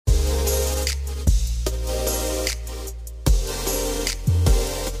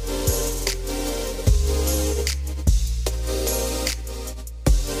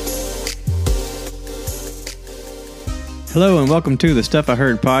Hello and welcome to the Stuff I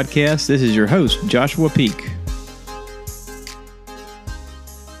Heard podcast. This is your host, Joshua Peak.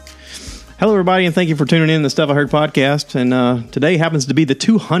 Hello, everybody, and thank you for tuning in to the Stuff I Heard podcast. And today happens to be the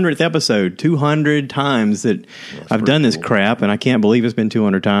 200th episode. 200 times that I've done this crap, and I can't believe it's been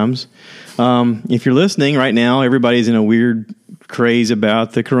 200 times. If you're listening right now, everybody's in a weird craze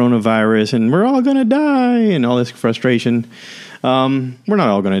about the coronavirus, and we're all going to die, and all this frustration. We're not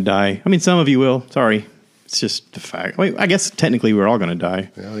all going to die. I mean, some of you will. Sorry. It's just a fact. Wait, I guess technically we're all going to die.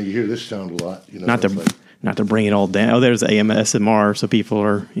 Yeah, you hear this sound a lot. You know, not to bring it all down. Oh, there's ASMR, so people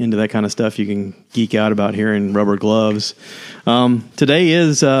are into that kind of stuff. You can geek out about hearing rubber gloves. Today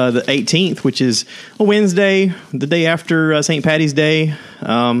is the 18th, which is a Wednesday, the day after St. Patty's Day.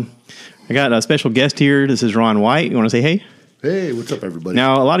 I got a special guest here. This is Ron White. You want to say hey? Hey, what's up, everybody?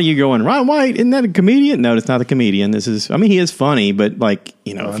 Now, a lot of you going, Ron White, isn't that a comedian? No, it's not a comedian. He is funny, but if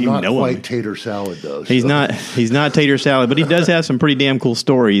you know him. Not quite tater salad, though. He's not tater salad, but he does have some pretty damn cool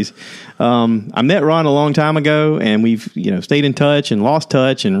stories. I met Ron a long time ago, and we've, stayed in touch and lost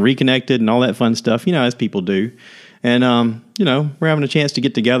touch and reconnected and all that fun stuff, as people do. And, we're having a chance to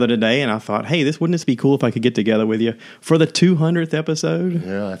get together today, and I thought, hey, wouldn't this be cool if I could get together with you for the 200th episode?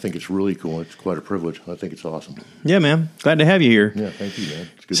 Yeah, I think it's really cool. It's quite a privilege. I think it's awesome. Yeah, man. Glad to have you here. Yeah, thank you, man.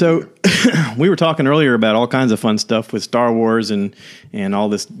 It's good so, we were talking earlier about all kinds of fun stuff with Star Wars and all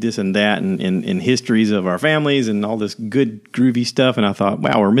this and that and histories of our families and all this good, groovy stuff, and I thought,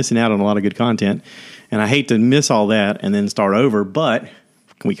 wow, we're missing out on a lot of good content, and I hate to miss all that and then start over, but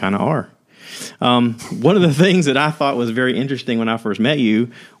we kind of are. One of the things that I thought was very interesting when I first met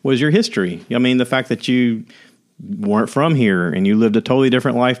you was your history. I mean, the fact that you weren't from here and you lived a totally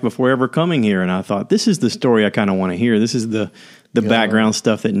different life before ever coming here. And I thought, this is the story I kind of want to hear. This is the background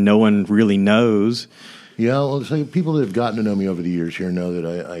stuff that no one really knows. Yeah, well, so people that have gotten to know me over the years here know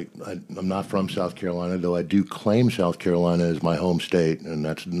that I'm not from South Carolina, though I do claim South Carolina as my home state, and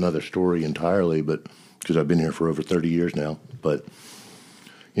that's another story entirely, but because I've been here for over 30 years now. But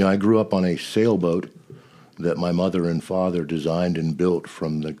I grew up on a sailboat that my mother and father designed and built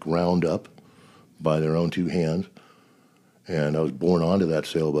from the ground up by their own two hands. And I was born onto that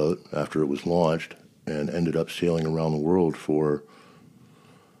sailboat after it was launched and ended up sailing around the world for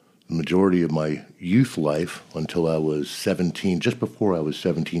the majority of my youth life until I was 17, just before I was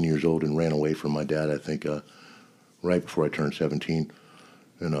 17 years old, and ran away from my dad, I think, right before I turned 17.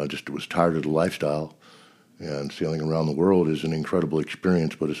 And I just was tired of the lifestyle. And sailing around the world is an incredible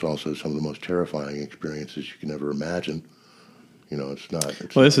experience, but it's also some of the most terrifying experiences you can ever imagine. It's not.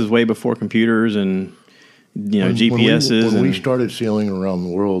 This is way before computers and GPSs. When we started sailing around the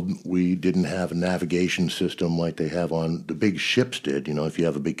world, we didn't have a navigation system like they have on the big ships did. If you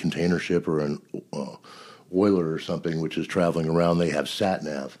have a big container ship or an oiler or something which is traveling around, they have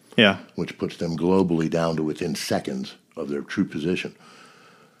sat-nav, which puts them globally down to within seconds of their true position,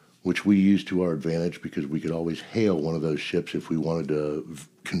 which we used to our advantage because we could always hail one of those ships if we wanted to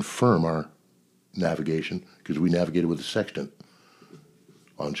confirm our navigation, because we navigated with a sextant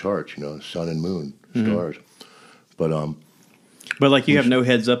on charts, sun and moon, stars. But you have no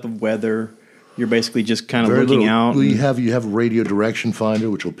heads up of weather. You're basically just kind of looking out. Well, you have a radio direction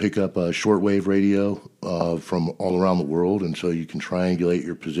finder, which will pick up a shortwave radio from all around the world, and so you can triangulate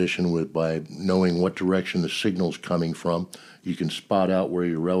your position by knowing what direction the signal's coming from. You can spot out where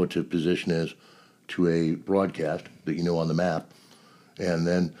your relative position is to a broadcast that you know on the map, and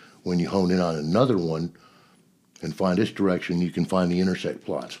then when you hone in on another one and find its direction, you can find the intersect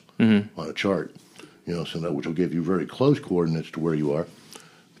plots on a chart. Which will give you very close coordinates to where you are,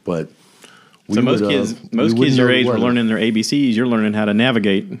 but. So most kids your age were learning their ABCs. You're learning how to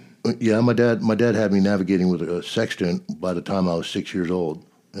navigate. Yeah, my dad had me navigating with a sextant by the time I was 6 years old,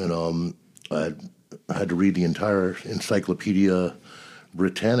 and I had to read the entire Encyclopedia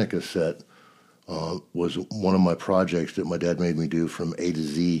Britannica set. Was one of my projects that my dad made me do from A to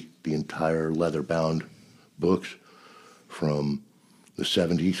Z, the entire leather-bound books from the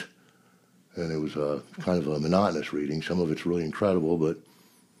 70s, and it was kind of a monotonous reading. Some of it's really incredible, but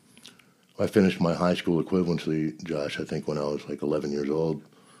I finished my high school equivalency, Josh, I think when I was 11 years old.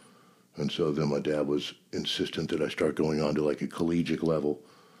 And so then my dad was insistent that I start going on to a collegiate level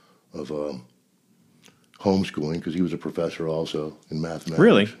of homeschooling, because he was a professor also in mathematics.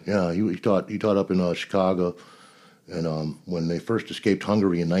 Really? Yeah, he taught up in Chicago. And when they first escaped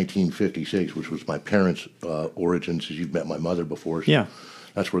Hungary in 1956, which was my parents' origins, as you've met my mother before. So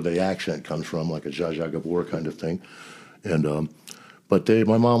that's where the accent comes from, like a Zsa Zsa Gabor kind of thing. And but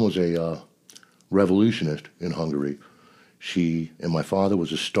my mom was a revolutionist in Hungary. She and my father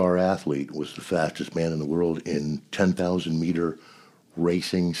was a star athlete, was the fastest man in the world in 10,000-meter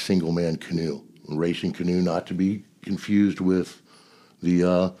racing single-man canoe. Racing canoe, not to be confused with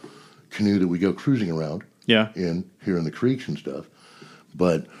the canoe that we go cruising around Yeah. here in the creeks and stuff,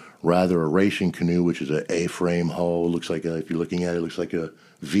 but rather a racing canoe, which is a A-frame hull. Looks like if you're looking at it, it looks like a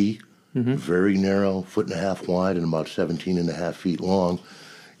V, very narrow, 1.5 wide and about 17.5 feet long.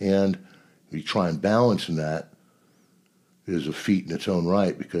 And you try and balance in that is a feat in its own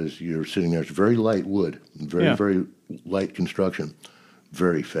right because you're sitting there. It's very light wood, very light construction,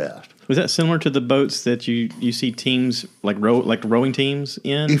 very fast. Was that similar to the boats that you see teams like rowing teams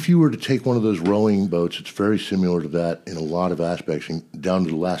in? If you were to take one of those rowing boats, it's very similar to that in a lot of aspects, and down to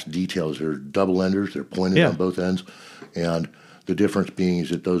the last details. They're double enders; they're pointed on both ends, and the difference being is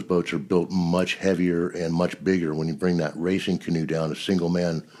that those boats are built much heavier and much bigger. When you bring that racing canoe down, a single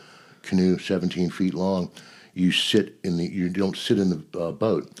man canoe, 17 feet long, you don't sit in the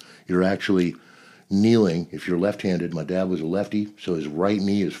boat. You're actually kneeling. If you're left-handed, my dad was a lefty, so his right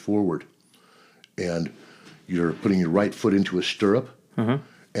knee is forward, and you're putting your right foot into a stirrup,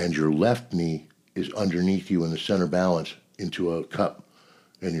 and your left knee is underneath you in the center balance into a cup,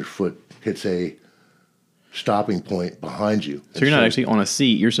 and your foot hits a stopping point behind you. So you're not actually on a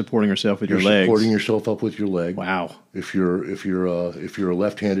seat. You're supporting yourself with your legs. You're supporting yourself up with your leg. Wow. If you're a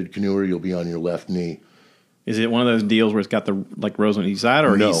left-handed canoeer, you'll be on your left knee. Is it one of those deals where it's got the rows on each side,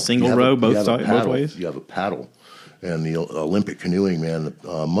 or he's single row both ways? You have a paddle. And the Olympic canoeing, man,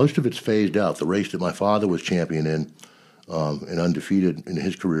 most of it's phased out. The race that my father was champion in and undefeated in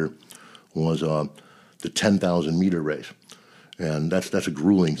his career was the 10,000 meter race. And that's a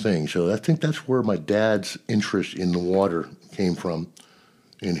grueling thing. So I think that's where my dad's interest in the water came from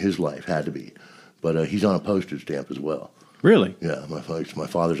in his life, had to be. But he's on a postage stamp as well. Really? Yeah, my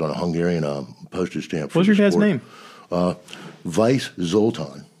father's on a Hungarian postage stamp. What's your dad's name? Vice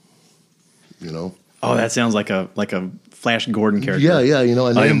Zoltan. You know. Oh, that sounds like a Flash Gordon character. Yeah. You know,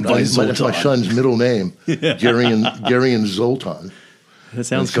 I am Vice Zoltan. That's my son's middle name, Garion Zoltan. That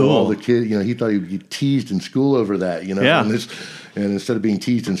sounds so cool. All the kids, he thought he'd be teased in school over that. Yeah. And instead of being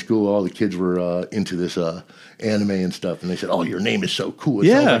teased in school, all the kids were into this anime and stuff, and they said, "Oh, your name is so cool! It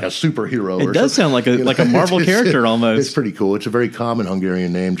sounds like a superhero." It does sound like a Marvel character almost. It's pretty cool. It's a very common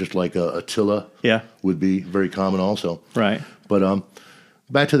Hungarian name, just like Attila. Would be very common also. Right. But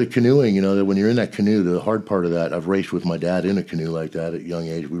back to the canoeing. That when you're in that canoe, the hard part of that, I've raced with my dad in a canoe like that at a young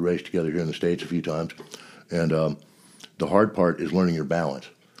age. We raced together here in the States a few times, and the hard part is learning your balance.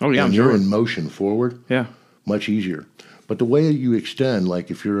 Oh yeah, when I'm you're sure. in motion forward. Yeah. Much easier. But the way you extend, like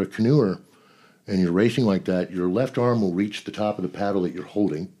if you're a canoeer and you're racing like that, your left arm will reach the top of the paddle that you're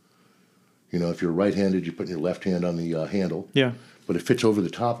holding. If you're right-handed, you're putting your left hand on the handle. Yeah. But it fits over the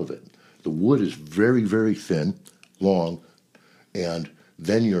top of it. The wood is very, very thin, long, and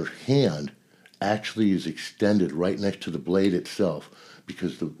then your hand actually is extended right next to the blade itself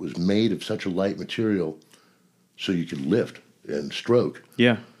because it was made of such a light material so you could lift and stroke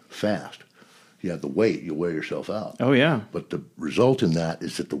fast. You have the weight, you'll wear yourself out. Oh, yeah. But the result in that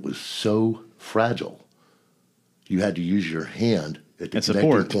is that it was so fragile, you had to use your hand at the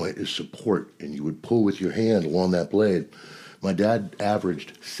connecting point as support, and you would pull with your hand along that blade. My dad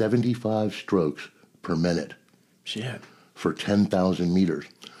averaged 75 strokes per minute. Shit. For 10,000 meters,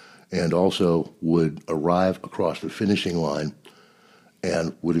 and also would arrive across the finishing line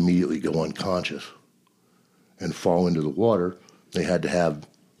and would immediately go unconscious and fall into the water. They had to have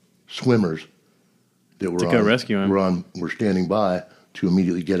swimmers that were standing by to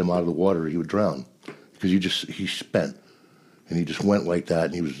immediately get him out of the water. He would drown because he spent, and he just went like that,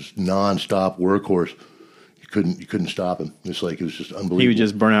 and he was just nonstop workhorse. You couldn't stop him. It was just unbelievable. He would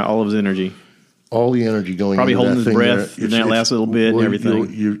just burn out all of his energy. All the energy going probably into holding that his thing breath, there. and then it lasts a little bit and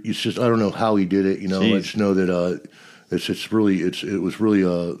everything. It's just I don't know how he did it. I just know that it was really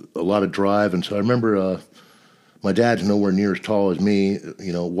a lot of drive. And so I remember my dad's nowhere near as tall as me.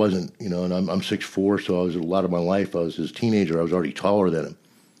 Wasn't and I'm 6'4", so I was a lot of my life. I was as a teenager. I was already taller than him,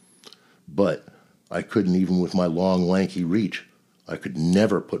 but I couldn't even with my long, lanky reach. I could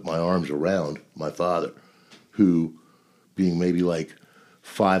never put my arms around my father, who, being maybe like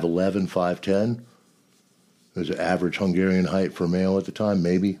 5'11", 5'10", was an average Hungarian height for a male at the time,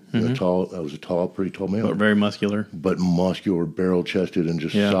 maybe. I was a pretty tall male. But very muscular. But muscular, barrel-chested, and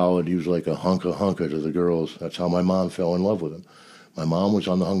just solid. He was like a hunka to the girls. That's how my mom fell in love with him. My mom was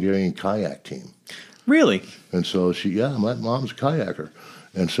on the Hungarian kayak team. Really? And so my mom's a kayaker.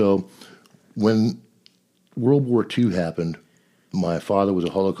 And so when World War II happened, my father was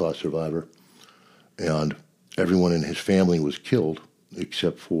a Holocaust survivor, and everyone in his family was killed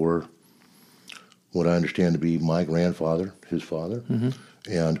except for what I understand to be my grandfather, his father,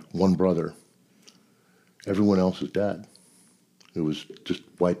 and one brother. Everyone else is dead. It was just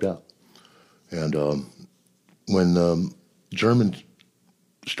wiped out. And when the Germans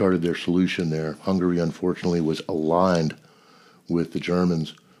started their solution there, Hungary unfortunately was aligned with the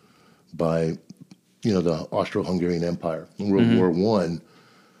Germans by, the Austro-Hungarian Empire. In World War One,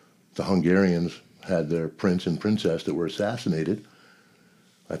 the Hungarians had their prince and princess that were assassinated,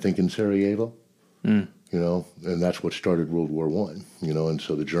 I think in Sarajevo, and that's what started World War One, and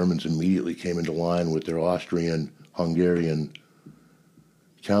so the Germans immediately came into line with their Austrian-Hungarian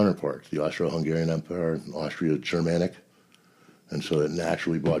counterparts, the Austro-Hungarian Empire, Austria-Germanic, and so it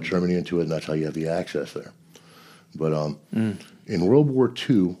naturally brought Germany into it, and that's how you have the access there. But in World War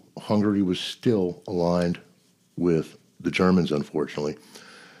II, Hungary was still aligned with the Germans, unfortunately.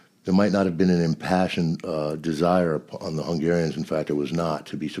 There might not have been an impassioned desire on the Hungarians, in fact, it was not,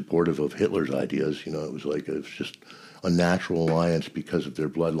 to be supportive of Hitler's ideas. It was just a natural alliance because of their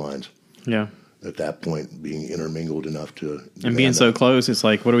bloodlines. Yeah. At that point, being intermingled enough to... And being so close, it's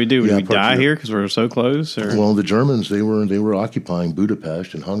like, what do we do? Do we die here because we're so close? Or? Well, the Germans, they were occupying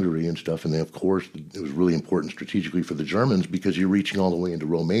Budapest and Hungary and stuff, and of course, it was really important strategically for the Germans because you're reaching all the way into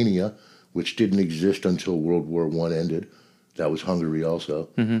Romania, which didn't exist until World War I ended. That was Hungary also.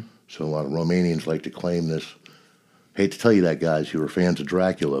 Mm-hmm. So a lot of Romanians like to claim this. Hate to tell you that, guys, who are fans of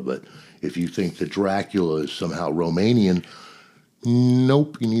Dracula, but if you think that Dracula is somehow Romanian...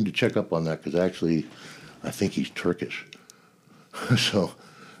 Nope, you need to check up on that because actually I think he's Turkish. So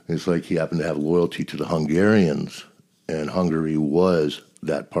it's like he happened to have loyalty to the Hungarians, and Hungary was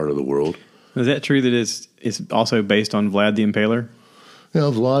that part of the world. Is that true that it's also based on Vlad the Impaler?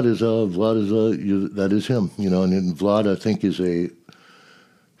 Vlad is that is him, and Vlad I think is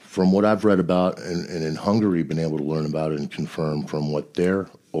from what I've read about and in Hungary been able to learn about it and confirm from what their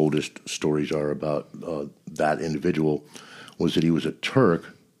oldest stories are about that individual, was that he was a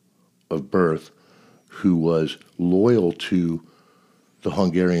Turk of birth who was loyal to the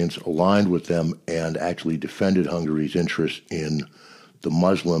Hungarians, aligned with them, and actually defended Hungary's interest in the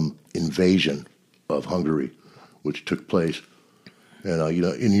Muslim invasion of Hungary, which took place. And,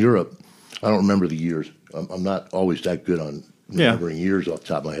 in Europe, I don't remember the years. I'm not always that good on remembering years off the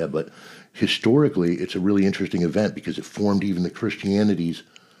top of my head, but historically, it's a really interesting event because it formed even the Christianity's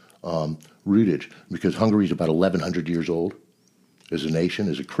rootage, because Hungary is about 1,100 years old. As a nation,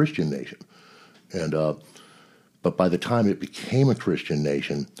 as a Christian nation. And but by the time it became a Christian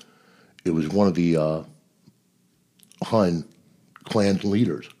nation, it was one of the Hun clan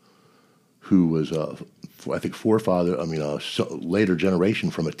leaders who was, I think, later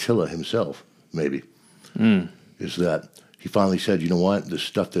generation from Attila himself, maybe, is that he finally said, you know what, the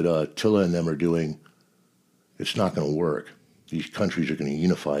stuff that Attila and them are doing, it's not going to work. These countries are going to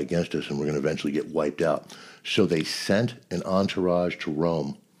unify against us, and we're going to eventually get wiped out. So they sent an entourage to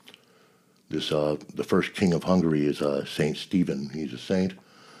Rome. The first king of Hungary is Saint Stephen. He's a saint,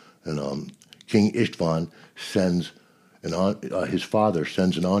 and King Istvan sends his father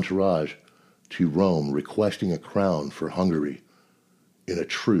sends an entourage to Rome requesting a crown for Hungary in a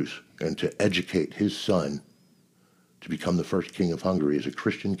truce and to educate his son to become the first king of Hungary as a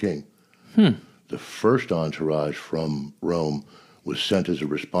Christian king. The first entourage from Rome was sent as a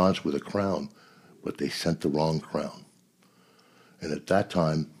response with a crown, but they sent the wrong crown. And at that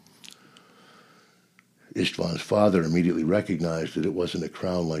time, Istvan's father immediately recognized that it wasn't a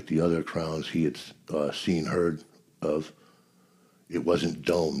crown like the other crowns he had heard of. It wasn't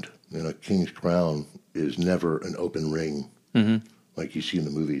domed. And a king's crown is never an open ring like you see in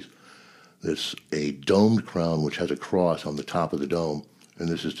the movies. It's a domed crown which has a cross on the top of the dome. And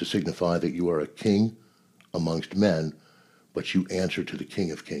this is to signify that you are a king amongst men, but you answer to the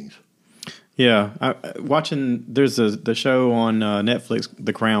King of Kings. Yeah. There's the show on Netflix,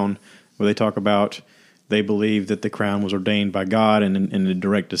 The Crown, where they talk about they believe that the crown was ordained by God and a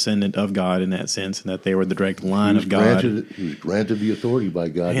direct descendant of God in that sense, and that they were the direct line of God. He was granted the authority by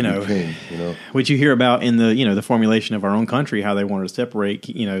God to be king. Which you hear about in the formulation of our own country, how they wanted to separate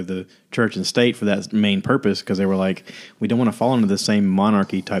the church and state for that main purpose, because they were like, we don't want to fall into the same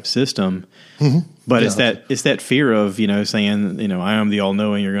monarchy type system. Mm-hmm. But it's that fear of saying I am the all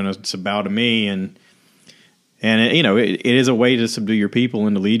knowing, you're going to bow to me, and it is a way to subdue your people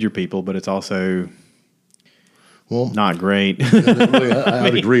and to lead your people, but it's also not great. Really, I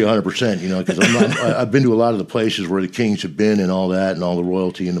would agree 100%, because I've been to a lot of the places where the kings have been and all that, and all the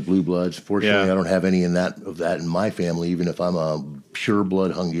royalty and the blue bloods. Fortunately, I don't have any of that in my family, even if I'm a pure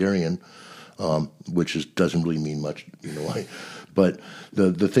blood Hungarian, which doesn't really mean much, But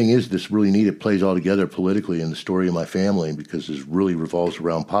the thing is, this really neat. It plays all together politically in the story of my family, because this really revolves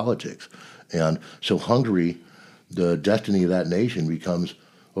around politics. And so Hungary, the destiny of that nation becomes,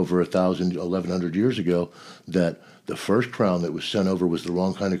 over 1,100 years ago, that the first crown that was sent over was the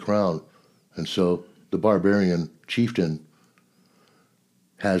wrong kind of crown. And so the barbarian chieftain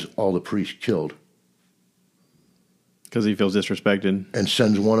has all the priests killed. Because he feels disrespected. And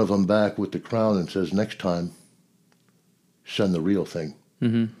sends one of them back with the crown and says, next time, send the real thing.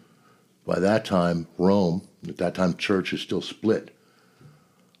 Mm-hmm. By that time, Rome, at that time, church is still split.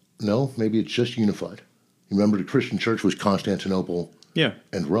 No, maybe it's just unified. You remember the Christian church was Constantinople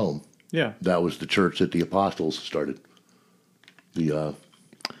and Rome. Yeah. That was the church that the apostles started. It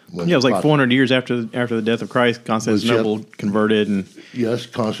was like 400 years after the death of Christ, Constantinople converted. And yes,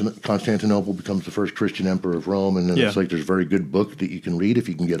 Constantinople becomes the first Christian emperor of Rome. And then it's like there's a very good book that you can read if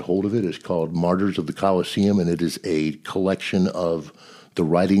you can get hold of it. It's called Martyrs of the Colosseum, and it is a collection of the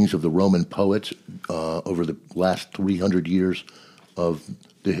writings of the Roman poets over the last 300 years of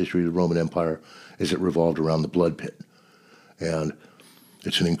the history of the Roman Empire as it revolved around the blood pit. And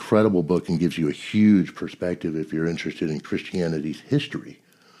it's an incredible book and gives you a huge perspective if you're interested in Christianity's history.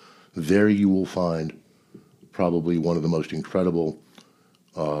 There you will find probably one of the most incredible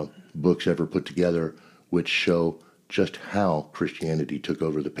books ever put together, which show just how Christianity took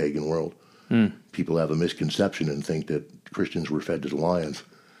over the pagan world. People have a misconception and think that Christians were fed to the lions,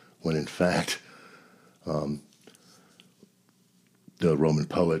 when in fact the Roman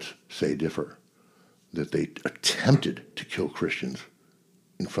poets say differ, that they attempted to kill Christians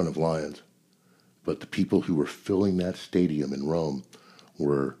in front of lions. But the people who were filling that stadium in Rome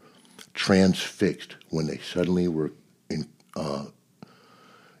were transfixed when they suddenly were in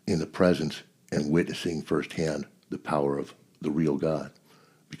the presence and witnessing firsthand the power of the real God,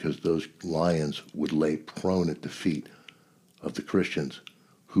 because those lions would lay prone at the feet of the Christians,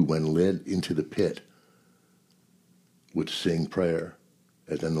 who, when led into the pit, would sing prayer,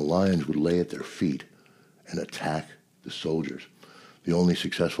 and then the lions would lay at their feet and attack the soldiers. The only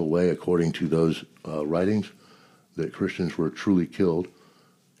successful way, according to those writings, that Christians were truly killed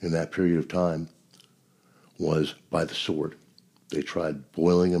in that period of time was by the sword. They tried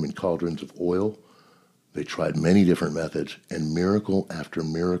boiling them in cauldrons of oil. They tried many different methods, and miracle after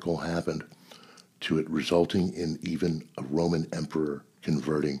miracle happened to it, resulting in even a Roman emperor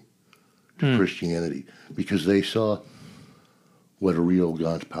converting to Christianity, because they saw what a real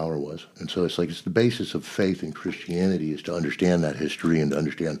God's power was. And so it's the basis of faith in Christianity is to understand that history and to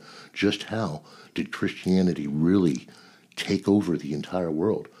understand just how did Christianity really take over the entire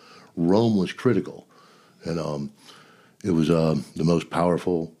world. Rome was critical, and it was the most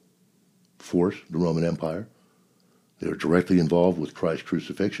powerful force, the Roman Empire. They were directly involved with Christ's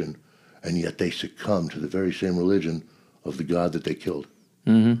crucifixion, and yet they succumbed to the very same religion of the God that they killed.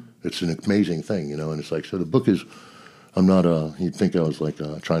 Mm-hmm. It's an amazing thing, and it's so the book is, I'm not, you'd think I was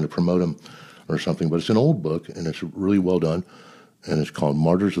trying to promote him or something, but it's an old book, and it's really well done, and it's called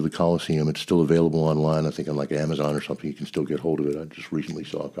Martyrs of the Colosseum. It's still available online, I think on Amazon or something. You can still get hold of it. I just recently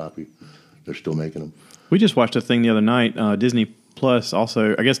saw a copy. They're still making them. We just watched a thing the other night, Disney Plus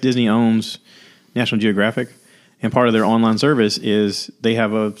also, I guess Disney owns National Geographic, and part of their online service is they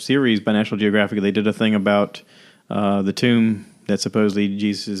have a series by National Geographic. They did a thing about the tomb that supposedly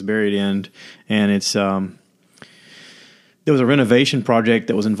Jesus is buried in, and it's there was a renovation project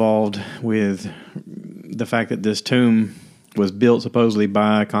that was involved with the fact that this tomb was built supposedly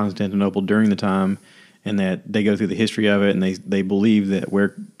by Constantinople during the time, and that they go through the history of it, and they believe that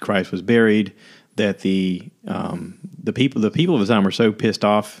where Christ was buried, that the people of the time were so pissed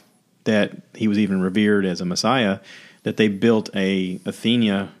off that he was even revered as a Messiah that they built a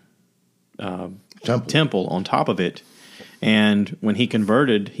Athena temple on top of it. And when he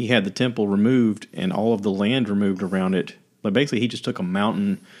converted, he had the temple removed and all of the land removed around it. But basically, he just took a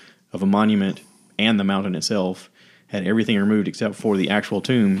mountain of a monument and the mountain itself, had everything removed except for the actual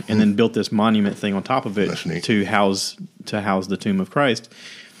tomb, and then built this monument thing on top of it to house the tomb of Christ.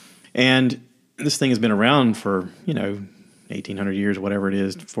 And this thing has been around for 1,800 years, whatever it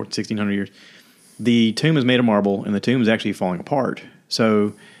is, 1,600 years. The tomb is made of marble, and the tomb is actually falling apart.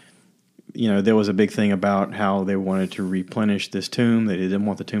 So, there was a big thing about how they wanted to replenish this tomb. They didn't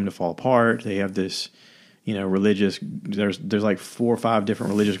want the tomb to fall apart. They have this, religious. There's 4 or 5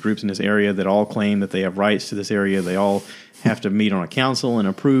 different religious groups in this area that all claim that they have rights to this area. They all have to meet on a council and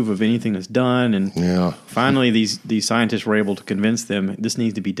approve of anything that's done. And finally, these scientists were able to convince them this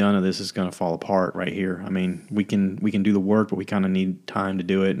needs to be done, or this is going to fall apart right here. I mean, we can do the work, but we kind of need time to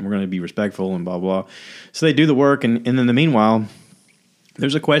do it, and we're going to be respectful and blah blah. So they do the work, and in the meanwhile,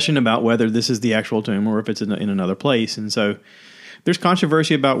 there's a question about whether this is the actual tomb or if it's in another place. And so there's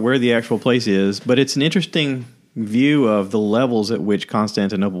controversy about where the actual place is, but it's an interesting view of the levels at which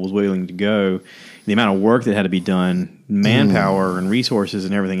Constantinople was willing to go, the amount of work that had to be done, manpower and resources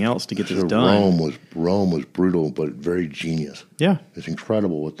and everything else to get this done. Rome was brutal, but very genius. Yeah. It's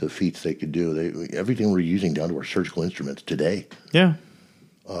incredible what the feats they could do. Everything we're using down to our surgical instruments today. Yeah.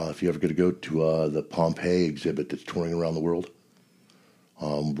 If you ever get to go to the Pompeii exhibit that's touring around the world,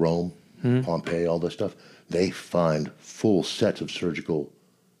 Rome, Pompeii, all this stuff, they find full sets of surgical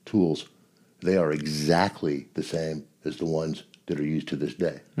tools. They are exactly the same as the ones that are used to this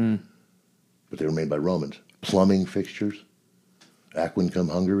day. But they were made by Romans. Plumbing fixtures, Aquincum,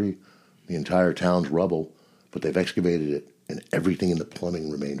 Hungary, the entire town's rubble, but they've excavated it, and everything in the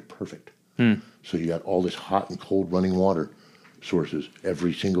plumbing remained perfect. So you got all this hot and cold running water sources.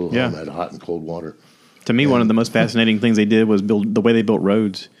 Every single home had hot and cold water. To me, one of the most fascinating things they did was build the way they built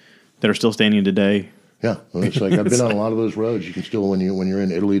roads that are still standing today. Yeah, well, it's like I've been on a lot of those roads. You can still, when you're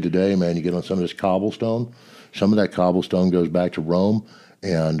in Italy today, man, you get on some of this cobblestone. Some of that cobblestone goes back to Rome,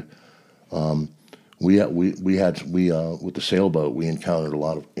 and we with the sailboat, we encountered a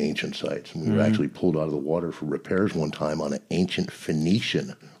lot of ancient sites, and we were actually pulled out of the water for repairs one time on an ancient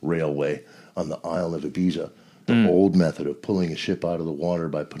Phoenician railway on the island of Ibiza. The old method of pulling a ship out of the water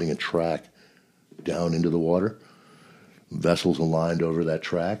by putting a track down into the water. Vessels aligned over that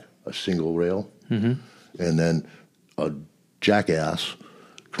track, a single rail, and then a jackass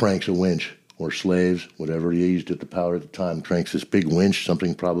cranks a winch, or slaves, whatever he used at the power at the time, cranks this big winch,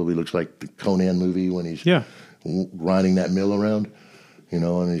 something probably looks like the Conan movie when he's grinding that mill around,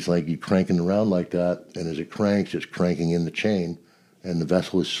 and he's like, you cranking around like that, and as it cranks, it's cranking in the chain, and the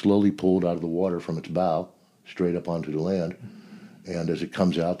vessel is slowly pulled out of the water from its bow, straight up onto the land, and as it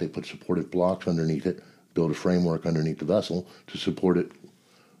comes out, they put supportive blocks underneath it, build a framework underneath the vessel to support it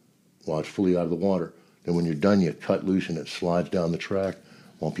while it's fully out of the water. Then when you're done, you cut loose and it slides down the track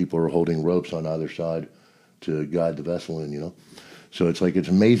while people are holding ropes on either side to guide the vessel in, So it's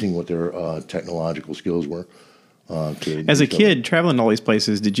amazing what their technological skills were. As a kid, traveling to all these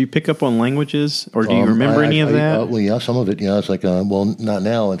places, did you pick up on languages, or do you remember any of that? Well, yeah, some of it. Yeah, it's like, well, not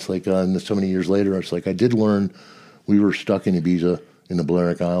now. It's like so many years later. It's like I did learn. We were stuck in Ibiza in the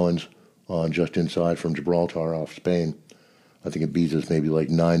Balearic Islands, just inside from Gibraltar off Spain. I think Ibiza is maybe like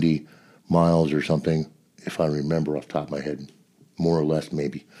 90 miles or something, if I remember off the top of my head, more or less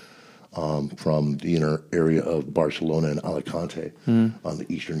maybe, from the inner area of Barcelona and Alicante on the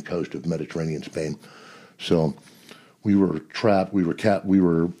eastern coast of Mediterranean Spain. So we were trapped. We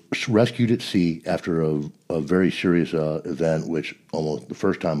were rescued at sea after a very serious event, which almost the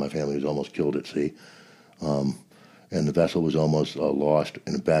first time my family was almost killed at sea, and the vessel was almost lost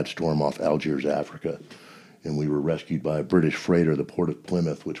in a bad storm off Algiers, Africa. And we were rescued by a British freighter, the Port of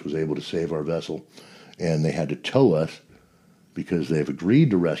Plymouth, which was able to save our vessel. And they had to tow us because they've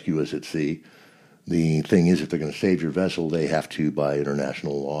agreed to rescue us at sea. The thing is, if they're going to save your vessel, they have to, by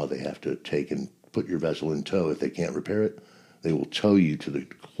international law, they have to take and put your vessel in tow. If they can't repair it, they will tow you to the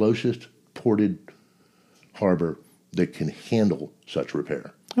closest ported harbor that can handle such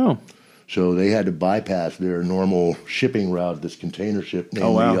repair. Oh. So they had to bypass their normal shipping route, this container ship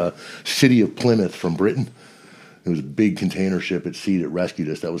named the City of Plymouth from Britain. It was a big container ship at sea that rescued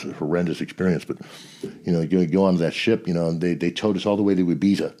us. That was a horrendous experience. But, you go onto that ship, they towed us all the way to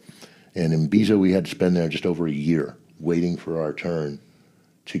Ibiza. And in Ibiza, we had to spend there just over a year waiting for our turn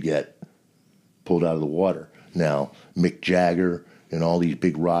to get pulled out of the water. Now, Mick Jagger and all these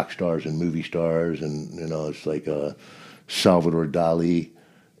big rock stars and movie stars and, it's like Salvador Dali.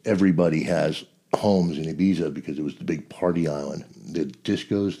 Everybody has homes in Ibiza because it was the big party island. The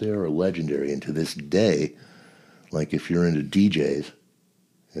discos there are legendary. And to this day, like if you're into DJs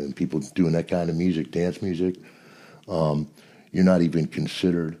and people doing that kind of music, dance music, you're not even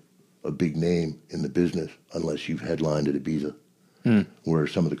considered a big name in the business unless you've headlined at Ibiza, where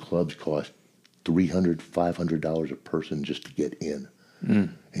some of the clubs cost $300, $500 a person just to get in.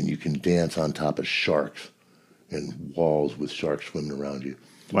 And you can dance on top of sharks and walls with sharks swimming around you.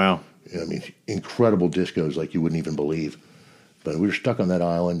 Wow. I mean, incredible discos like you wouldn't even believe. But we were stuck on that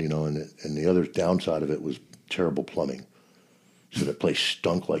island, and the other downside of it was terrible plumbing. So that place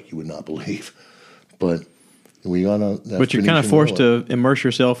stunk like you would not believe. But we got on that. But you're kind of forced to immerse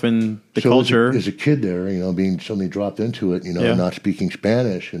yourself in the culture. As a kid there, being suddenly dropped into it, not speaking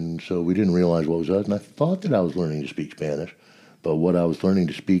Spanish. And so we didn't realize what was that. And I thought that I was learning to speak Spanish. But what I was learning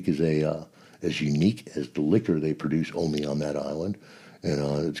to speak is as unique as the liquor they produce only on that island.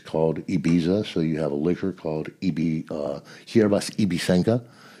 And it's called Ibiza, so you have a liquor called Hierbas Ibicenca.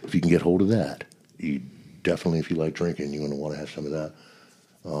 If you can get hold of that, you definitely, if you like drinking, you're going to want to have some of that.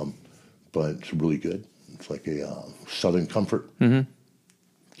 But it's really good. It's like a Southern Comfort,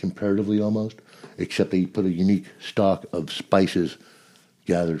 comparatively almost, except they put a unique stock of spices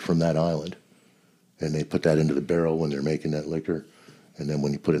gathered from that island. and they put that into the barrel when they're making that liquor. And then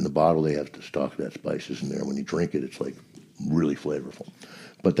when you put it in the bottle, they have the stock that spices in there. When you drink it, it's like really flavorful.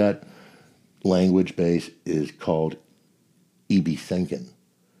 But that language base is called Ibisenken,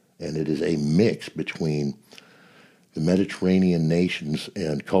 and it is a mix between the Mediterranean nations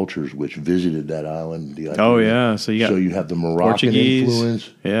and cultures which visited that island. Oh yeah, so you have the Moroccan Portuguese, influence,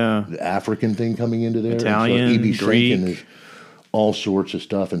 the African thing coming into there, Italian, and so Greek, is all sorts of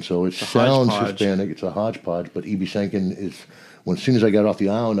stuff, and so it sounds Hispanic. It's a hodgepodge, but Ibisenken is. When as soon as I got off the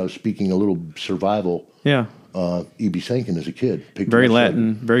island, I was speaking a little survival. Yeah. Ibisenken as a kid, very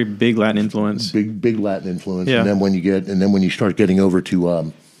Latin, very big Latin influence. Big Latin influence, yeah. And then when you start getting over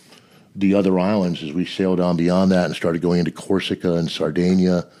to the other islands, as we sailed on beyond that and started going into Corsica and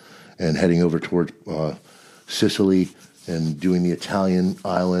Sardinia, and heading over towards Sicily and doing the Italian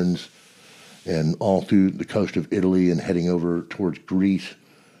islands, and all through the coast of Italy and heading over towards Greece,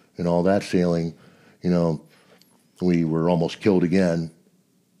 and all that sailing, we were almost killed again.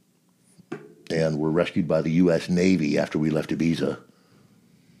 And were rescued by the U.S. Navy after we left Ibiza.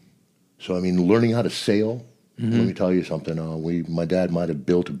 So, I mean, learning how to sail, let me tell you something. My dad might have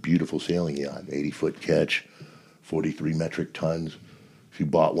built a beautiful sailing yacht, 80-foot catch, 43 metric tons. If you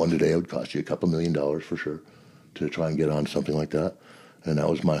bought one today, it would cost you $2 million for sure to try and get on something like that. And that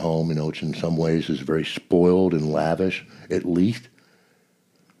was my home, which in some ways is very spoiled and lavish, at least.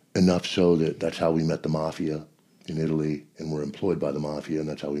 Enough so that that's how we met the mafia in Italy and were employed by the mafia, and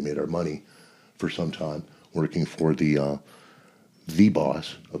that's how we made our money. For some time, working for the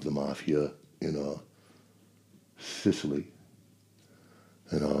boss of the mafia in Sicily,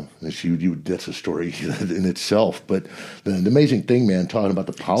 and that's a story in itself. But the amazing thing, man, talking about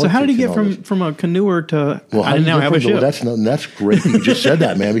the politics. So how did he get from a canoer to? Well, I now have a ship. That's great that you just said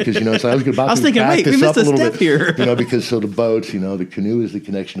that, man, because so I was about I was thinking, wait, we missed a step here. Because the boats, the canoe is the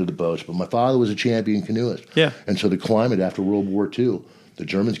connection to the boats. But my father was a champion canoeist, yeah, and so the climate after World War II. The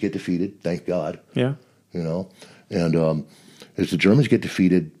Germans get defeated, thank God. Yeah. And as the Germans get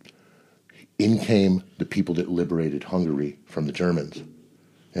defeated, in came the people that liberated Hungary from the Germans.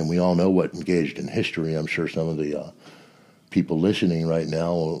 And we all know what engaged in history. I'm sure some of the people listening right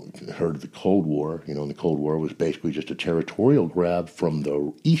now heard of the Cold War. And the Cold War was basically just a territorial grab from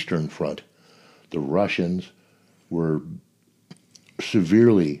the Eastern Front. The Russians were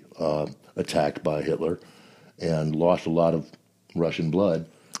severely attacked by Hitler and lost a lot of Russian blood.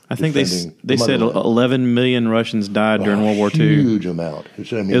 I think they said 11 million Russians died during World War II. Huge amount. It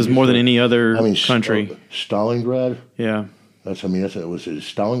was more than any other country. Stalingrad. Yeah. It was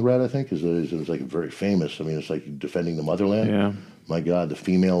Stalingrad. I think it was like very famous. It's like defending the motherland. Yeah. My God, the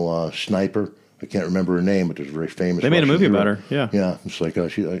female sniper. I can't remember her name, but there's a very famous. They made a movie about her. Yeah. Yeah. It's like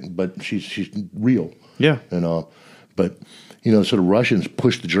but she's real. Yeah. But so the Russians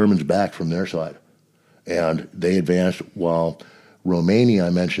pushed the Germans back from their side, and they advanced while. Romania,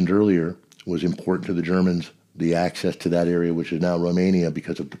 I mentioned earlier, was important to the Germans, the access to that area, which is now Romania,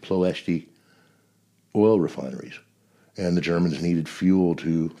 because of the Ploiești oil refineries. And the Germans needed fuel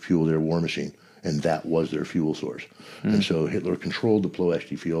to fuel their war machine, and that was their fuel source. And so Hitler controlled the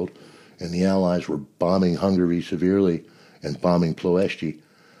Ploiești field, and the Allies were bombing Hungary severely and bombing Ploiești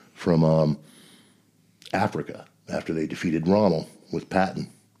from Africa after they defeated Rommel with Patton.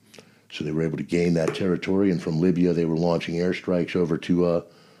 So they were able to gain that territory, and from Libya they were launching airstrikes over to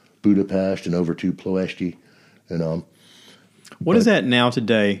Budapest and over to Ploiești. What is that now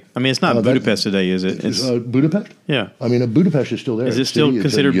today? It's not Budapest today, is it? It's Budapest? Yeah. Budapest is still there. Is it still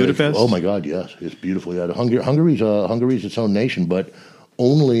considered Budapest? Oh my God, yes. It's beautiful. Yeah. Hungary's its own nation, but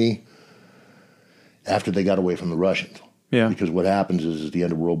only after they got away from the Russians. Yeah. Because what happens is the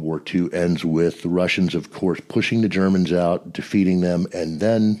end of World War II ends with the Russians, of course, pushing the Germans out, defeating them, and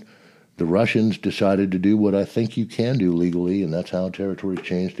then the Russians decided to do what I think you can do legally, and that's how territories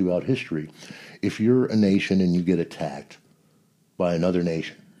change throughout history. If you're a nation and you get attacked by another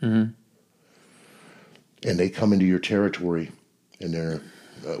nation, and they come into your territory, and there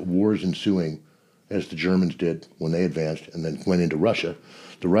are wars ensuing, as the Germans did when they advanced and then went into Russia,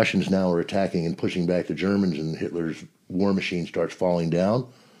 the Russians now are attacking and pushing back the Germans, and Hitler's war machine starts falling down,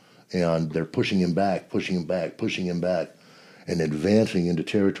 and they're pushing him back, and advancing into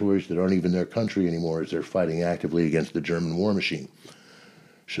territories that aren't even their country anymore as they're fighting actively against the German war machine.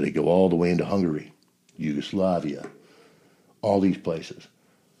 So they go all the way into Hungary, Yugoslavia, all these places,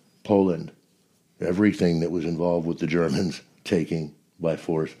 Poland, everything that was involved with the Germans taking by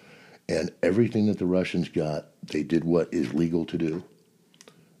force, and everything that the Russians got, they did what is legal to do.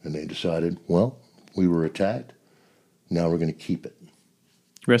 And they decided, well, we were attacked, now we're going to keep it.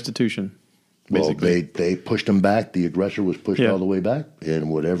 Restitution. Basically. Well, they pushed them back. The aggressor was pushed all the way back. And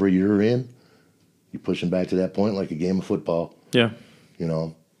whatever you're in, You push them back to that point like a game of football. Yeah. You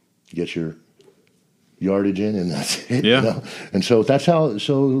know, get your yardage in, and that's it. Yeah. You know? And so that's how.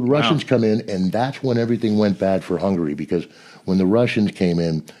 So the Russians come in, and that's when everything went bad for Hungary, because when the Russians came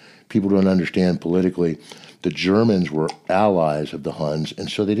in, people don't understand politically. The Germans were allies of the Huns, and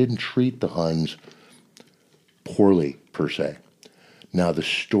so they didn't treat the Huns poorly per se. Now, the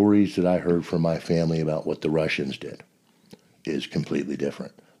stories that I heard from my family about what the Russians did is completely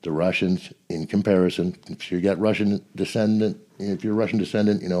different. The Russians, in comparison, if you got Russian descendant, if you're a Russian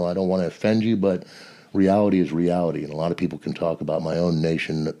descendant, you know, I don't want to offend you, but reality is reality. And a lot of people can talk about my own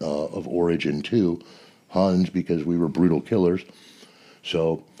nation of origin too, Huns, because we were brutal killers.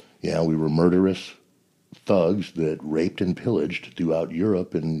 So, yeah, we were murderous thugs that raped and pillaged throughout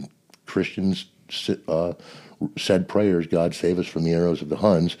Europe, and Christians said prayers, God save us from the arrows of the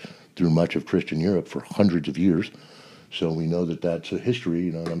Huns, through much of Christian Europe for hundreds of years. So we know that that's a history,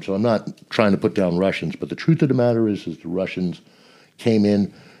 you know. And so I'm not trying to put down Russians, but the truth of the matter is the Russians came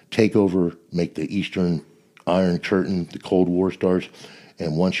in, take over, make the Eastern Iron Curtain, the Cold War starts,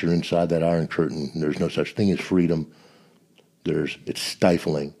 and once you're inside that Iron Curtain, there's no such thing as freedom. It's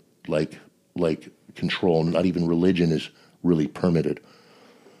stifling, like control. Not even religion is really permitted,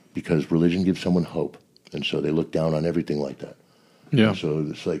 because religion gives someone hope, and so they look down on everything like that. Yeah. So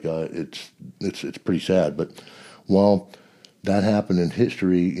it's like it's pretty sad. But while that happened in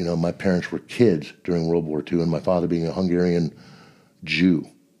history, you know, my parents were kids during World War II, and my father, being a Hungarian Jew,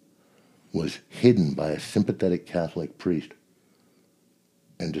 was hidden by a sympathetic Catholic priest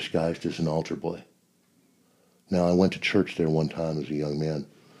and disguised as an altar boy. Now, I went to church there one time as a young man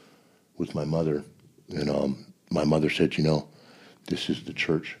with my mother, and my mother said, you know, this is the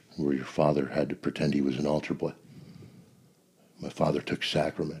church where your father had to pretend he was an altar boy. My father took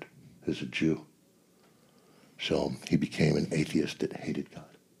sacrament as a Jew. So he became an atheist that hated God.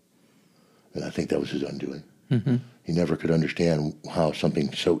 And I think that was his undoing. Mm-hmm. He never could understand how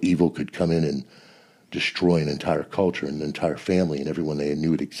something so evil could come in and destroy an entire culture and an entire family and everyone they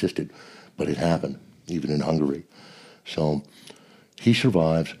knew it existed. But it happened, even in Hungary. So he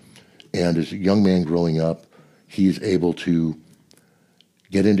survives, and as a young man growing up, he is able to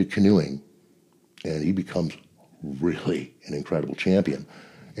get into canoeing, and he becomes really an incredible champion.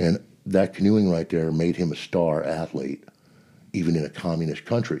 And that canoeing right there made him a star athlete, even in a communist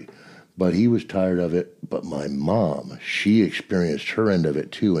country. But he was tired of it. But my mom, she experienced her end of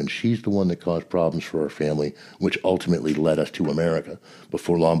it too, and she's the one that caused problems for our family, which ultimately led us to America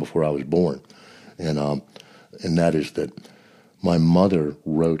long before I was born. And that is that my mother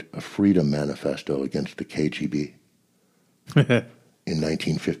wrote a freedom manifesto against the KGB in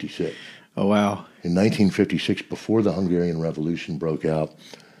 1956. Oh, wow. In 1956, before the Hungarian Revolution broke out,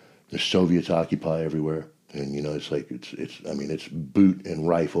 the Soviets occupy everywhere. And, you know, it's like, it's boot and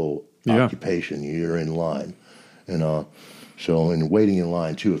rifle occupation. You're in line. And and waiting in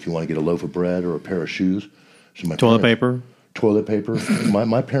line, too, if you want to get a loaf of bread or a pair of shoes. So toilet paper.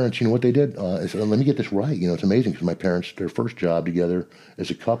 My parents, you know what they did? Let me get this right. You know, it's amazing, because my parents, their first job together as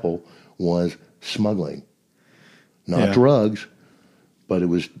a couple was smuggling. Not drugs, but it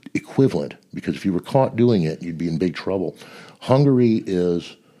was equivalent, because if you were caught doing it, you'd be in big trouble. Hungary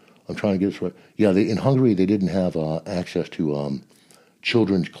is, I'm trying to get this right. Yeah, in Hungary, they didn't have access to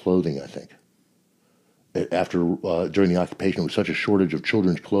children's clothing, I think. During the occupation, it was such a shortage of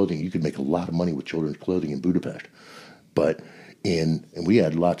children's clothing, you could make a lot of money with children's clothing in Budapest. But and we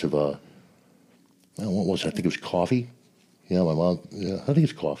had lots of, what was it? I think it was coffee. Yeah, my mom, I think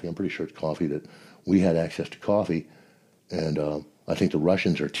it's coffee. I'm pretty sure it's coffee, that we had access to coffee. And I think the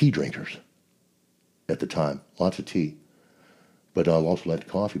Russians are tea drinkers at the time, lots of tea. But I also liked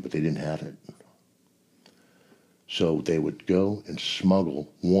coffee, but they didn't have it. So they would go and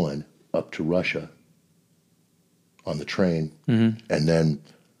smuggle one up to Russia on the train, and then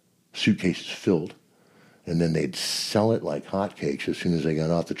suitcases filled. And then they'd sell it like hotcakes as soon as they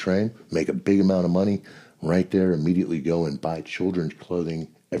got off the train, make a big amount of money right there, immediately go and buy children's clothing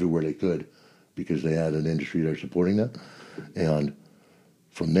everywhere they could, because they had an industry there supporting them. And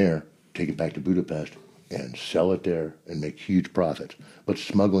from there, take it back to Budapest and sell it there and make huge profits. But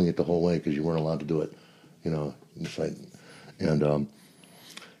smuggling it the whole way, because you weren't allowed to do it, you know. It's like, and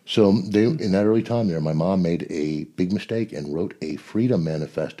so they, in that early time there, my mom made a big mistake and wrote a freedom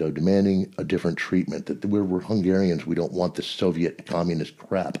manifesto demanding a different treatment, that we're Hungarians, we don't want this Soviet communist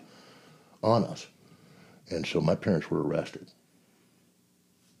crap on us. And so my parents were arrested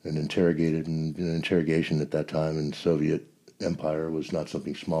and interrogated in an interrogation at that time in Soviet empire was not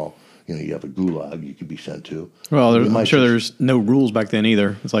something small. You know, you have a gulag you could be sent to. Well, I'm sure there's no rules back then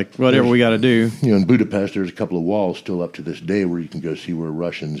either. It's like whatever we got to do. You know, in Budapest, there's a couple of walls still up to this day where you can go see where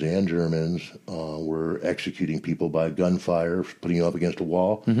Russians and Germans were executing people by gunfire, putting you up against a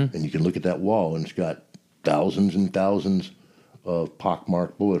wall, and you can look at that wall, and it's got thousands and thousands of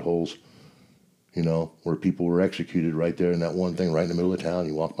pockmarked bullet holes. You know, where people were executed right there in that one thing, right in the middle of town.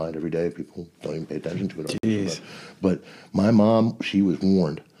 You walk by it every day. People don't even pay attention to it. Jeez. But my mom, she was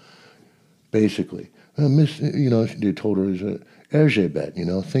warned. Basically, Miss, you know, they told her, Erzsébet, you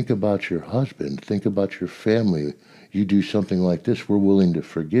know, think about your husband, think about your family. You do something like this, we're willing to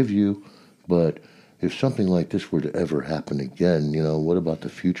forgive you, but if something like this were to ever happen again, you know, what about the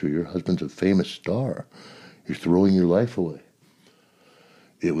future? Your husband's a famous star. You're throwing your life away.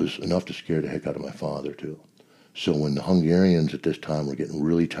 It was enough to scare the heck out of my father, too. So when the Hungarians at this time were getting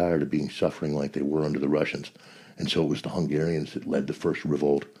really tired of being suffering like they were under the Russians, and so it was the Hungarians that led the first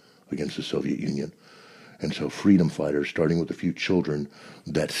revolt against the Soviet Union. And so freedom fighters, starting with a few children,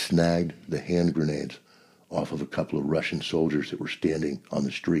 that snagged the hand grenades off of a couple of Russian soldiers that were standing on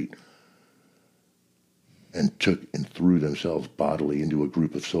the street and took and threw themselves bodily into a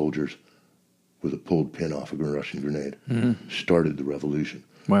group of soldiers with a pulled pin off a Russian grenade, started the revolution.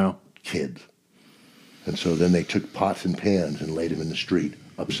 Wow. Kids. And so then they took pots and pans and laid them in the street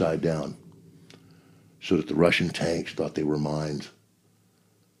upside down so that the Russian tanks thought they were mines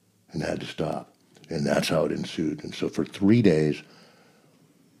and had to stop. And that's how it ensued. And so for 3 days,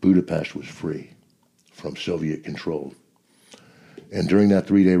 Budapest was free from Soviet control. And during that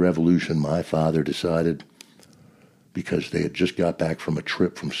 3-day revolution, my father decided, because they had just got back from a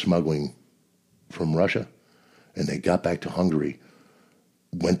trip from smuggling from Russia, and they got back to Hungary,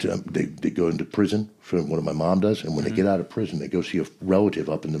 they go into prison, for what my mom does, and when they get out of prison, they go see a relative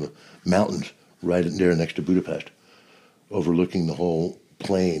up in the mountains right there next to Budapest, overlooking the whole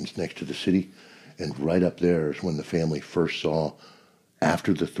plains next to the city. And right up there is when the family first saw,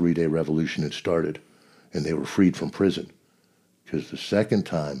 after the 3-day revolution had started, and they were freed from prison. Because the second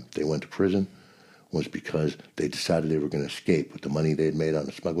time they went to prison was because they decided they were going to escape with the money they had made on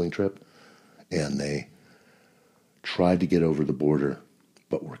a smuggling trip, and they tried to get over the border,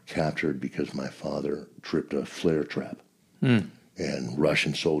 but were captured because my father tripped a flare trap. And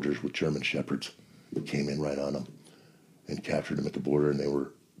Russian soldiers with German shepherds came in right on them and captured them at the border. And they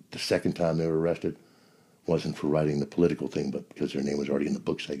were, the second time they were arrested, wasn't for writing the political thing, but because their name was already in the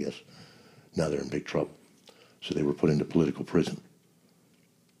books, I guess. Now they're in big trouble. So they were put into political prison.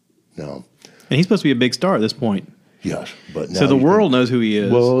 Now, and he's supposed to be a big star at this point. Yes, but now so the world knows who he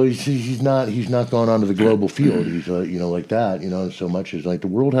is. Well, he's not gone onto the global field. He's you know, like that, you know, so much as like the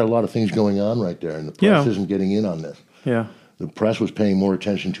world had a lot of things going on right there, and the press isn't getting in on this. Yeah, the press was paying more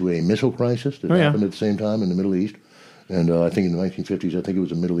attention to a missile crisis that happened at the same time in the Middle East, and I think in the 1950s, I think it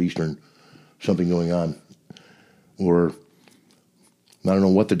was a Middle Eastern something going on, or I don't know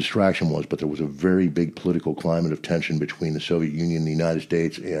what the distraction was, but there was a very big political climate of tension between the Soviet Union, the United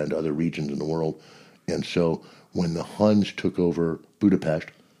States, and other regions in the world, and so when the Huns took over Budapest,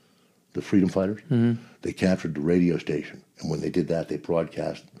 the freedom fighters, they captured the radio station. And when they did that, they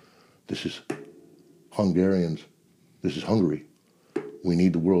broadcast, this is Hungarians, this is Hungary. We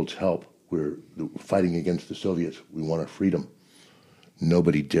need the world's help. We're fighting against the Soviets. We want our freedom.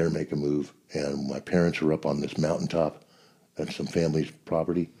 Nobody dare make a move. And my parents were up on this mountaintop at some family's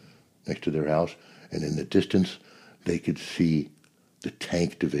property next to their house. And in the distance, they could see the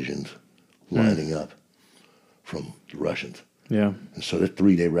tank divisions lining up from the Russians. Yeah. And so that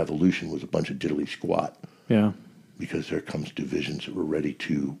 3-day revolution was a bunch of diddly squat. Yeah. Because there comes divisions that were ready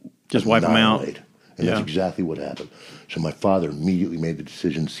to just wipe them out. And that's exactly what happened. So my father immediately made the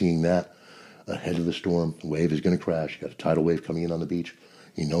decision, seeing that ahead of the storm, the wave is going to crash. You got a tidal wave coming in on the beach.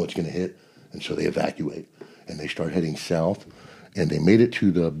 You know it's going to hit. And so they evacuate. And they start heading south. And they made it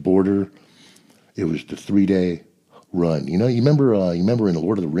to the border. It was the 3-day run. You know, you remember in The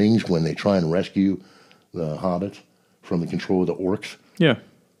Lord of the Rings when they try and rescue the hobbits from the control of the orcs? Yeah.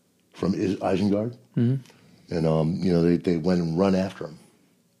 From Isengard? Mm-hmm. And, you know, they went and run after him.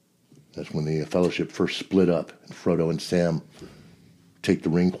 That's when the Fellowship first split up. And Frodo and Sam take the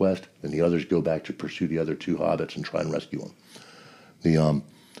ring quest, and the others go back to pursue the other 2 hobbits and try and rescue them.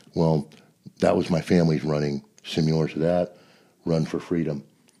 Well, that was my family's running similar to that, Run for Freedom.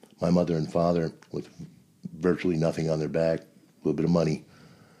 My mother and father, with virtually nothing on their back, a little bit of money,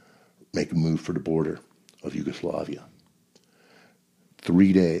 make a move for the border of Yugoslavia.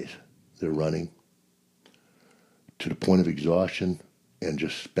 3 days they're running to the point of exhaustion and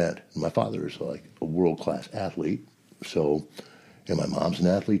just spent. And my father is like a world-class athlete, so, and my mom's an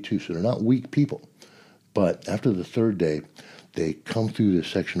athlete too, so they're not weak people. But after the third day, they come through this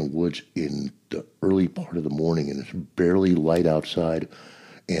section of woods in the early part of the morning, and it's barely light outside,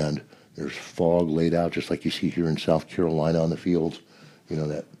 and there's fog laid out just like you see here in South Carolina on the fields. You know,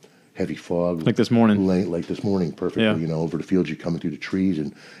 that heavy fog. Like this morning. Like this morning, perfectly. Yeah. You know, over the fields, you're coming through the trees,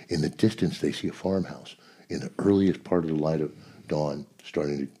 and in the distance, they see a farmhouse in the earliest part of the light of dawn,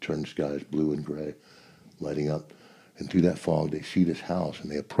 starting to turn the skies blue and gray, lighting up. And through that fog, they see this house,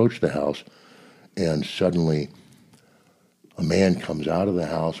 and they approach the house, and suddenly a man comes out of the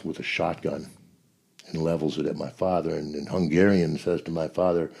house with a shotgun and levels it at my father, and in Hungarian says to my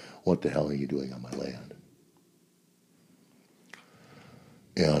father, "What the hell are you doing on my land?"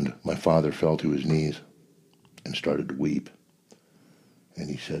 And my father fell to his knees and started to weep. And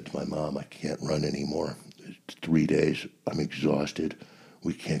he said to my mom, "I can't run anymore. It's 3 days. I'm exhausted.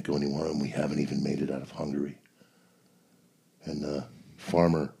 We can't go anymore, and we haven't even made it out of Hungary." And the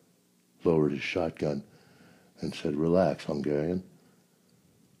farmer lowered his shotgun and said, "Relax, Hungarian.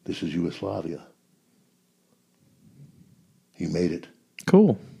 This is Yugoslavia. You made it."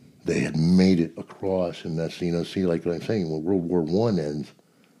 Cool. They had made it across, and that's, you know, see, like what I'm saying, when World War I ends,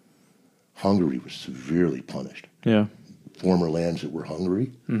 Hungary was severely punished. Yeah. Former lands that were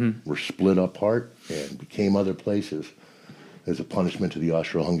Hungary were split apart and became other places as a punishment to the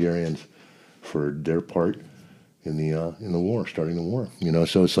Austro-Hungarians for their part in the war, starting the war. You know,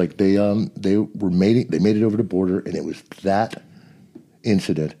 so it's like they made it over the border, and it was that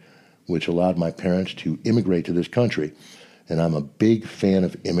incident which allowed my parents to immigrate to this country. And I'm a big fan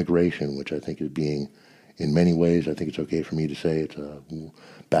of immigration, which I think is being, in many ways, I think it's okay for me to say it's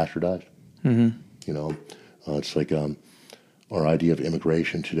bastardized. You know, it's like our idea of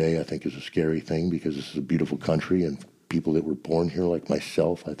immigration today, I think, is a scary thing because this is a beautiful country, and people that were born here, like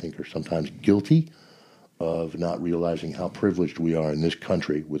myself, I think are sometimes guilty of not realizing how privileged we are in this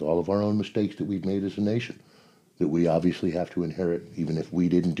country with all of our own mistakes that we've made as a nation, that we obviously have to inherit, even if we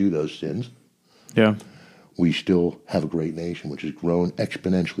didn't do those sins. Yeah. We still have a great nation, which has grown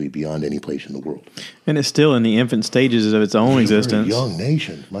exponentially beyond any place in the world. And it's still in the infant stages of its own existence. It's a very young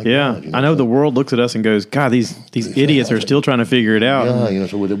nation. My Yeah. God, you I know so- the world looks at us and goes, God, these idiots are still trying to figure it out. Yeah, you know,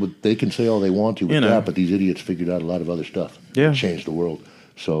 so they can say all they want to with You know. that, but these idiots figured out a lot of other stuff. Yeah. That changed the world.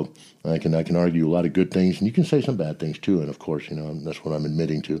 So I can argue a lot of good things, and you can say some bad things too. And of course, you know, that's what I'm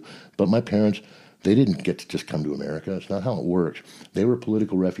admitting to. But my parents, they didn't get to just come to America. It's not how it works. They were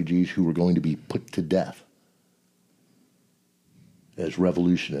political refugees who were going to be put to death as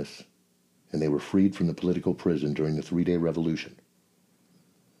revolutionists, and they were freed from the political prison during the 3-day revolution.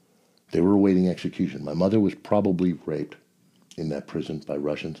 They were awaiting execution. My mother was probably raped in that prison by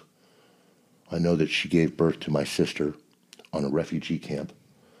Russians. I know that she gave birth to my sister on a refugee camp,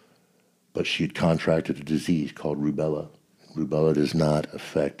 but she had contracted a disease called rubella. Rubella does not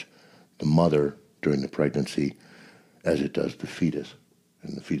affect the mother during the pregnancy as it does the fetus,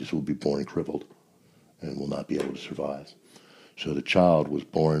 and the fetus will be born crippled and will not be able to survive. So the child was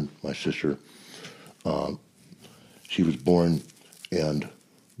born, my sister, she was born and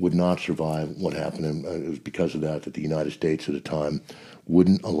would not survive. What happened, and it was because of that the United States at the time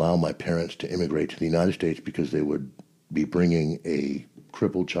wouldn't allow my parents to immigrate to the United States because they would be bringing a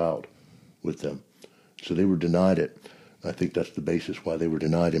crippled child with them. So they were denied it. I think that's the basis why they were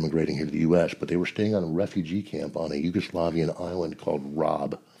denied immigrating here to the U.S., but they were staying on a refugee camp on a Yugoslavian island called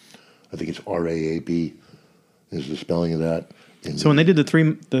Rab. I think it's R-A-A-B is the spelling of that. So when they did the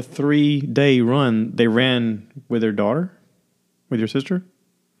 3-day run, they ran with their daughter, with your sister?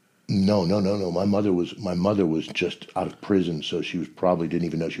 No. My mother was just out of prison, so she was probably didn't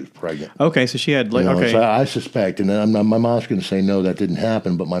even know she was pregnant. Okay, so she had, like, You know, okay. so I suspect, and my mom's going to say no, that didn't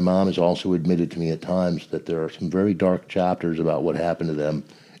happen, but my mom has also admitted to me at times that there are some very dark chapters about what happened to them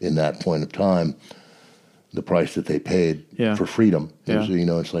in that point of time, the price that they paid for freedom. Yeah. So, you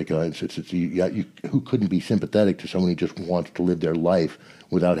know, it's like who couldn't be sympathetic to someone who just wants to live their life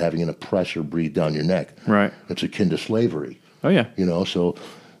without having an oppressor breathe down your neck. Right. It's akin to slavery. Oh, yeah. You know, so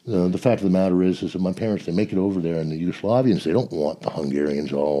the fact of the matter is that my parents, they make it over there, and the Yugoslavians, they don't want the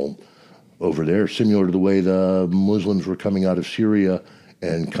Hungarians all over there, similar to the way the Muslims were coming out of Syria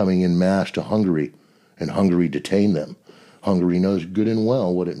and coming in mass to Hungary, and Hungary detained them. Hungary knows good and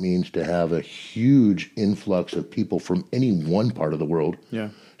well what it means to have a huge influx of people from any one part of the world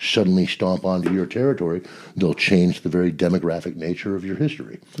suddenly stomp onto your territory. They'll change the very demographic nature of your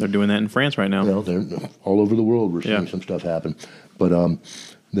history. They're doing that in France right now. You know, they're all over the world. We're seeing some stuff happen. But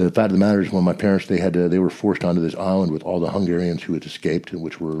the fact of the matter is, when my parents, they were forced onto this island with all the Hungarians who had escaped,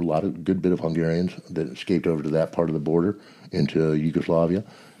 which were a good bit of Hungarians that escaped over to that part of the border into Yugoslavia,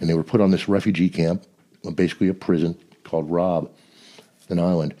 and they were put on this refugee camp, basically a prison called Rab, an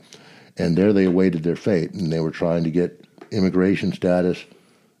island. And there they awaited their fate, and they were trying to get immigration status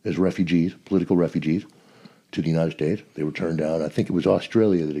as refugees, political refugees, to the United States. They were turned down. I think it was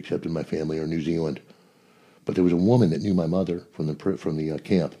Australia that accepted my family, or New Zealand. But there was a woman that knew my mother from the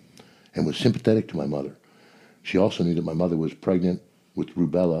camp and was sympathetic to my mother. She also knew that my mother was pregnant with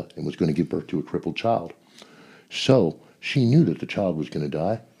rubella and was going to give birth to a crippled child. So she knew that the child was going to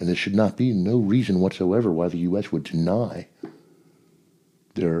die, and there should not be no reason whatsoever why the U.S. would deny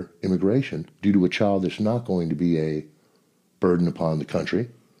their immigration due to a child that's not going to be a burden upon the country,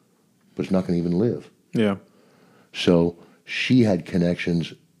 but it's not going to even live. Yeah. So she had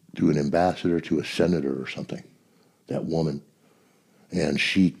connections to an ambassador, to a senator or something, that woman. And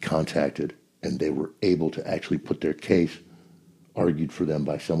she contacted, and they were able to actually put their case, argued for them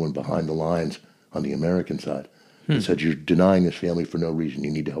by someone behind the lines on the American side, and said, you're denying this family for no reason.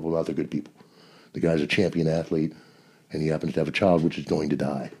 You need to help them out. They're good people. The guy's a champion athlete, and he happens to have a child which is going to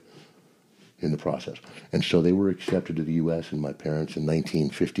die in the process. And so they were accepted to the U.S., and my parents in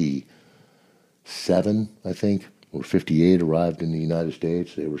 1957, I think, or 58, arrived in the United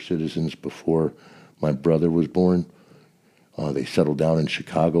States. They were citizens before my brother was born. They settled down in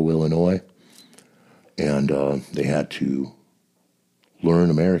Chicago, Illinois, and they had to learn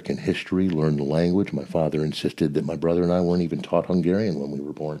American history, learn the language. My father insisted that my brother and I weren't even taught Hungarian when we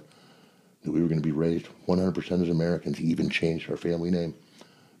were born, that we were going to be raised 100% as Americans. He even changed our family name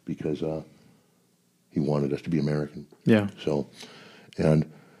because he wanted us to be American. Yeah. So,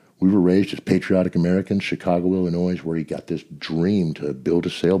 and we were raised as patriotic Americans. Chicago, Illinois is where he got this dream to build a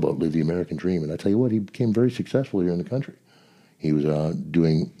sailboat, live the American dream. And I tell you what, he became very successful here in the country. He was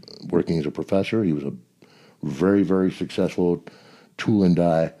working as a professor. He was a very, very successful tool and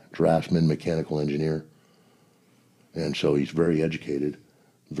die draftsman, mechanical engineer. And so he's very educated,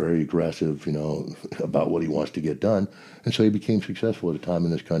 very aggressive, about what he wants to get done. And so he became successful at a time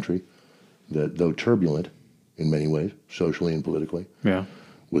in this country that, though turbulent in many ways, socially and politically,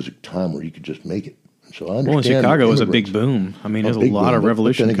 was a time where you could just make it. And so I understand. Well, in Chicago was a big boom. I mean, there's a lot of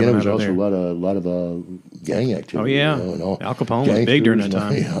revolution but then again, coming it was out also of there. a lot of gang activity. Oh, yeah. And all Al Capone was big during that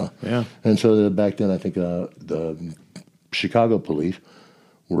time. Yeah. And so back then, I think the Chicago police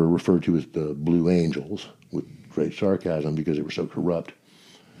were referred to as the Blue Angels with great sarcasm because they were so corrupt.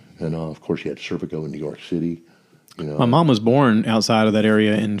 And, of course, you had Serpico in New York City. My mom was born outside of that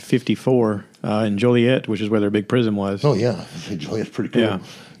area in 54 in Joliet, which is where their big prison was. Oh, yeah. Joliet's pretty cool. Yeah.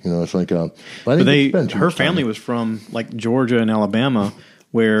 It's like... her family was from, like, Georgia and Alabama,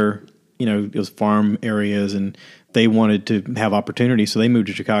 where, it was farm areas, and they wanted to have opportunity, so they moved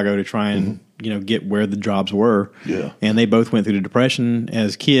to Chicago to try and, get where the jobs were. Yeah. And they both went through the Depression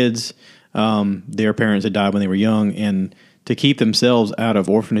as kids. Their parents had died when they were young, and to keep themselves out of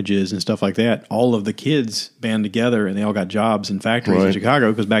orphanages and stuff like that, all of the kids band together and they all got jobs in factories in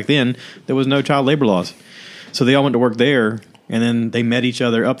Chicago because back then there was no child labor laws. So they all went to work there, and then they met each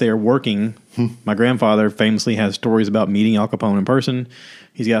other up there working. My grandfather famously has stories about meeting Al Capone in person.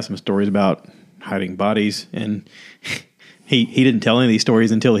 He's got some stories about hiding bodies, and he didn't tell any of these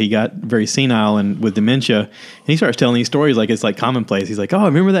stories until he got very senile and with dementia. And he starts telling these stories like it's like commonplace. He's like, "Oh, I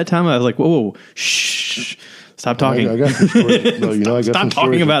remember that time." I was like, "Whoa, shh. Stop talking." I got some stories. No, Stop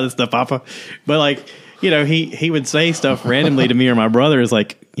talking about this stuff, Papa. But like, he would say stuff randomly to me or my brother. Is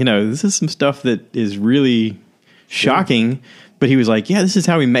like, this is some stuff that is really shocking. But he was like, "Yeah, this is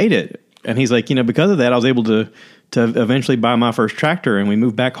how we made it." And he's like, because of that, I was able to eventually buy my first tractor, and we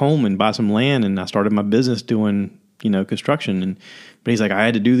moved back home and buy some land, and I started my business doing construction. But he's like, I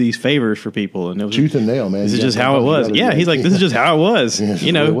had to do these favors for people, and it was tooth and nail, man. This is just how it was. Yeah, he's like, this is just how it was.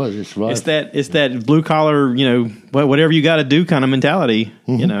 It's that blue collar, whatever you got to do kind of mentality,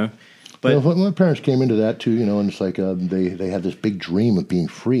 But my parents came into that too, and it's like they had this big dream of being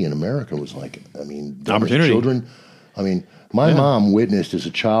free in America. It was like, opportunity. Children. My mom witnessed as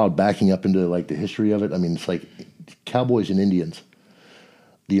a child backing up into like the history of it. It's like cowboys and Indians.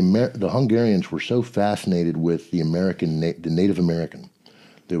 The Hungarians were so fascinated with the Native American.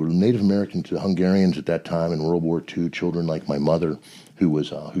 They were Native American to the Hungarians at that time in World War II. Children like my mother,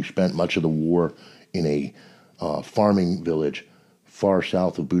 who spent much of the war in a farming village far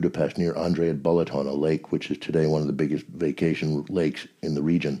south of Budapest near Andrea-Balaton, a lake which is today one of the biggest vacation lakes in the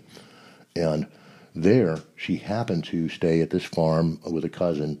region. And there, she happened to stay at this farm with a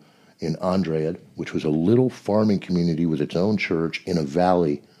cousin in Andrea, which was a little farming community with its own church in a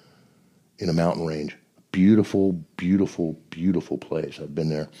valley in a mountain range. Beautiful, beautiful, beautiful place. I've been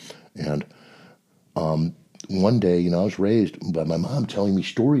there. And one day, I was raised by my mom telling me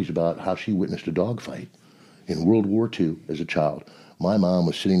stories about how she witnessed a dogfight in World War II as a child. My mom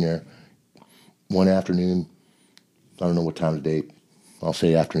was sitting there one afternoon, I don't know what time of day, I'll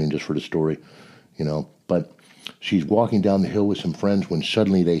say afternoon just for the story, But she's walking down the hill with some friends when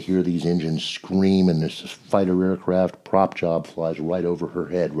suddenly they hear these engines scream, and this fighter aircraft prop job flies right over her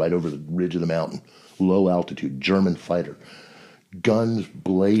head, right over the ridge of the mountain, low altitude, German fighter. Guns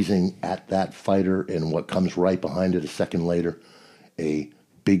blazing at that fighter, and what comes right behind it a second later, a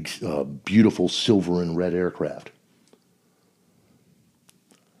big, beautiful silver and red aircraft.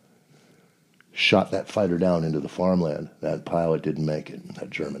 Shot that fighter down into the farmland. That pilot didn't make it, that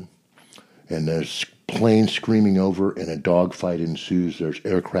German. And there's planes screaming over, and a dogfight ensues. There's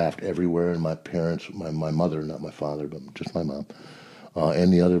aircraft everywhere, and my parents, my mother, not my father, but just my mom,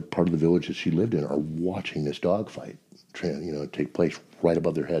 and the other part of the village that she lived in are watching this dogfight, take place right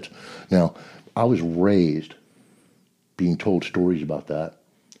above their heads. Now, I was raised being told stories about that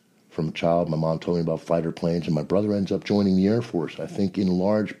from a child. My mom told me about fighter planes, and my brother ends up joining the Air Force, I think in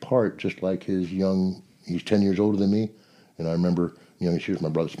large part, just like he's 10 years older than me, and I remember youngest years, my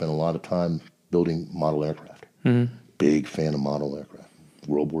brother spent a lot of time building model aircraft. Mm-hmm. Big fan of model aircraft.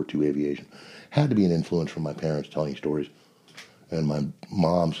 World War II aviation. Had to be an influence from my parents telling stories, and my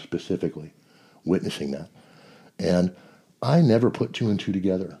mom specifically witnessing that. And I never put two and two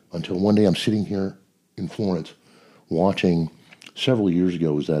together until one day I'm sitting here in Florence watching, several years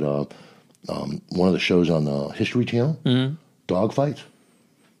ago, was that one of the shows on the History Channel, Dogfights.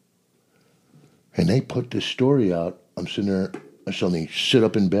 And they put this story out. I'm sitting there, I suddenly sit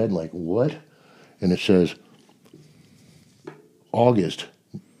up in bed like, what? And it says, August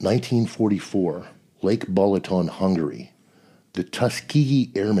 1944, Lake Balaton, Hungary. The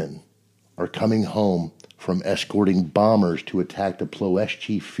Tuskegee Airmen are coming home from escorting bombers to attack the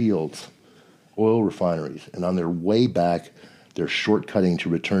Ploiești fields, oil refineries. And on their way back, they're shortcutting to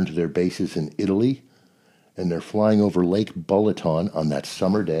return to their bases in Italy. And they're flying over Lake Balaton on that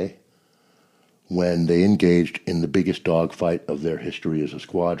summer day when they engaged in the biggest dogfight of their history as a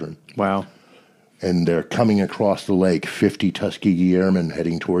squadron. Wow. And they're coming across the lake, 50 Tuskegee Airmen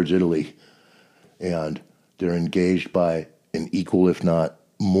heading towards Italy. And they're engaged by an equal, if not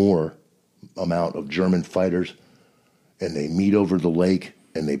more, amount of German fighters. And they meet over the lake,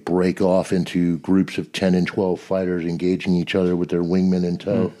 and they break off into groups of 10 and 12 fighters engaging each other with their wingmen in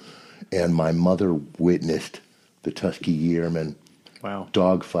tow. And my mother witnessed the Tuskegee Airmen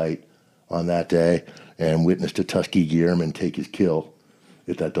dogfight on that day, and witnessed a Tuskegee Airman take his kill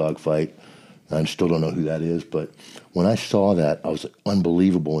at that dogfight. I still don't know who that is, but when I saw that, I was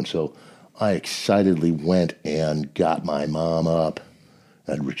unbelievable. And so I excitedly went and got my mom up.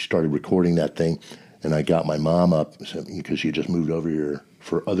 I started recording that thing, and I got my mom up because she had just moved over here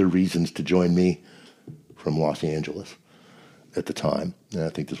for other reasons to join me from Los Angeles at the time. And I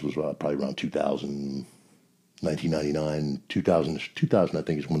think this was probably around 2000, 1999, 2000, I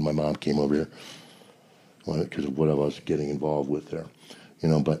think is when my mom came over here because of what I was getting involved with there,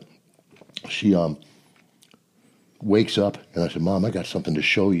 but she wakes up, and I said, Mom, I got something to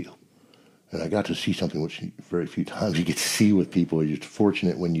show you. And I got to see something which very few times you get to see with people. You're just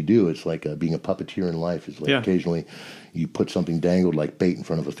fortunate when you do. It's like being a puppeteer in life. It's like occasionally you put something dangled like bait in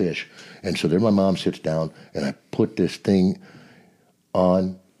front of a fish. And so there my mom sits down, and I put this thing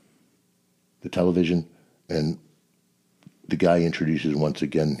on the television, and the guy introduces once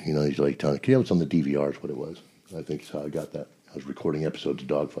again, he's like telling me, it's on the DVR is what it was. I think that's how I got that. I was recording episodes of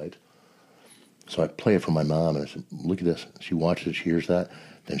Dogfights. So I play it for my mom, and I said, look at this. She watches it, she hears that.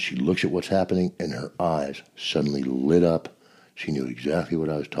 Then she looks at what's happening, and her eyes suddenly lit up. She knew exactly what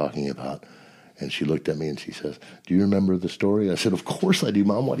I was talking about. And she looked at me and she says, do you remember the story? I said, of course I do,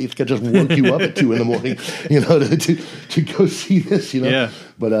 Mom. Why do you think I just woke you up at 2 a.m, to go see this, Yeah.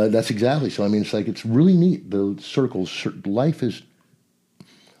 But that's exactly. So, it's like, it's really neat. The circles, life is,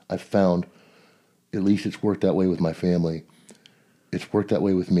 I've found, at least it's worked that way with my family. It's worked that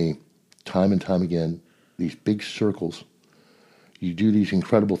way with me time and time again. These big circles. You do these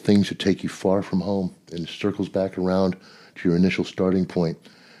incredible things that take you far from home, and it circles back around to your initial starting point.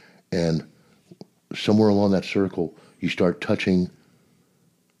 And somewhere along that circle, you start touching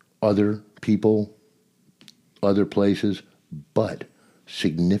other people, other places, but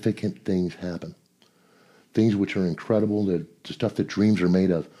significant things happen. Things which are incredible, the stuff that dreams are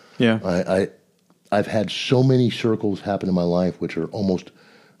made of. Yeah. I've had so many circles happen in my life which are almost,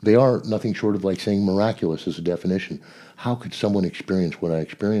 they are nothing short of like saying miraculous as a definition. How could someone experience what I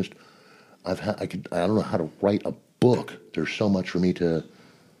experienced? I don't know how to write a book. There's so much for me to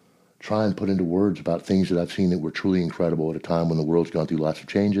try and put into words about things that I've seen that were truly incredible at a time when the world's gone through lots of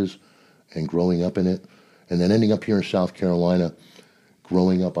changes and growing up in it. And then ending up here in South Carolina,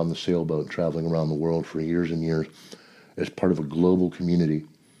 growing up on the sailboat, traveling around the world for years and years as part of a global community.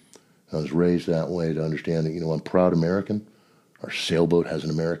 I was raised that way to understand that, I'm a proud American. Our sailboat has an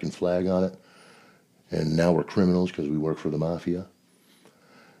American flag on it. And now we're criminals because we work for the mafia.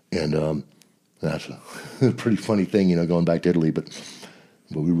 And that's a pretty funny thing, going back to Italy, but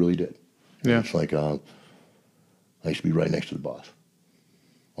we really did. Yeah. It's like I used to be right next to the boss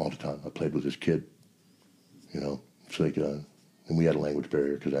all the time. I played with this kid, It's like, and we had a language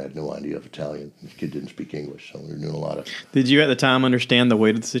barrier because I had no idea of Italian. This kid didn't speak English, so we were doing a lot of... Did you at the time understand the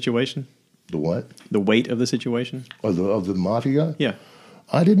weight of the situation? The what? The weight of the situation? Of the mafia? Yeah.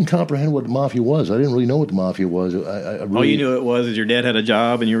 I didn't comprehend what the mafia was. I didn't really know what the mafia was. I really, all you knew it was is your dad had a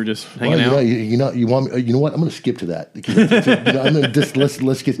job and you were just hanging out. You want me, you know what? I'm going to skip to that. I'm going to just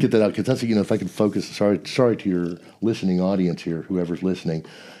let's get that out because that's if I can focus. Sorry to your listening audience here, whoever's listening.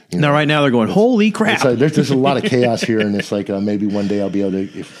 Now, right now they're going, holy crap! Like, there's a lot of chaos here, and it's like maybe one day I'll be able to,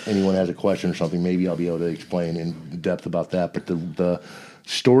 if anyone has a question or something, maybe I'll be able to explain in depth about that. But the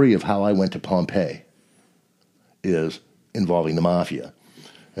story of how I went to Pompeii is involving the mafia.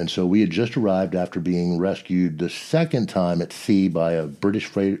 And so we had just arrived after being rescued the second time at sea by a British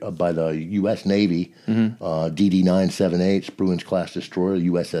by the U.S. Navy, DD-978, Bruins-class destroyer,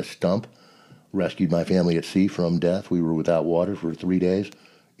 USS Stump, rescued my family at sea from death. We were without water for 3 days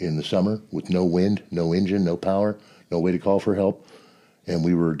in the summer with no wind, no engine, no power, no way to call for help. And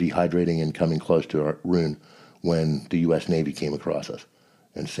we were dehydrating and coming close to our ruin when the U.S. Navy came across us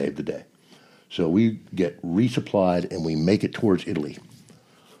and saved the day. So we get resupplied and we make it towards Italy.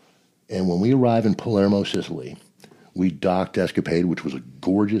 And when we arrive in Palermo, Sicily, we docked Escapade, which was a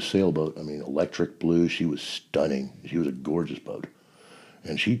gorgeous sailboat. I mean, electric blue. She was stunning. She was a gorgeous boat.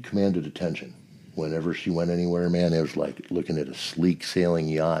 And she commanded attention. Whenever she went anywhere, man, it was like looking at a sleek sailing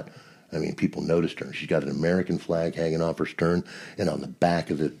yacht. I mean, people noticed her. She's got an American flag hanging off her stern, and on the back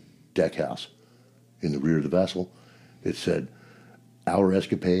of the deck house, in the rear of the vessel, it said, "Our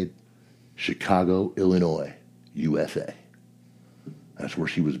Escapade, Chicago, Illinois, USA." That's where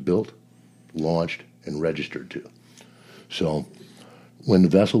she was built, launched, and registered to. So when the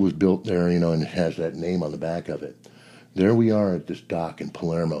vessel was built there, and it has that name on the back of it, there we are at this dock in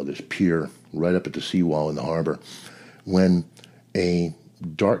Palermo, this pier right up at the seawall in the harbor, when a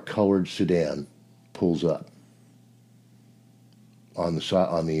dark-colored sedan pulls up on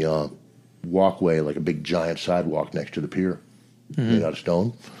the walkway, like a big giant sidewalk next to the pier, made out of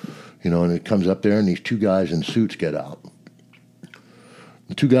stone, and it comes up there, and these two guys in suits get out.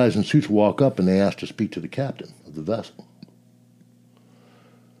 The two guys in suits walk up and they ask to speak to the captain of the vessel.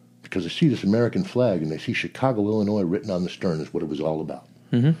 Because they see this American flag and they see Chicago, Illinois written on the stern is what it was all about.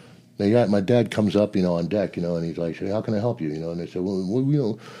 Mm-hmm. My dad comes up, on deck, and he's like, "How can I help you?" And they say,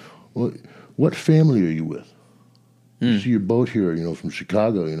 "Well, what family are you with? You see your boat here, from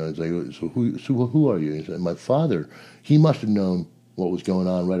Chicago." It's like, so who are you? And he said, "My father, he must have known what was going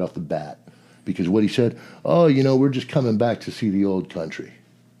on right off the bat. Because what he said, we're just coming back to see the old country.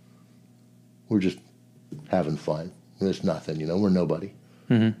 We're just having fun. It's nothing, we're nobody."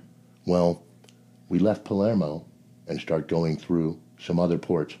 Mm-hmm. Well, we left Palermo and start going through some other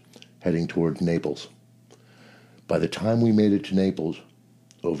ports, heading towards Naples. By the time we made it to Naples,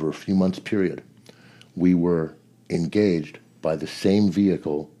 over a few months period, we were engaged by the same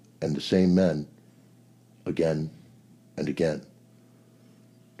vehicle and the same men again and again,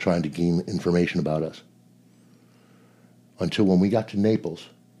 trying to gain information about us. Until when we got to Naples,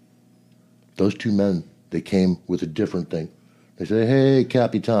 those two men, they came with a different thing. They said, "Hey,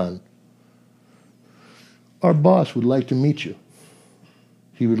 Capitan, our boss would like to meet you.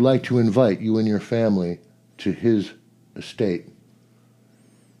 He would like to invite you and your family to his estate."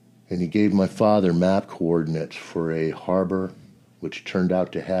 And he gave my father map coordinates for a harbor which turned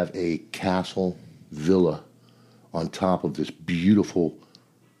out to have a castle villa on top of this beautiful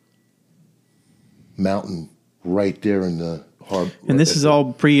mountain right there in the harbor. And this is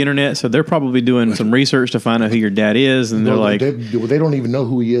all pre-internet, so they're probably doing some research to find out who your dad is, and they're like, they don't even know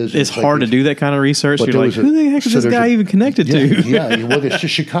who he is. It's hard to do that kind of research. You're like, who the heck is this guy even connected to? Yeah, well, it's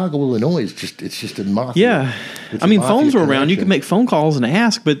just Chicago, Illinois. It's just a mafia. Yeah. I mean, phones were around. You could make phone calls and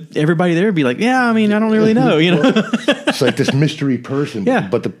ask, but everybody there would be like, "Yeah, I mean, I don't really know." It's like this mystery person. Yeah.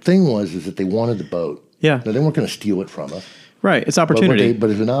 But the thing is that they wanted the boat. Yeah. Now, they weren't going to steal it from us. Right, it's opportunity.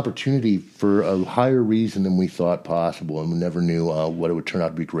 But it's an opportunity for a higher reason than we thought possible, and we never knew what it would turn out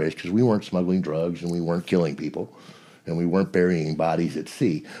to be great, because we weren't smuggling drugs, and we weren't killing people, and we weren't burying bodies at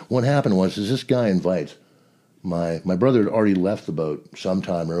sea. What happened was this guy invites, my brother had already left the boat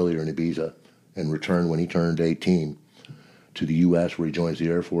sometime earlier in Ibiza, and returned when he turned 18 to the U.S., where he joins the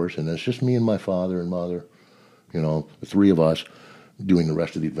Air Force, and it's just me and my father and mother, the three of us doing the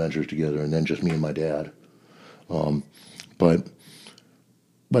rest of the adventures together, and then just me and my dad. But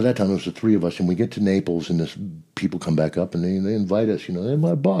by that time, it was the three of us, and we get to Naples, and this people come back up, and they invite us. Hey,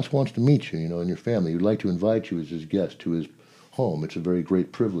 my boss wants to meet you, and your family. He'd like to invite you as his guest to his home. It's a very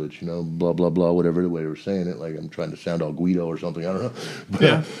great privilege, blah, blah, blah, whatever the way they were saying it. Like I'm trying to sound all Guido or something. I don't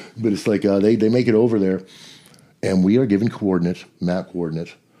know. But it's like they make it over there, and we are given coordinates, map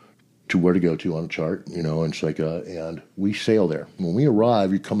coordinates, to where to go to on a chart, and it's like, and we sail there. When we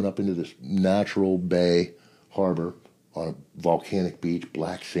arrive, you're coming up into this natural bay harbor on a volcanic beach,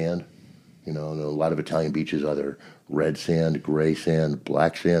 black sand. And a lot of Italian beaches, either red sand, gray sand,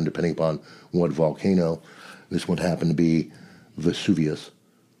 black sand, depending upon what volcano. This one happened to be Vesuvius,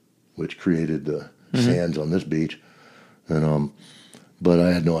 which created the sands on this beach. And but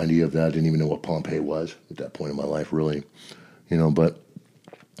I had no idea of that. I didn't even know what Pompeii was at that point in my life, really. But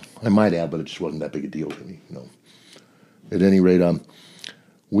I might add, but it just wasn't that big a deal to me. At any rate,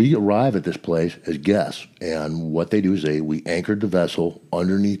 we arrive at this place as guests, and what they do is we anchored the vessel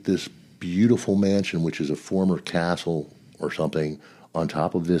underneath this beautiful mansion, which is a former castle or something, on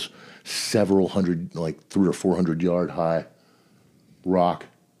top of this several hundred, like 300 or 400 yard high rock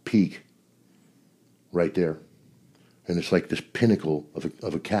peak right there. And it's like this pinnacle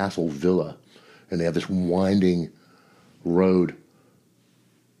of a castle villa, and they have this winding road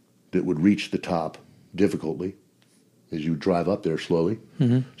that would reach the top difficultly as you drive up there slowly.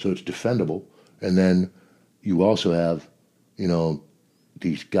 So it's defendable. And then you also have,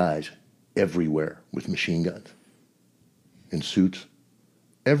 these guys everywhere with machine guns in suits.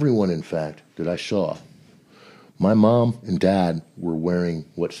 Everyone, in fact, that I saw. My mom and dad were wearing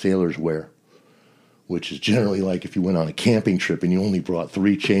what sailors wear, which is generally like if you went on a camping trip and you only brought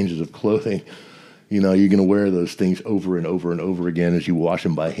 3 changes of clothing, you're going to wear those things over and over and over again as you wash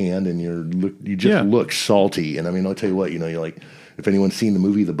them by hand, and you just look salty. And I mean, I'll tell you what, you're like, if anyone's seen the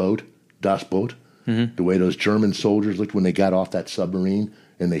movie The Boat, Das Boot, the way those German soldiers looked when they got off that submarine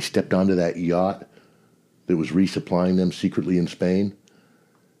and they stepped onto that yacht that was resupplying them secretly in Spain,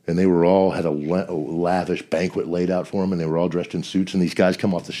 and they were all had a lavish banquet laid out for them, and they were all dressed in suits, and these guys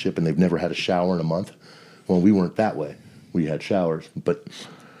come off the ship and they've never had a shower in a month. Well, we weren't that way. We had showers, but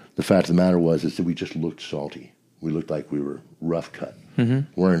the fact of the matter is that we just looked salty. We looked like we were rough cut.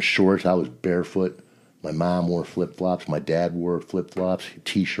 Wearing shorts. I was barefoot. My mom wore flip-flops. My dad wore flip-flops,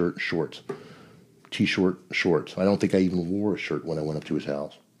 T-shirt, shorts. T-shirt, shorts. I don't think I even wore a shirt when I went up to his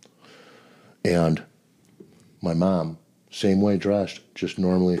house. And my mom, same way dressed, just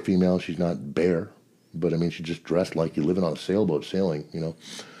normally a female. She's not bare, but I mean, she just dressed like you're living on a sailboat sailing,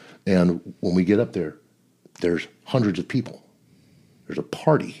 And when we get up there, there's hundreds of people. There's a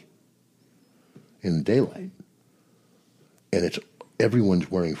party in the daylight, and everyone's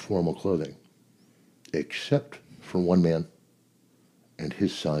wearing formal clothing, except for one man and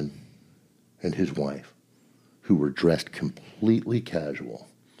his son and his wife, who were dressed completely casual.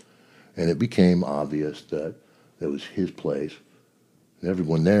 And it became obvious that it was his place, and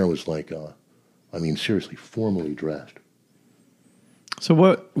everyone there was like, seriously, formally dressed. So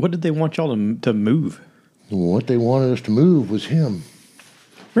what did they want y'all to move? What they wanted us to move was him.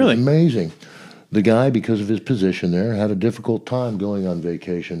 Really? It was amazing. The guy, because of his position there, had a difficult time going on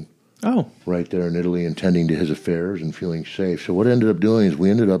vacation. Oh. Right there in Italy, and tending to his affairs and feeling safe. So what I ended up doing is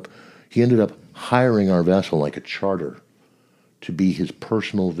he ended up hiring our vessel like a charter to be his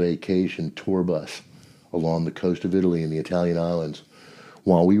personal vacation tour bus along the coast of Italy and the Italian islands,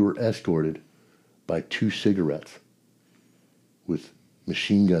 while we were escorted by 2 cigarettes with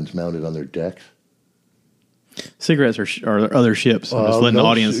machine guns mounted on their decks. Cigarettes are other ships. I'm just letting the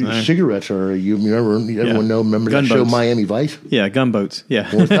audience know. Cigarettes are, remember that show Miami Vice? Yeah, gunboats. Yeah.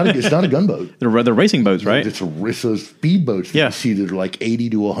 Well, it's not a gunboat. They're racing boats, right? It's those speedboats that you see that are like 80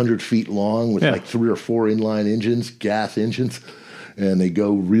 to 100 feet long with like 3 or 4 inline engines, gas engines, and they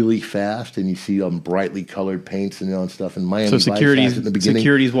go really fast, and you see brightly colored paints and stuff. And Miami Vice has at the beginning.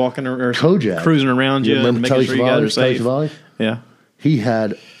 Security's walking or Kojak. cruising around you and making sure you guys are safe. Yeah. He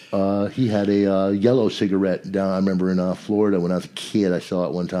had a yellow cigarette down. I remember in Florida when I was a kid. I saw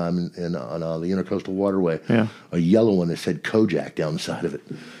it one time on the Intercoastal Waterway. Yeah, a yellow one that said Kojak down the side of it.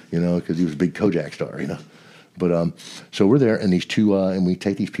 Because he was a big Kojak star. But so we're there, and these 2 and we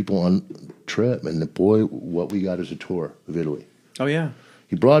take these people on trip, and boy, what we got is a tour of Italy. Oh yeah.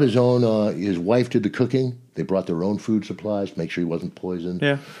 He brought his own. His wife did the cooking. They brought their own food supplies to make sure he wasn't poisoned.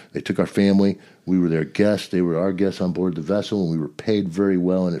 Yeah. They took our family. We were their guests. They were our guests on board the vessel, and we were paid very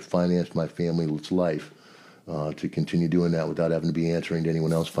well, and it financed my family's life to continue doing that without having to be answering to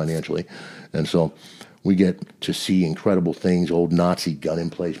anyone else financially. And so we get to see incredible things, old Nazi gun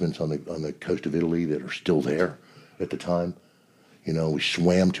emplacements on the coast of Italy that are still there at the time. You know, we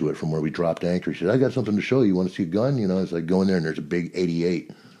swam to it from where we dropped anchor. He said, I got something to show you. You want to see a gun? You know, it's like go in there and there's a big 88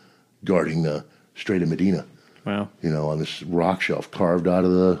 guarding the Strait of Medina. Wow. You know, on this rock shelf carved out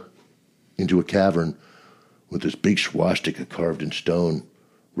of into a cavern with this big swastika carved in stone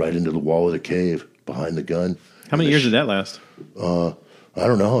right into the wall of the cave behind the gun. How many years did that last? I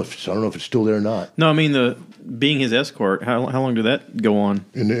don't know. I don't know if it's still there or not. No, I mean being his escort. How long did that go on?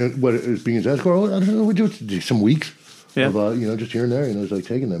 And what is being his escort? I don't know. We do some weeks. Yeah. Of, you know, just here and there. You know, it's like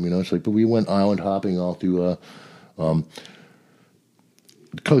taking them. You know, it's like. But we went island hopping all through the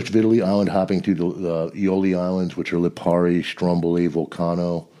coast of Italy, island hopping through the Eole Islands, which are Lipari, Stromboli,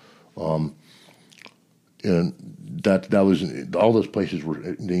 Vulcano, and that was all those places were.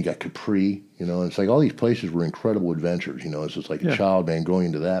 Then you got Capri. You know, it's like all these places were incredible adventures. You know, it's just like a child man going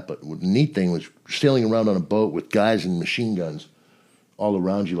into that. But the neat thing was sailing around on a boat with guys and machine guns all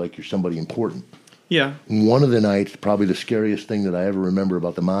around you, like you're somebody important. Yeah. One of the nights, probably the scariest thing that I ever remember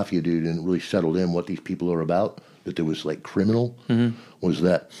about the mafia, dude, and it really settled in what these people are about, that there was like criminal, was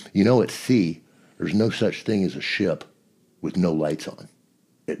that, you know, at sea, there's no such thing as a ship with no lights on.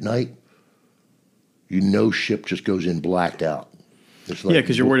 At night, you know, ship just goes in blacked out. It's like,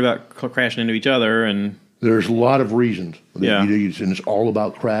 because you're worried about crashing into each other and... There's a lot of reasons. Yeah. And it's all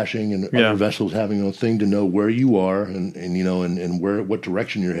about crashing and other vessels having a thing to know where you are and you know, and what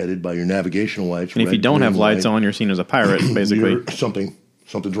direction you're headed by your navigational lights. And if you don't have lights on, you're seen as a pirate, basically.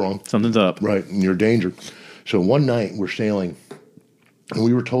 Something's wrong. Something's up. Right, and you're in danger. So one night we're sailing, and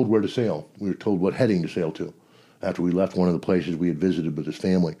we were told where to sail. We were told what heading to sail to after we left one of the places we had visited with his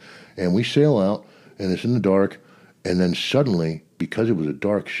family. And we sail out, and it's in the dark, and then suddenly, because it was a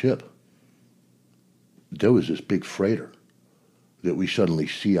dark ship, there was this big freighter that we suddenly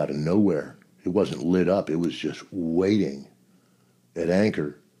see out of nowhere. It wasn't lit up. It was just waiting at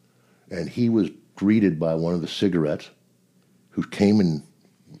anchor. And he was greeted by one of the cigarettes who came and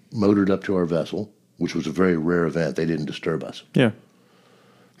motored up to our vessel, which was a very rare event. They didn't disturb us. Yeah.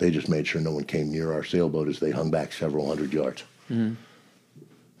 They just made sure no one came near our sailboat as they hung back several hundred yards. Mm-hmm.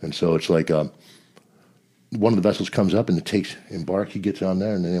 And so it's like one of the vessels comes up and it takes embark. He gets on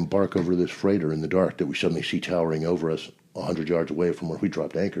there and they embark over this freighter in the dark that we suddenly see towering over us 100 yards away from where we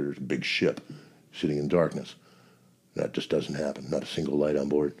dropped anchor. There's a big ship sitting in darkness. That just doesn't happen. Not a single light on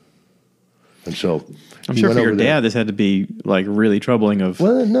board. And so I'm sure for your dad, this had to be like really troubling. What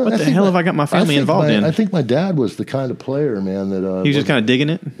the hell have I got my family involved in? I think my dad was the kind of player, man, that he was just kind of digging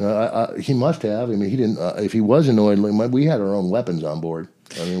it. He must have. I mean, he didn't. If he was annoyed, we had our own weapons on board.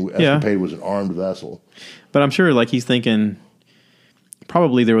 I mean, Escapade was an armed vessel. But I'm sure, like, he's thinking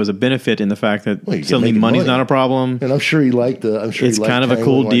probably there was a benefit in the fact that suddenly money's not a problem. And I'm sure he liked the. I'm sure it's kind of a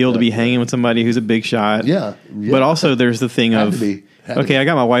cool deal to be hanging with somebody who's a big shot. Yeah. But also, there's the thing of okay, I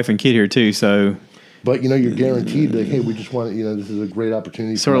got my wife and kid here too, so. But you know, you're guaranteed that hey, we just want this is a great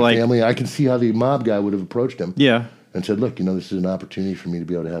opportunity for my family. I can see how the mob guy would have approached him. Yeah. And said, look, this is an opportunity for me to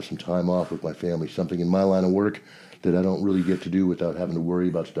be able to have some time off with my family. Something in my line of work that I don't really get to do without having to worry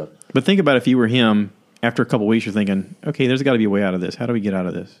about stuff. But think about if you were him. After a couple of weeks, you're thinking, okay, there's got to be a way out of this. How do we get out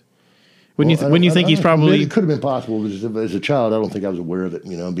of this? Wouldn't you think he's probably... It could have been possible. As a child, I don't think I was aware of it.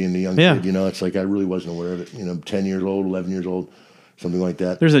 Being a young kid, it's like I really wasn't aware of it. 10 years old, 11 years old, something like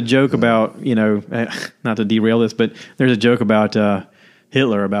that. There's a joke about, not to derail this, but there's a joke about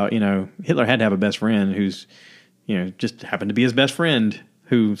Hitler, about, Hitler had to have a best friend who's, just happened to be his best friend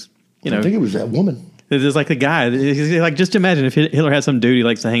who's, I think it was that woman. There's like the guy, like just imagine if Hitler had some dude he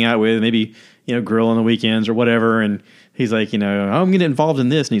likes to hang out with, maybe, grill on the weekends or whatever. And he's like, I'm going to get involved in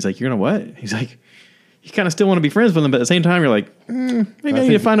this. And he's like, you're going to what? He's like, you kind of still want to be friends with him, but at the same time, you're like, maybe I need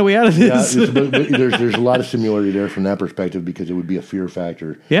to find a way out of this. Yeah, but there's a lot of similarity there from that perspective because it would be a fear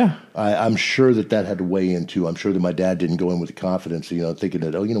factor. Yeah. I'm sure that had to weigh into. I'm sure that my dad didn't go in with the confidence, thinking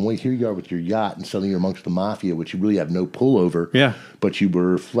that, wait, here you are with your yacht and suddenly you're amongst the mafia, which you really have no pull over. Yeah. But you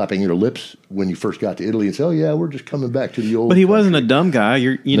were flapping your lips when you first got to Italy and said, oh, yeah, we're just coming back to the old. But he country. wasn't a dumb guy.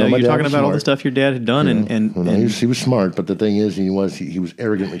 You're talking about smart. all the stuff your dad had done. He was smart, but the thing is, he was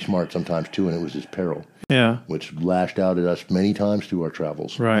arrogantly smart sometimes too, and it was his peril. Yeah. Which lashed out at us many times through our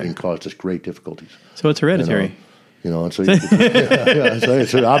travels. Right. And caused us great difficulties. So it's hereditary. And so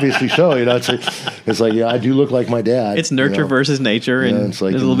it's obviously so. It's like I do look like my dad. It's nurture versus nature, and it's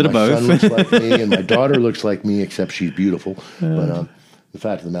like there's a little bit of both. My son looks like me, and my daughter looks like me, except she's beautiful. But the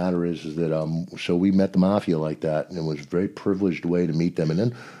fact of the matter is that so we met the mafia like that, and it was a very privileged way to meet them. And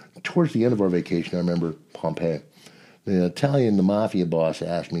then towards the end of our vacation, I remember Pompeii. The mafia boss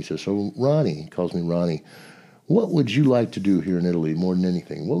asked me, he says, so Ronnie, he calls me Ronnie, what would you like to do here in Italy more than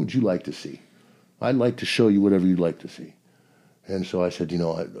anything? What would you like to see? I'd like to show you whatever you'd like to see. And so I said,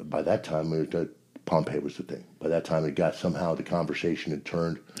 by that time, Pompeii was the thing. By that time, somehow the conversation had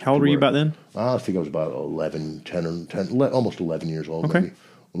turned. How old were you about then? I think I was about 11, 10, almost 11 years old, Okay. maybe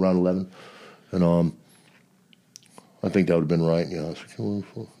around 11. And I think that would have been right.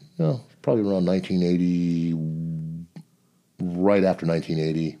 Probably around 1980, right after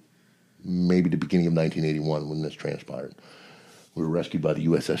 1980, maybe the beginning of 1981 when this transpired. We were rescued by the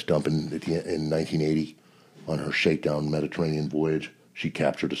USS Dump in 1980 on her shakedown Mediterranean voyage. She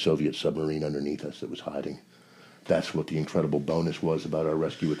captured a Soviet submarine underneath us that was hiding. That's what the incredible bonus was about our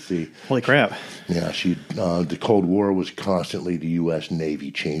rescue at sea. Holy crap. Yeah, the Cold War was constantly the U.S.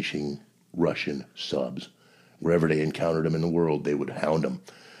 Navy chasing Russian subs. Wherever they encountered them in the world, they would hound them.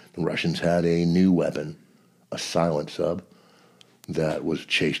 The Russians had a new weapon, a silent sub, that was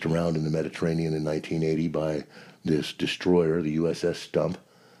chased around in the Mediterranean in 1980 by this destroyer, the USS Stump,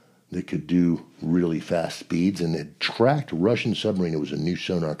 that could do really fast speeds, and it tracked a Russian submarine. It was a new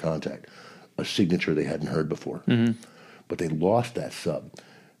sonar contact, a signature they hadn't heard before. Mm-hmm. But they lost that sub.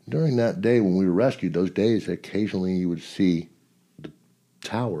 During that day when we were rescued, those days, occasionally you would see the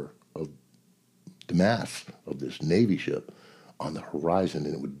tower of the mast of this Navy ship on the horizon,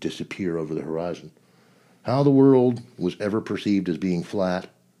 and it would disappear over the horizon. How the world was ever perceived as being flat,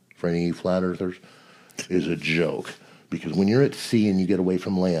 for any flat earthers, is a joke. Because when you're at sea and you get away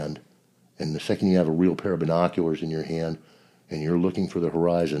from land, and the second you have a real pair of binoculars in your hand and you're looking for the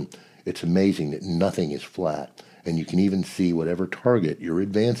horizon, it's amazing that nothing is flat. And you can even see whatever target you're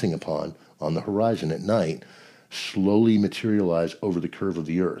advancing upon on the horizon at night slowly materialize over the curve of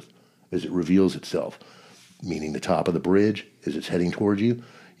the earth as it reveals itself. Meaning the top of the bridge, as it's heading towards you,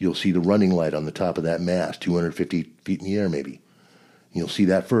 you'll see the running light on the top of that mast, 250 feet in the air maybe. You'll see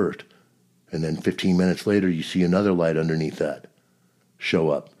that first. And then 15 minutes later, you see another light underneath that show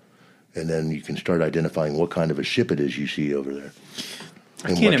up. And then you can start identifying what kind of a ship it is you see over there.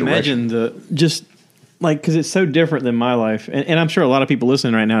 I can't imagine because it's so different than my life. And I'm sure a lot of people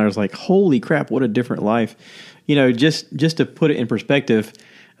listening right now are like, holy crap, what a different life. Just to put it in perspective,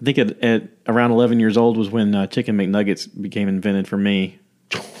 I think at around 11 years old was when Chicken McNuggets became invented for me.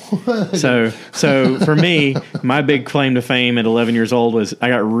 So for me, my big claim to fame at 11 years old was I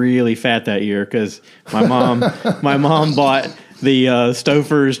got really fat that year because my mom bought the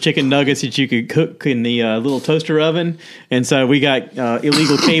Stouffer's chicken nuggets that you could cook in the little toaster oven, and so we got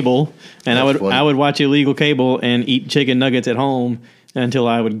illegal cable, and I would watch illegal cable and eat chicken nuggets at home until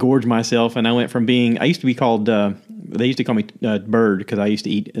I would gorge myself, and I used to be called they used to call me Bird because I used to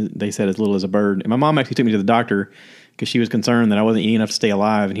eat, they said, as little as a bird, and my mom actually took me to the doctor because she was concerned that I wasn't eating enough to stay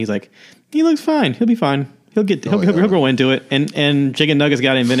alive. And he's like, he looks fine. He'll be fine. He'll grow into it. And chicken nuggets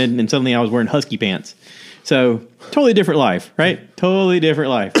got invented, and suddenly I was wearing husky pants. So totally different life, right? Totally different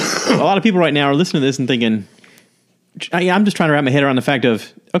life. A lot of people right now are listening to this and thinking, I'm just trying to wrap my head around the fact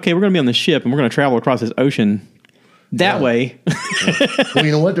of, okay, we're going to be on the ship and we're going to travel across this ocean that way. Well,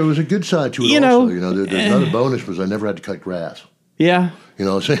 you know what? There was a good side to it also. Another bonus was I never had to cut grass. Yeah.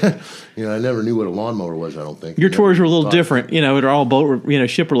 So, I never knew what a lawnmower was, I don't think. Your chores were a little different. They're all boat,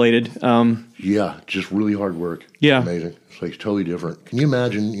 ship related. Yeah, just really hard work. Yeah. Amazing. It's like totally different. Can you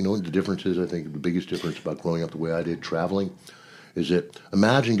imagine, what the difference is? I think the biggest difference about growing up the way I did traveling is that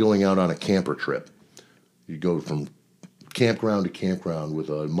imagine going out on a camper trip. You go from campground to campground with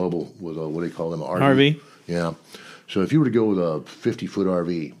a mobile, with a, what do they call them? RV. Yeah. So if you were to go with a 50-foot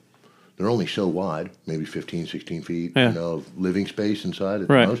RV, they're only so wide, maybe 15, 16 feet, of living space inside at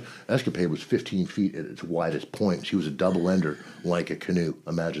the most. Escapade was 15 feet at its widest point. She was a double ender, like a canoe.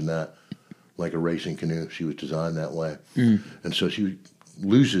 Imagine that. Like a racing canoe. She was designed that way. Mm. And so she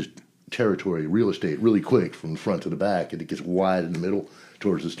loses territory, real estate, really quick from the front to the back, and it gets wide in the middle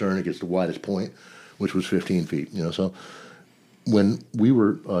towards the stern. It gets the widest point, which was 15 feet. So when we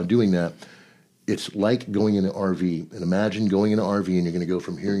were doing that, it's like going in an RV. And imagine going in an RV and you're going to go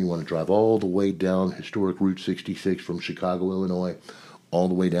from here and you want to drive all the way down historic Route 66 from Chicago, Illinois, all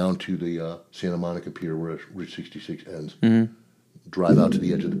the way down to the Santa Monica Pier where Route 66 ends. Mm-hmm. Drive out to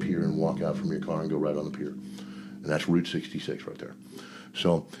the edge of the pier and walk out from your car and go right on the pier. And that's Route 66 right there.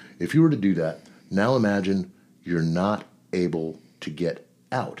 So if you were to do that, now imagine you're not able to get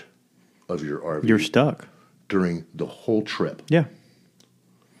out of your RV. You're stuck. During the whole trip. Yeah.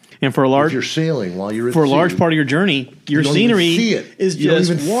 And for a large, if you're sailing while you're at for a sea, large part of your journey, your scenery is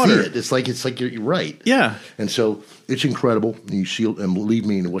just water. It's like you're right. Yeah, and so it's incredible. You see, and believe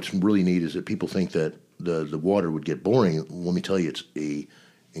me, what's really neat is that people think that the water would get boring. Let me tell you, it's a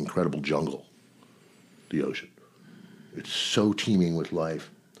incredible jungle. The ocean, it's so teeming with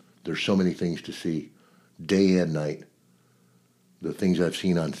life. There's so many things to see, day and night. The things I've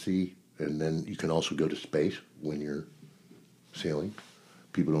seen on sea, and then you can also go to space when you're sailing.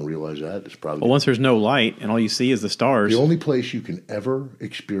 People don't realize that. It's probably Well, once there's no light and all you see is the stars. the only place you can ever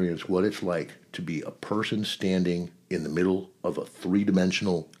experience what it's like to be a person standing in the middle of a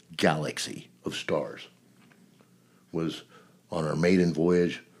three-dimensional galaxy of stars was on our maiden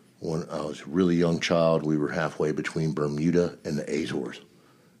voyage when I was a really young child. We were halfway between Bermuda and the Azores,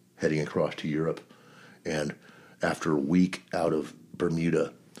 heading across to Europe. And after a week out of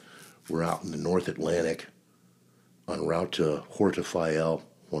Bermuda, we're out in the North Atlantic en route to Horta-Fayel,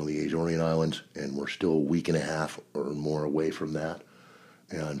 one of the Azorian islands, and we're still a week and a half or more away from that.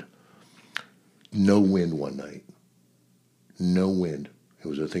 And no wind one night. No wind. It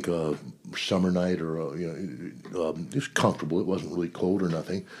was, I think, a summer night, or it was comfortable. It wasn't really cold or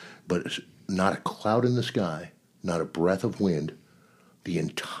nothing, but it's not a cloud in the sky, not a breath of wind. The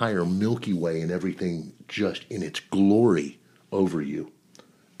entire Milky Way and everything just in its glory over you.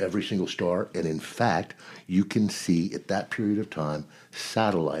 Every single star, and in fact, you can see at that period of time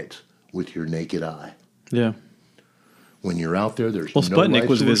satellites with your naked eye. Yeah. When you're out there, there's well, no Sputnik light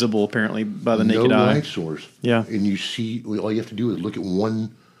was source, visible apparently by the naked no eye. light source. Yeah. And you see, all you have to do is look at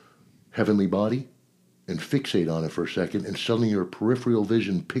one heavenly body and fixate on it for a second, and suddenly your peripheral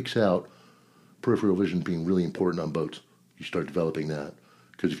vision picks out, peripheral vision being really important on boats. You start developing that.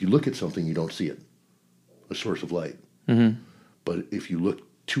 Because if you look at something, you don't see it, a source of light. Mm-hmm. But if you look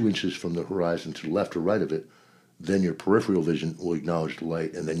 2 inches from the horizon to the left or right of it, then your peripheral vision will acknowledge the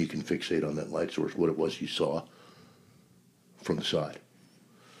light, and then you can fixate on that light source, what it was you saw from the side.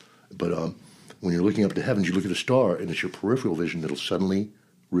 But when you're looking up at the heavens, you look at a star, and it's your peripheral vision that'll suddenly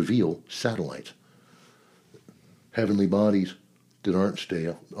reveal satellites. Heavenly bodies that aren't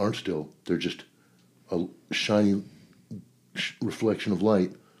still. They're just a shiny reflection of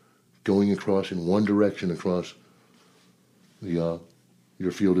light going across in one direction across the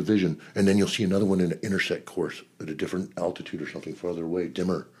your field of vision. And then you'll see another one in an intersect course at a different altitude or something farther away,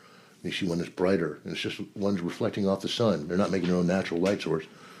 dimmer. And you see one that's brighter, and it's just one's reflecting off the sun. They're not making their own natural light source,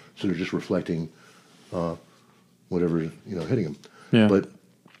 so they're just reflecting whatever hitting them. Yeah. But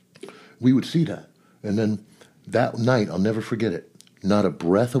we would see that, and then that night, I'll never forget it. Not a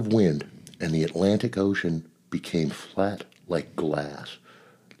breath of wind, and the Atlantic Ocean became flat like glass.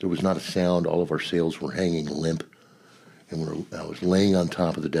 There was not a sound. All of our sails were hanging limp, and I was laying on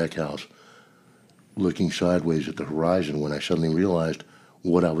top of the deck house, looking sideways at the horizon when I suddenly realized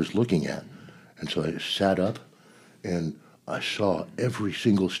what I was looking at. And so I sat up, and I saw every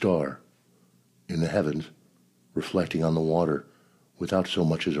single star in the heavens reflecting on the water without so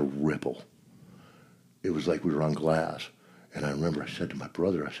much as a ripple. It was like we were on glass. And I remember I said to my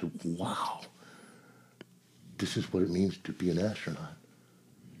brother, I said, wow, this is what it means to be an astronaut.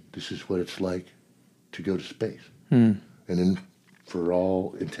 This is what it's like to go to space. And then for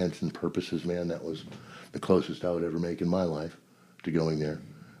all intents and purposes, man, that was the closest I would ever make in my life to going there.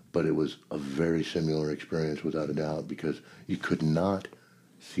 But it was a very similar experience without a doubt, because you could not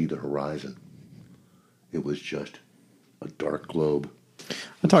see the horizon. It was just a dark globe.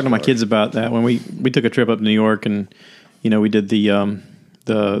 I talked to my kids about that when we took a trip up to New York, and we did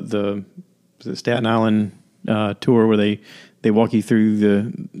the Staten Island tour where they walk you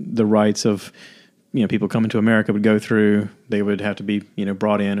through the rites of people coming to America would go through. They would have to be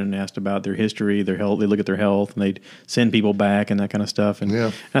brought in and asked about their history, their health. They look at their health, and they'd send people back and that kind of stuff.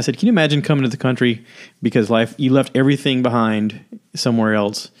 And I said, can you imagine coming to the country because you left everything behind somewhere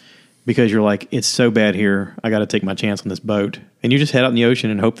else because you're like, it's so bad here, I got to take my chance on this boat. And you just head out in the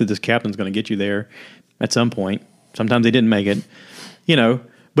ocean and hope that this captain's going to get you there at some point. Sometimes they didn't make it,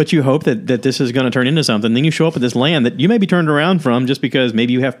 but you hope that this is going to turn into something. Then you show up at this land that you may be turned around from just because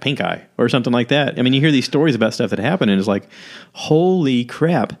maybe you have pink eye or something like that. I mean, you hear these stories about stuff that happened, and it's like, holy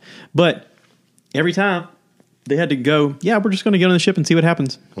crap. But every time they had to go, we're just going to get on the ship and see what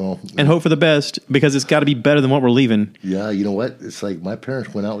happens and hope for the best, because it's got to be better than what we're leaving. Yeah, you know what? It's like my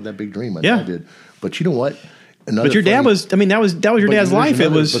parents went out with that big dream. My dad did. But you know what? But your dad was, that was your dad's life.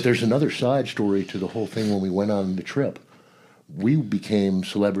 But there's another side story to the whole thing when we went on the trip. We became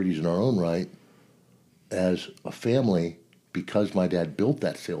celebrities in our own right as a family because my dad built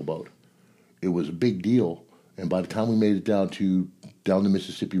that sailboat. It was a big deal. And by the time we made it down the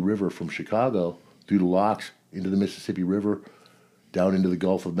Mississippi River from Chicago, through the locks, into the Mississippi River, down into the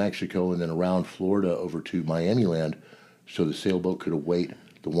Gulf of Mexico, and then around Florida over to Miami land, so the sailboat could await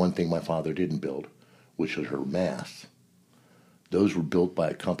the one thing my father didn't build, which was her masts. Those were built by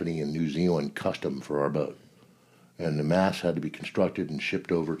a company in New Zealand, custom for our boat. And the masts had to be constructed and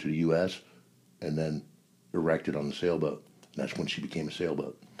shipped over to the U.S. and then erected on the sailboat. And that's when she became a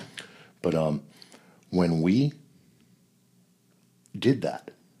sailboat. But when we did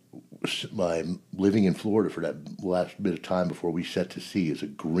that, my living in Florida for that last bit of time before we set to sea as a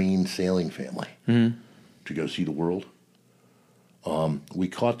green sailing family to go see the world. We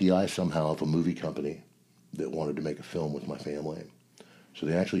caught the eye somehow of a movie company that wanted to make a film with my family. So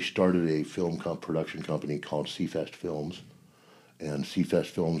they actually started a film production company called Seafest Films. And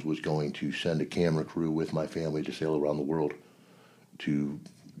Seafest Films was going to send a camera crew with my family to sail around the world to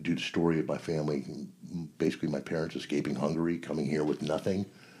do the story of my family, basically my parents escaping Hungary, coming here with nothing,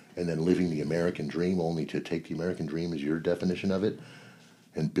 and then living the American dream, only to take the American dream as your definition of it,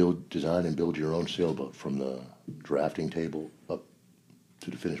 and design and build your own sailboat from the drafting table up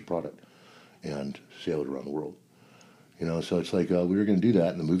to the finished product and sail it around the world. So it's like we were going to do that,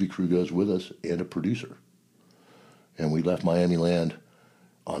 and the movie crew goes with us and a producer. And we left Miami Land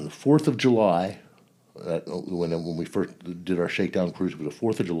on the 4th of July. When we first did our shakedown cruise, it was the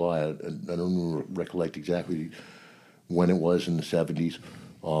 4th of July. I don't recollect exactly when it was in the 70s.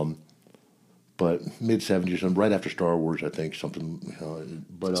 But mid-70s, and right after Star Wars, I think, something.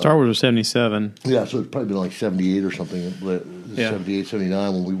 But Star Wars was 77. Yeah, so it's probably been like 78 or something, 78,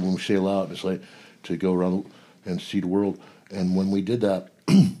 79 when we sail out. And it's like to go around and see the world. And when we did that,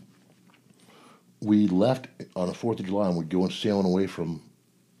 we left on the 4th of July, and we'd go sailing away from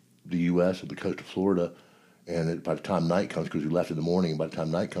the U.S. and the coast of Florida. And by the time night comes, because we left in the morning, by the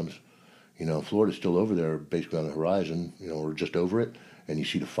time night comes, Florida's still over there, basically on the horizon, or just over it, and you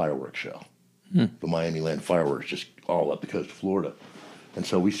see the fireworks show. The Miami Land fireworks just all up the coast of Florida. And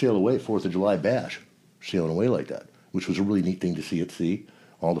so we sailed away, 4th of July bash, sailing away like that, which was a really neat thing to see at sea.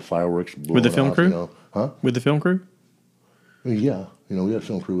 All the fireworks blowing With the film off, crew? Huh? With the film crew? Yeah, we had a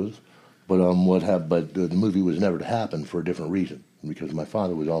film crew with us. But the movie was never to happen for a different reason, because my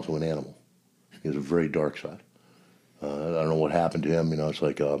father was also an animal. He has a very dark side. I don't know what happened to him. It's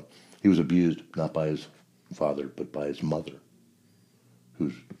like he was abused, not by his father, but by his mother,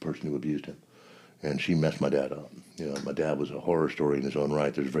 who's the person who abused him. And she messed my dad up. My dad was a horror story in his own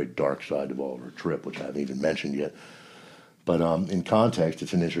right. There's a very dark side of all of her trip, which I haven't even mentioned yet. But in context,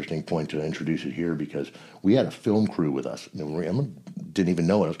 it's an interesting point to introduce it here, because we had a film crew with us. I didn't even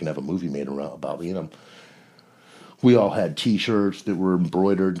know I was going to have a movie made about me. We all had T-shirts that were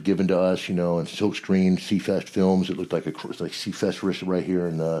embroidered, given to us, and silkscreen Seafest Films. It looked like Seafest right here,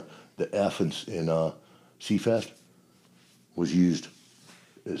 and the F in Seafest was used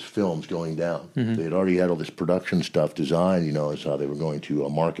as films going down. They had already had all this production stuff designed, as how they were going to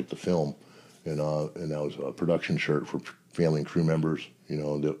market the film, and that was a production shirt for family and crew members,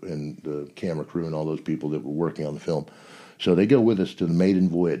 and the camera crew and all those people that were working on the film. So they go with us to the maiden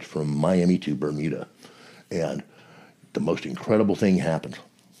voyage from Miami to Bermuda, and the most incredible thing happens.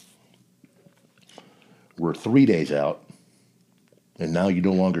 We're 3 days out, and now you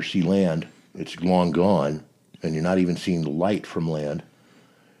no longer see land. It's long gone, and you're not even seeing the light from land,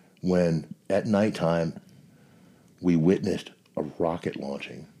 when at nighttime we witnessed a rocket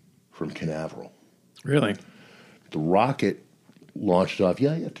launching from Canaveral. Really? The rocket launched off.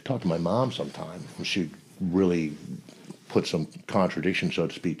 Yeah, you have to talk to my mom sometime. She really put some contradiction, so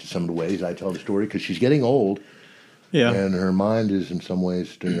to speak, to some of the ways I tell the story, because she's getting old. Yeah. And her mind is, in some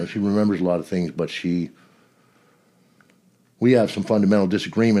ways, she remembers a lot of things, but we have some fundamental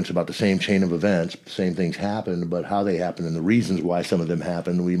disagreements about the same chain of events. The same things happen, but how they happen and the reasons why some of them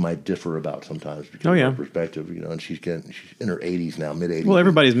happen, we might differ about sometimes because of our perspective. And she's in her 80s now, mid-80s. Well,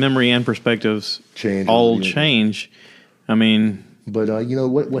 everybody's memory and perspectives change. I mean, but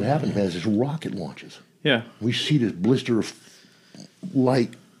what happened is this rocket launches. Yeah, we see this blister of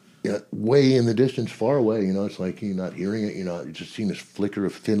light way in the distance, far away. It's like you're not hearing it. You're just seeing this flicker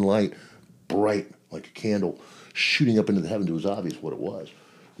of thin light, bright like a candle, shooting up into the heavens. It was obvious what it was.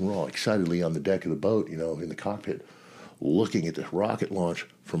 We're all excitedly on the deck of the boat, in the cockpit, looking at this rocket launch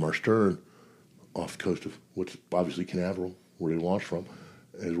from our stern off the coast of what's obviously Canaveral, where they launched from,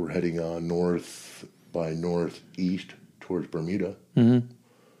 as we're heading north by northeast towards Bermuda,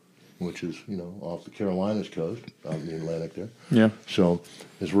 which is, off the Carolinas coast, out in the Atlantic there. Yeah. So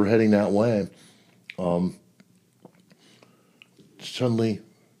as we're heading that way, suddenly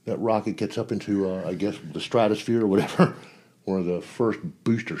that rocket gets up into, I guess, the stratosphere or whatever, where the first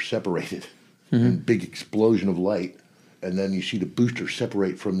booster separated in a big explosion of light. And then you see the booster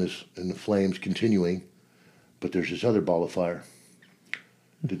separate from this, and the flames continuing. But there's this other ball of fire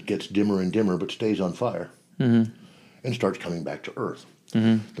that gets dimmer and dimmer, but stays on fire and starts coming back to Earth.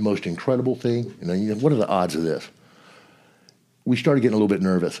 The most incredible thing, what are the odds of this? We started getting a little bit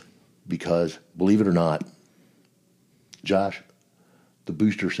nervous because, believe it or not, Josh, the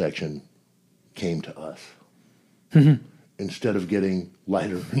booster section came to us. Instead of getting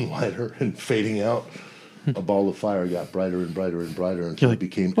lighter and lighter and fading out, a ball of fire got brighter and brighter and brighter until like, it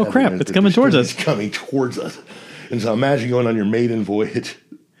became oh, crap, evident it's that coming this towards thing us. is coming towards us. And so imagine going on your maiden voyage.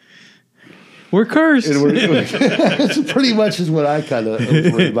 We're cursed. It's pretty much is what I kind of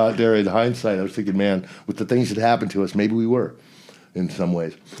was worried about there in hindsight. I was thinking, man, with the things that happened to us, maybe we were in some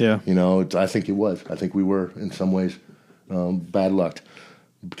ways. Yeah. You know, I think it was. I think we were in some ways bad luck.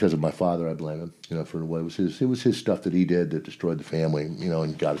 Because of my father, I blame him. You know, for what it was his stuff that he did that destroyed the family. You know,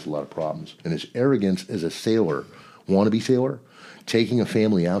 and got us a lot of problems. And his arrogance as a sailor, wannabe sailor, taking a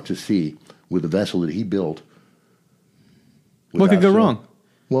family out to sea with a vessel that he built. What could go wrong?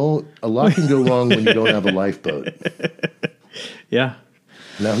 Well, a lot can go wrong when you don't have a lifeboat. Yeah.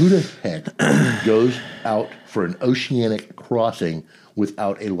 Now, who the heck goes out for an oceanic crossing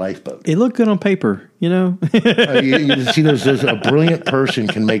without a lifeboat? It looked good on paper, you know? You see, there's a brilliant person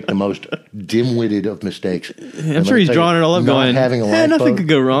can make the most dim-witted of mistakes. I'm sure he's drawing it all up going, having a lifeboat, nothing could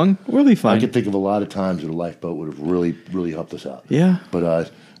go wrong. We'll be fine. I could think of a lot of times that a lifeboat would have really, really helped us out. Yeah.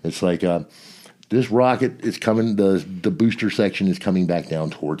 But it's like this rocket is coming, the booster section is coming back down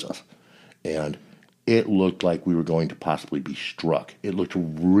towards us. And it looked like we were going to possibly be struck. It looked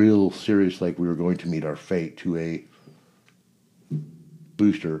real serious, like we were going to meet our fate to a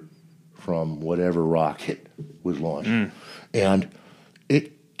booster from whatever rocket was launched. And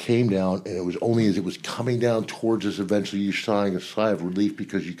it came down, and it was only as it was coming down towards us, eventually you sighing a sigh of relief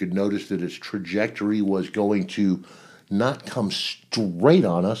because you could notice that its trajectory was going to not come straight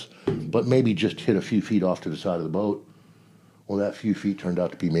on us, but maybe just hit a few feet off to the side of the boat. Well, that few feet turned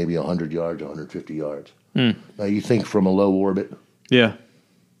out to be maybe 100 yards, 150 yards. Now, you think from a low orbit Yeah.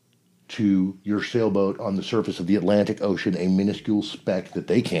 to your sailboat on the surface of the Atlantic Ocean, a minuscule speck that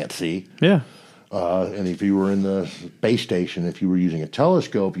they can't see. Yeah. And if you were in the space station, if you were using a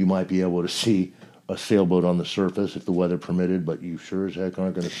telescope, you might be able to see a sailboat on the surface if the weather permitted, but you sure as heck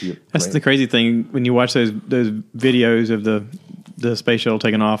aren't going to see it. That's the crazy thing. When you watch those videos of the space shuttle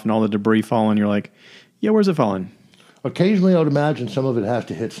taking off and all the debris falling, you're like, yeah, where's it falling? Occasionally, I would imagine some of it has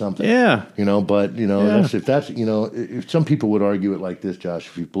to hit something. Yeah. You know, but, you know, Yeah. if some people would argue it like this, Josh,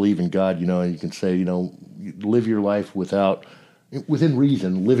 if you believe in God, you know, you can say, you know, live your life within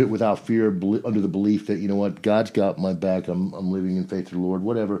reason, live it without fear, under the belief that, you know what, God's got my back, I'm living in faith to the Lord,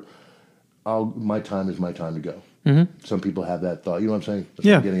 whatever. My time is my time to go. Mm-hmm. Some people have that thought. You know what I'm saying? That's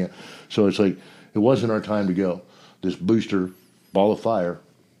what I'm getting at. So it's like, it wasn't our time to go. This booster, ball of fire,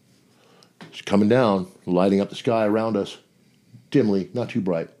 it's coming down, lighting up the sky around us, dimly, not too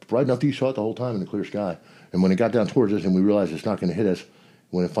bright enough that you saw it the whole time in the clear sky. And when it got down towards us and we realized it's not going to hit us,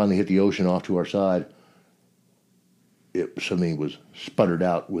 when it finally hit the ocean off to our side, it suddenly was sputtered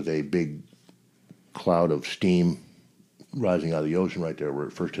out with a big cloud of steam rising out of the ocean right there where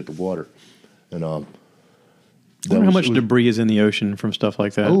it first hit the water. And I wonder how much debris is in the ocean from stuff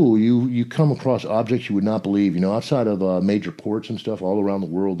like that. Oh, you come across objects you would not believe. You know, outside of major ports and stuff all around the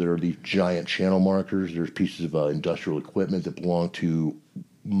world, there are these giant channel markers. There's pieces of industrial equipment that belong to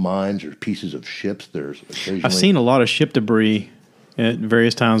mines. There's pieces of ships. There's occasionally... I've seen a lot of ship debris at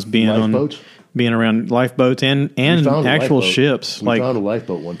various times being around lifeboats and actual ships. We found a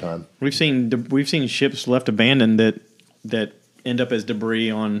lifeboat one time. We've seen ships left abandoned that end up as debris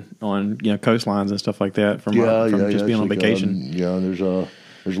on coastlines and stuff like that from just being on vacation.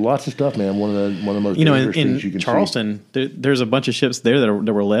 There's lots of stuff, man. One of the most dangerous things you can Charleston, there's a bunch of ships there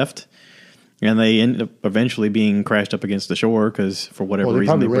that were left, and they ended up eventually being crashed up against the shore because for whatever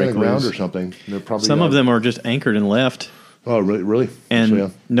reason they break loose or something. Some of them are just anchored and left. Oh, really?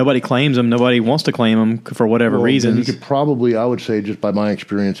 And nobody claims them. Nobody wants to claim them for whatever reasons. You could probably, I would say, just by my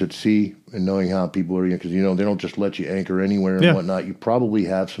experience at sea and knowing how people are, because they don't just let you anchor anywhere and whatnot. You probably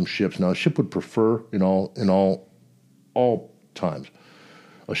have some ships. Now, a ship would prefer in all times.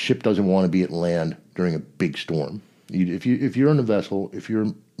 A ship doesn't want to be at land during a big storm. If you're in a vessel, if you're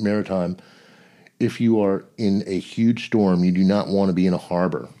maritime, if you are in a huge storm, you do not want to be in a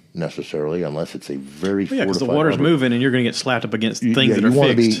harbor necessarily, unless it's a very fortified because the water's harbor. Moving and you're going to get slapped up against things that are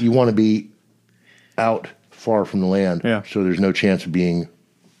fixed. You want to be out far from the land, so there's no chance of being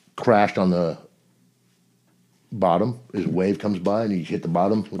crashed on the bottom as a wave comes by and you hit the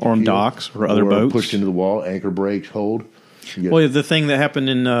bottom. Or on docks or other boats. Pushed into the wall, anchor breaks, hold. Well, the thing that happened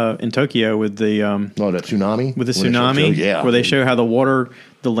in Tokyo with the that tsunami, with the tsunami, where they show how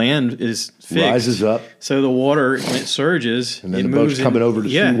the land is fixed, rises up. So the water when it surges, and then it the moves boat's coming over the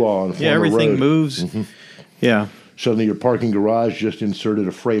seawall and everything road. moves. Mm-hmm. Yeah. Suddenly, your parking garage just inserted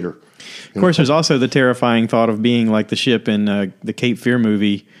a freighter. Of course, there's also the terrifying thought of being like the ship in the Cape Fear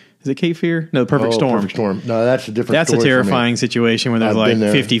movie. Is it Cape Fear? No, Perfect Storm. Perfect Storm. No, that's a different. That's story a terrifying situation where there's like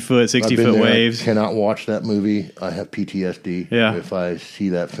 50-foot, 60-foot waves. I cannot watch that movie. I have PTSD. Yeah. If I see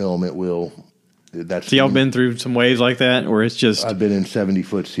that film, it will that's So y'all been through some waves like that, or it's just I've been in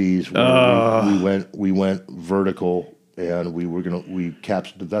 70-foot seas where we went vertical, and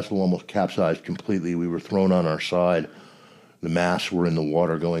the vessel almost capsized completely. We were thrown on our side. The masts were in the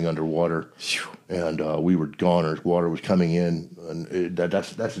water, going underwater, and we were goners. Water was coming in, and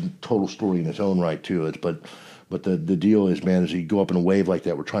that's a total story in its own right too. But the deal is, man, is you go up in a wave like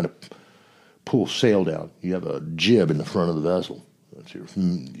that, we're trying to pull sail down. You have a jib in the front of the vessel. That's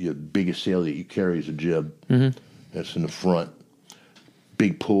your biggest sail that you carry is a jib. Mm-hmm. That's in the front.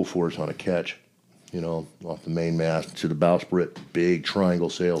 Big pull force on a catch, off the main mast to the bowsprit. Big triangle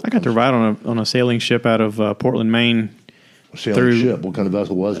sail. I got to ride on a sailing ship out of Portland, Maine. A sailing ship. What kind of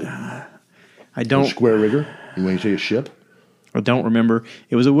vessel was it? I don't. A square rigger. When you say a ship, I don't remember.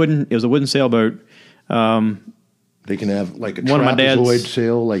 It was a wooden sailboat. They can have like a trapezoid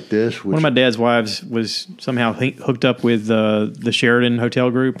sail like this. One of my dad's wives was somehow hooked up with the Sheridan Hotel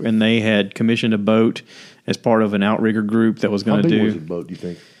Group, and they had commissioned a boat as part of an outrigger group that was going to do. How big was the boat, do you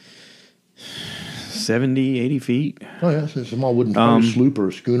think? 70, 80 feet. Oh, yeah. It's a small wooden sloop or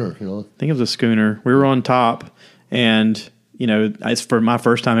a schooner, I think it was a schooner. We were on top, and, it's for my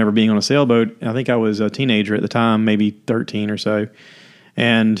first time ever being on a sailboat. I think I was a teenager at the time, maybe 13 or so.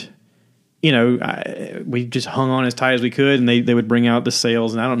 And we just hung on as tight as we could, and they would bring out the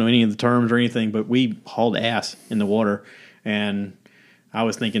sails, and I don't know any of the terms or anything, but we hauled ass in the water. And I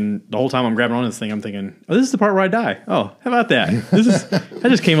was thinking, the whole time I'm grabbing on this thing, I'm thinking, oh, this is the part where I die. Oh, how about that? I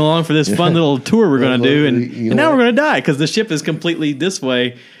just came along for this fun little tour we're going to do, and now we're going to die because the ship is completely this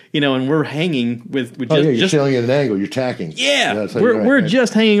way, and we're hanging with you're sailing at an angle, you're tacking. Yeah, we're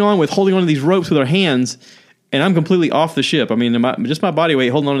just hanging on with holding on to these ropes with our hands. And I'm completely off the ship. I mean, just my body weight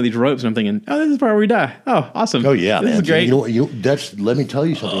holding on to these ropes, and I'm thinking, "Oh, this is the part where we die." Oh, awesome! Oh yeah, this man. is great. Let me tell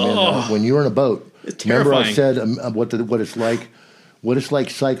you something, man. When you're in a boat, it's remember terrifying. I said what it's like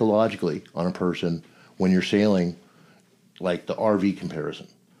psychologically on a person when you're sailing, like the RV comparison.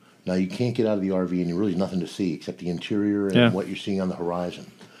 Now you can't get out of the RV, and really nothing to see except the interior and what you're seeing on the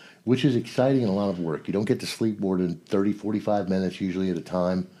horizon, which is exciting and a lot of work. You don't get to sleep more than 30, 45 minutes usually at a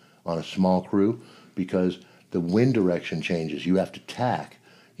time on a small crew because the wind direction changes. You have to tack.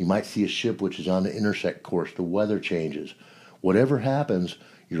 You might see a ship which is on the intersect course. The weather changes. Whatever happens,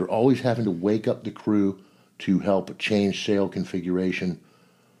 you're always having to wake up the crew to help change sail configuration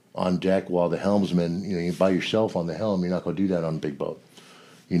on deck while the helmsman, you're by yourself on the helm. You're not going to do that on a big boat.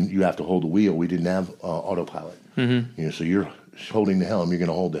 You have to hold the wheel. We didn't have autopilot. Mm-hmm. So you're holding the helm. You're going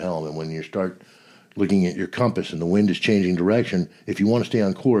to hold the helm. And when you start looking at your compass and the wind is changing direction, if you want to stay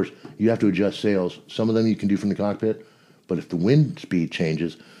on course, you have to adjust sails. Some of them you can do from the cockpit, but if the wind speed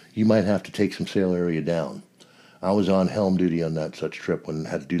changes, you might have to take some sail area down. I was on helm duty on that such trip when I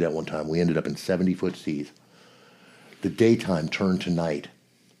had to do that one time. We ended up in 70-foot seas. The daytime turned to night.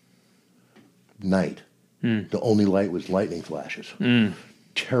 The only light was lightning flashes.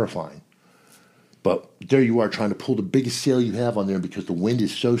 Terrifying. But there you are trying to pull the biggest sail you have on there because the wind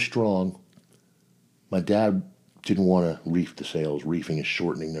is so strong. My dad didn't want to reef the sails. Reefing is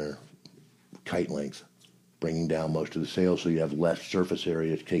shortening their kite length, bringing down most of the sails so you have less surface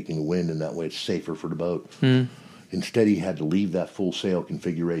area taking the wind, and that way it's safer for the boat. Instead, he had to leave that full sail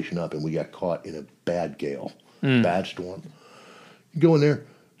configuration up, and we got caught in a bad gale, bad storm. You go in there,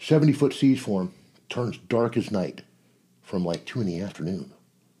 70-foot seas for him, turns dark as night from like 2 p.m.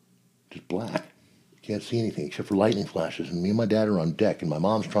 Just black. Can't see anything except for lightning flashes. And me and my dad are on deck, and my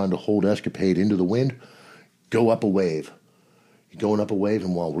mom's trying to hold Escapade into the wind. Go up a wave. You're going up a wave,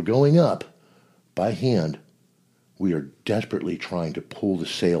 and while we're going up, by hand, we are desperately trying to pull the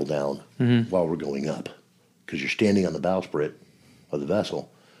sail down while we're going up. Because you're standing on the bowsprit of the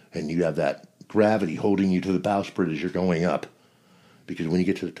vessel, and you have that gravity holding you to the bowsprit as you're going up. Because when you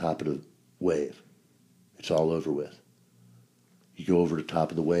get to the top of the wave, it's all over with. You go over the top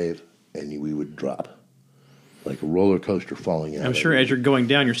of the wave, and we would drop like a roller coaster falling out. I'm sure as you're going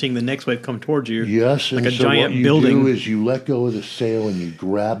down, you're seeing the next wave come towards you. Yes, like and a so giant what you building. do is you let go of the sail and you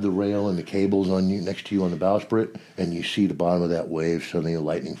grab the rail and the cables on you next to you on the bowsprit, and you see the bottom of that wave. Suddenly, the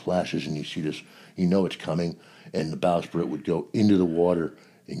lightning flashes, and you see this. You know it's coming, and the bowsprit would go into the water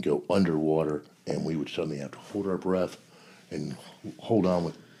and go underwater, and we would suddenly have to hold our breath and hold on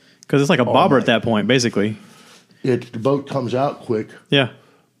with. Because it's like a bobber at that point, basically. The boat comes out quick. Yeah.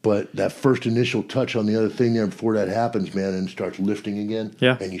 But that first initial touch on the other thing there before that happens, man, and it starts lifting again.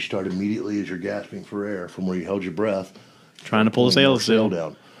 Yeah. And you start immediately as you're gasping for air from where you held your breath. Trying to pull the sail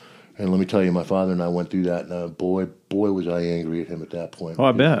down. And let me tell you, my father and I went through that, and boy, was I angry at him at that point. Oh,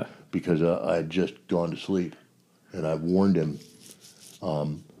 I bet. Because I had just gone to sleep. And I warned him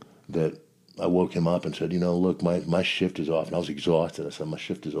that I woke him up and said, look, my shift is off. And I was exhausted. I said, my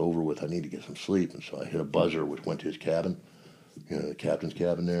shift is over with. I need to get some sleep. And so I hit a buzzer, which went to his cabin, the captain's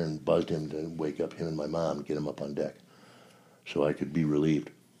cabin there, and buzzed him to wake up him and my mom and get him up on deck so I could be relieved.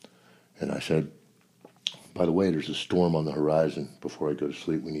 And I said, by the way, there's a storm on the horizon. Before I go to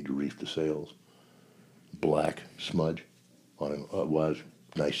sleep, we need to reef the sails. Black smudge on it was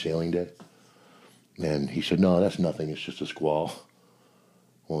nice sailing day. And he said, no, that's nothing. It's just a squall.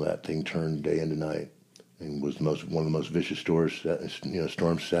 Well, that thing turned day into night and was one of the most vicious storms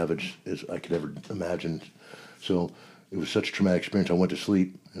savage as I could ever imagine. So it was such a traumatic experience. I went to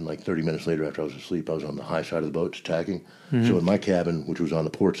sleep, and like 30 minutes later after I was asleep, I was on the high side of the boat tacking. Mm-hmm. So in my cabin, which was on the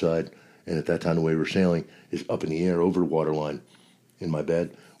port side, and at that time the way we were sailing is up in the air over the waterline in my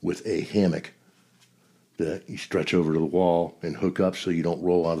bed with a hammock that you stretch over to the wall and hook up so you don't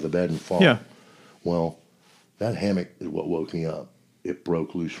roll out of the bed and fall. Yeah. Well, that hammock is what woke me up. It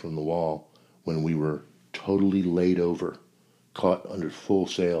broke loose from the wall when we were totally laid over, caught under full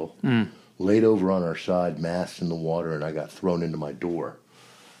sail, laid over on our side, masts in the water, and I got thrown into my door.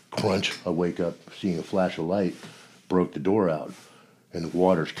 Crunch, I wake up seeing a flash of light, broke the door out, and the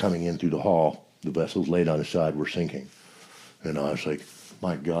water's coming in through the hull. The vessel's laid on its side, we're sinking. And I was like,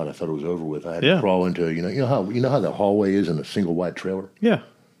 my God, I thought it was over with. I had to crawl into, you know how the hallway is in a single wide trailer? Yeah.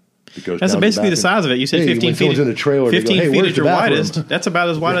 That's basically the size of it. You said 15 feet. In a trailer, 15 go, hey, feet is your widest. That's about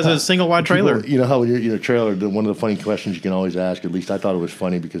as wide as a single wide trailer. People, you know how when you're in a trailer, one of the funny questions you can always ask, at least I thought it was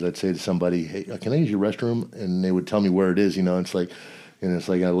funny because I'd say to somebody, hey, can I use your restroom? And they would tell me where it is, it's like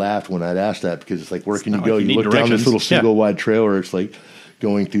I laughed when I'd ask that because it's like, where can you go? You look down this little single wide trailer. It's like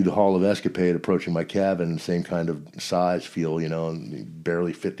going through the Hall of Escapade, approaching my cabin, same kind of size feel, and you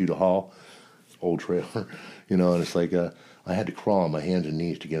barely fit through the hall. Old trailer, and it's like I had to crawl on my hands and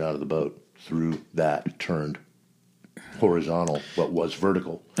knees to get out of the boat through that turned horizontal, what was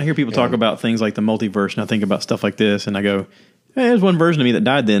vertical. I hear people talk about things like the multiverse, and I think about stuff like this, and I go, hey, there's one version of me that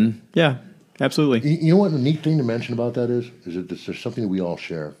died then. Yeah, absolutely. You know what the neat thing to mention about that is that there's something that we all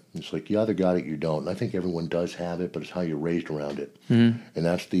share. It's like you either got it or you don't. And I think everyone does have it, but it's how you're raised around it. Mm-hmm. And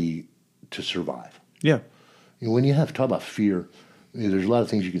that's to survive. Yeah. When you have to talk about fear, there's a lot of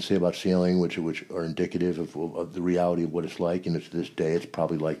things you can say about sailing which are indicative of the reality of what it's like, and to this day it's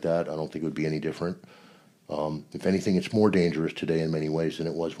probably like that. I don't think it would be any different. If anything, it's more dangerous today in many ways than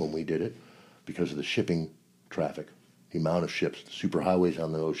it was when we did it because of the shipping traffic, the amount of ships, the superhighways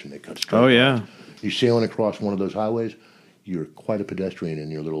on the ocean, they cut straight across. Yeah. You're sailing across one of those highways, you're quite a pedestrian in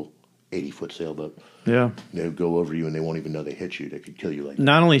your little 80-foot sailboat. Yeah. They'll go over you and they won't even know they hit you. They could kill you like that.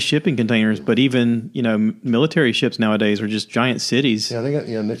 Not only shipping containers, but even, military ships nowadays are just giant cities. Yeah,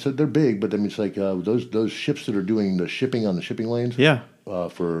 they're big, but I mean, it's like those ships that are doing the shipping on the shipping lanes. Yeah.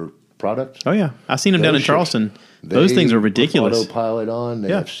 For products. Oh yeah, I've seen them down in Charleston. Those things are ridiculous. Put autopilot on.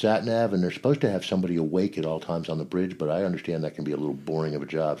 They have sat nav, and they're supposed to have somebody awake at all times on the bridge. But I understand that can be a little boring of a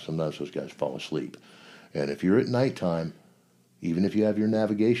job. Sometimes those guys fall asleep. And if you're at nighttime, even if you have your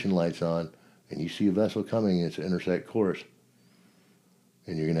navigation lights on, and you see a vessel coming, and it's an intersect course,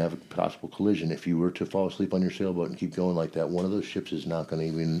 and you're going to have a possible collision. If you were to fall asleep on your sailboat and keep going like that, one of those ships is not going to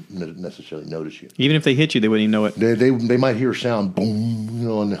even necessarily notice you. Even if they hit you, they wouldn't even know it. They might hear a sound, boom,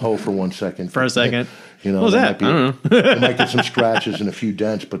 on the hull for 1 second. For a second. What was that? I don't know. They might get some scratches and a few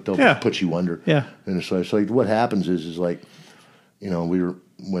dents, but they'll put you under. Yeah. And so what happens is like, when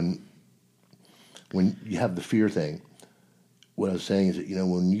you have the fear thing, what I was saying is that,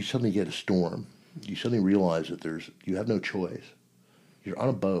 when you suddenly get a storm, you suddenly realize that you have no choice. You're on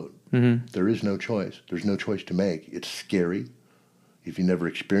a boat. Mm-hmm. There is no choice. There's no choice to make. It's scary. If you never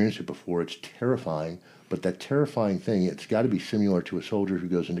experienced it before, it's terrifying. But that terrifying thing, it's got to be similar to a soldier who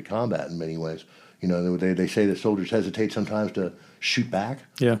goes into combat in many ways. They say that soldiers hesitate sometimes to shoot back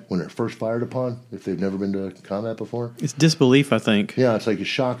when they're first fired upon, if they've never been to combat before. It's disbelief, I think. Yeah, it's like a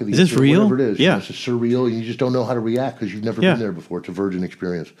shock of the... Is this real? Whatever it is. Yeah. It's just surreal, and you just don't know how to react because you've never been there before. It's a virgin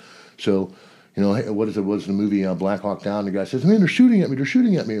experience. So... hey, what is it? What's the movie Black Hawk Down? The guy says, "Man, they're shooting at me. They're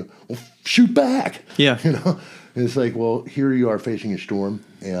shooting at me." Well, shoot back. Yeah. And it's like, well, here you are facing a storm,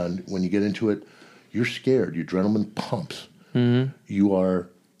 and when you get into it, you're scared. Your adrenaline pumps. Mm-hmm. You're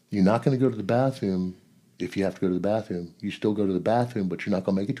not going to go to the bathroom if you have to go to the bathroom. You still go to the bathroom, but you're not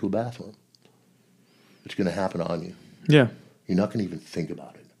going to make it to a bathroom. It's going to happen on you. Yeah. You're not going to even think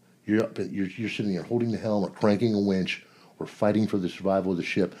about it. You're sitting there holding the helm or cranking a winch or fighting for the survival of the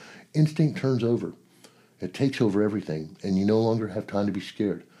ship. Instinct turns over. It takes over everything, and you no longer have time to be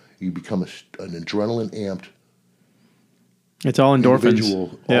scared. You become an adrenaline-amped It's all endorphins.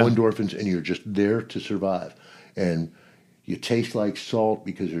 Individual, all endorphins, and you're just there to survive. And You taste like salt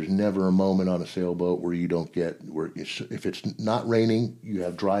because there's never a moment on a sailboat where you don't get if it's not raining, you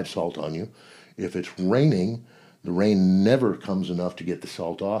have dried salt on you. If it's raining, the rain never comes enough to get the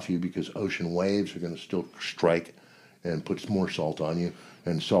salt off you because ocean waves are going to still strike and put more salt on you.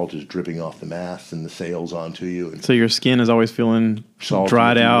 And salt is dripping off the masts and the sails onto you. And So your skin is always feeling salt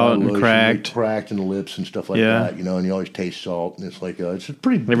dried out and lotion, cracked. cracked in the lips and stuff like Yeah. that. And you always taste salt, and it's like it's a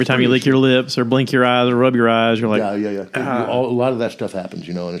pretty. Every time you lick your lips or blink your eyes or rub your eyes, you're like, yeah. A lot of that stuff happens,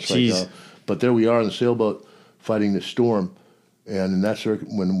 and it's Jeez. like. But there we are on the sailboat fighting this storm, and in that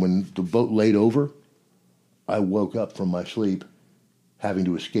when the boat laid over, I woke up from my sleep, having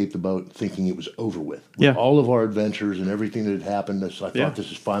to escape the boat, thinking it was over with. Yeah. All of our adventures and everything that had happened, I thought Yeah.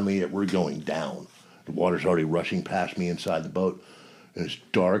 this is finally it. We're going down. The water's already rushing past me inside the boat, and it's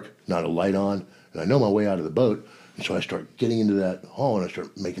dark, not a light on, and I know my way out of the boat. And so I start getting into that hall, and I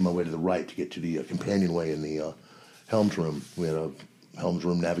start making my way to the right to get to the companionway in the helms room. We had a helms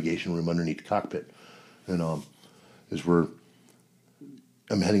room, navigation room underneath the cockpit. And as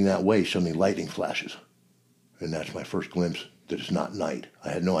I'm heading that way, suddenly lightning flashes. And that's my first glimpse that it's not night. I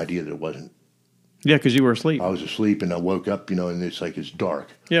had no idea that it wasn't. yeah, because you were asleep. I was asleep, and I woke up, and it's like it's dark.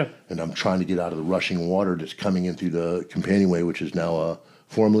 Yeah. And I'm trying to get out of the rushing water that's coming in through the companionway, which is now a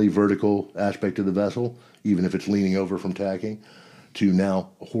formerly vertical aspect of the vessel, even if it's leaning over from tacking, to now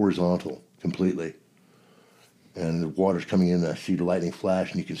horizontal completely. And the water's coming in, and I see the lightning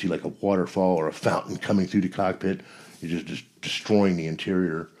flash, and you can see like a waterfall or a fountain coming through the cockpit. You're just destroying the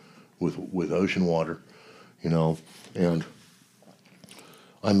interior with ocean water, And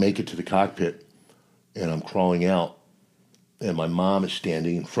I make it to the cockpit, and I'm crawling out, and my mom is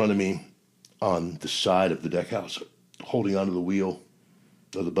standing in front of me on the side of the deck house, holding onto the wheel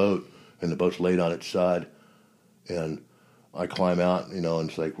of the boat, and the boat's laid on its side, and I climb out, and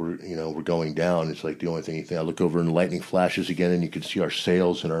it's like we're going down. It's like the only thing you think. I look over, and the lightning flashes again, and you can see our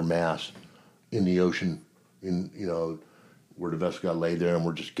sails and our masts in the ocean, where the vessel got laid there, and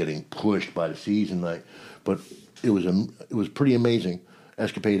we're just getting pushed by the seas, but it was pretty amazing.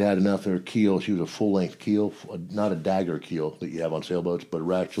 Escapade had enough of her keel. She was a full-length keel, not a dagger keel that you have on sailboats, but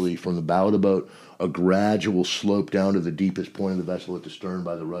actually from the bow of the boat, a gradual slope down to the deepest point of the vessel at the stern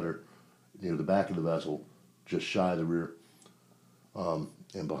by the rudder, near the back of the vessel, just shy of the rear,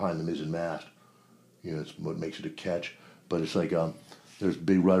 and behind the mizzen mast. It's what makes it a catch. But it's like there's a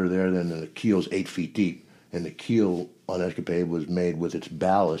big rudder there, then the keel's 8 feet deep, and the keel on Escapade was made with its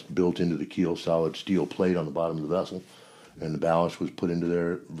ballast built into the keel, solid steel plate on the bottom of the vessel. And the ballast was put into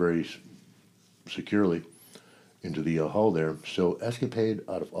there very securely into the hull there. So Escapade,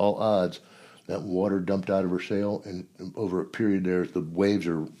 out of all odds, that water dumped out of her sail, and over a period there, the waves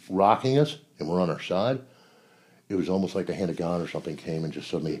are rocking us, and we're on our side. It was almost like a hand of God or something came and just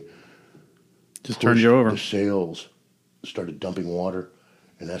suddenly Just turned you over. The sails started dumping water,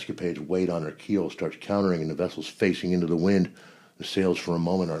 and Escapade's weight on her keel starts countering, and the vessel's facing into the wind. The sails for a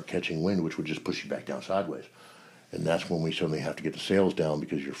moment aren't catching wind, which would just push you back down sideways. And that's when we suddenly have to get the sails down,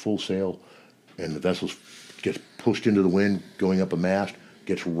 because you're full sail, and the vessel gets pushed into the wind, going up a mast,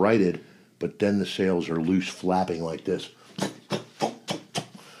 gets righted, but then the sails are loose, flapping like this.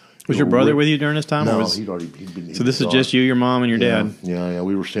 Was your brother with you during this time? No, he'd been. So this is just you, your mom, and your dad. Yeah.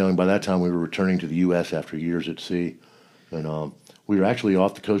 We were sailing. By that time, we were returning to the U.S. after years at sea, and we were actually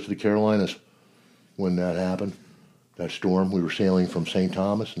off the coast of the Carolinas when that happened. That storm. We were sailing from St.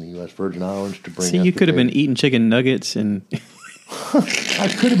 Thomas in the U.S. Virgin Islands to bring. See, you could have been eating chicken nuggets and.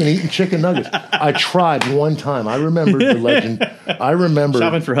 I could have been eating chicken nuggets. I tried one time. I remember the legend. I remember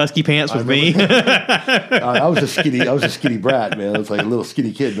shopping for husky pants with me. I was a skinny brat, man. I was like a little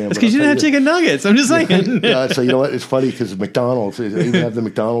skinny kid, man. It's because you didn't have chicken nuggets. I'm just saying. Yeah, so you know what? It's funny because McDonald's. They even have the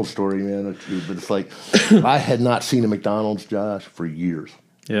McDonald's story, man. But it's like I had not seen a McDonald's, Josh, for years.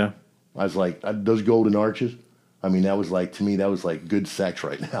 Yeah. I was like those golden arches. I mean, that was like, to me, that was like good sex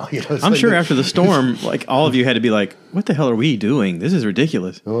right now. I'm sure after the storm, like all of you had to be like, what the hell are we doing? This is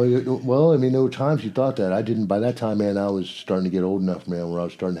ridiculous. Well, I mean, there were times you thought that. I didn't. By that time, man, I was starting to get old enough, man, where I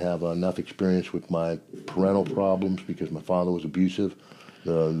was starting to have enough experience with my parental problems because my father was abusive.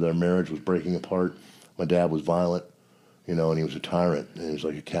 Their marriage was breaking apart. My dad was violent, and he was a tyrant. And he was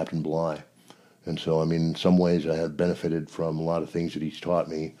like a Captain Bligh. And so, I mean, in some ways, I have benefited from a lot of things that he's taught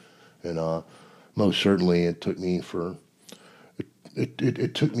me. And, most certainly, it took me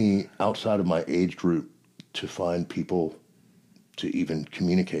it took me outside of my age group to find people to even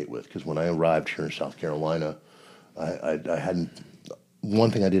communicate with. Because when I arrived here in South Carolina, I hadn't.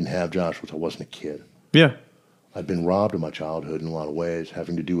 One thing I didn't have, Josh, was I wasn't a kid. Yeah, I'd been robbed of my childhood in a lot of ways,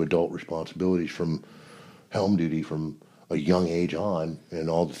 having to do adult responsibilities from helm duty from a young age on, and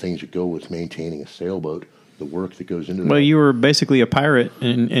all the things that go with maintaining a sailboat. the work that goes into that. Well, you were basically a pirate,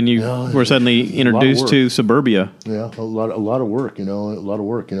 and you Yeah, were suddenly introduced to suburbia. Yeah, a lot of work, a lot of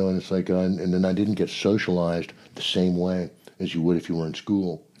work, and it's like, and then I didn't get socialized the same way as you would if you were in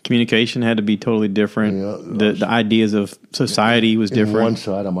school. Communication had to be totally different. Yeah, the ideas of society was different. On one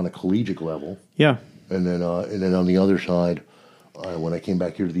side, I'm on a collegiate level. Yeah. And then on the other side, when I came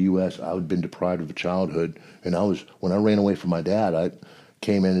back here to the U.S., I had been deprived of a childhood, and when I ran away from my dad,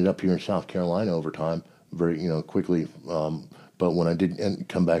 ended up here in South Carolina over time, very quickly. But when I did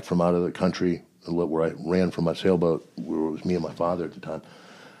come back from out of the country, where I ran from my sailboat, where it was me and my father at the time,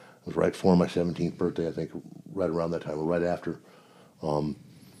 it was right before my 17th birthday, I think, right around that time, or right after,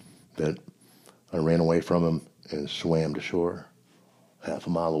 that I ran away from him and swam to shore, half a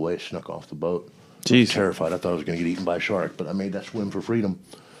mile away, snuck off the boat. Jeez. I was terrified. I thought I was going to get eaten by a shark, but I made that swim for freedom.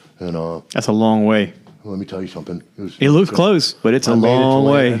 And that's a long way. let me tell you something. It looks close, but it's a long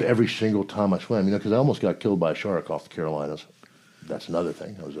way. Every single time I swam, because I almost got killed by a shark off the Carolinas. That's another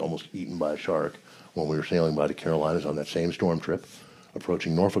thing. I was almost eaten by a shark when we were sailing by the Carolinas on that same storm trip,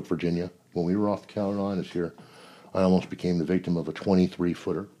 approaching Norfolk, Virginia. When we were off the Carolinas here, I almost became the victim of a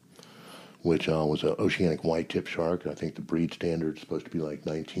 23-footer, which was an oceanic white-tip shark. I think the breed standard is supposed to be like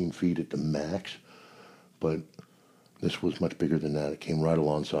 19 feet at the max, but this was much bigger than that. It came right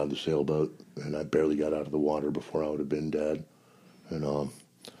alongside the sailboat, and I barely got out of the water before I would have been dead. And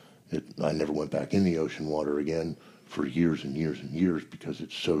I never went back in the ocean water again for years and years and years because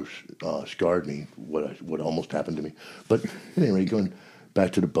it so scarred me, what almost happened to me. But anyway, going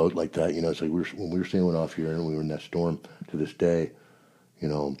back to the boat like that, it's like when we were sailing off here and we were in that storm to this day, I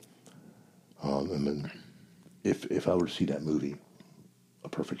mean, if I were to see that movie, A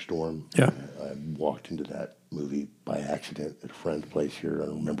Perfect Storm, yeah, I walked into that movie by accident at a friend's place here. I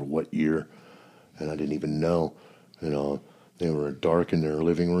don't remember what year, and I didn't even know. They were dark in their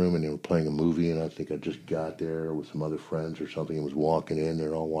living room, and they were playing a movie, and I think I just got there with some other friends or something and was walking in.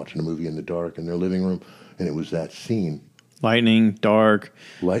 They're all watching a movie in the dark in their living room, and it was that scene. Lightning, dark,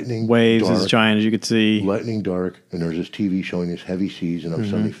 waves dark, as giant as you could see. Lightning, dark, and there's this TV showing these heavy seas, and I'm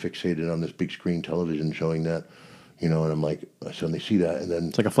suddenly fixated on this big screen television showing that, and I'm like, I suddenly see that, and then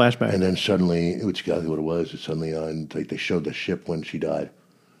it's like a flashback. And then suddenly, it's exactly what it was. It's suddenly, and they showed the ship when she died,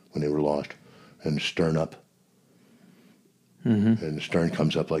 when they were lost, and the stern up, and the stern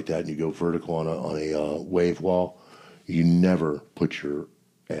comes up like that, and you go vertical on a wave wall. You never put your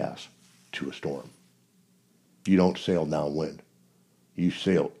ass to a storm. You don't sail downwind. You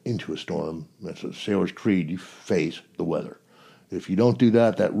sail into a storm. That's a sailor's creed. You face the weather. If you don't do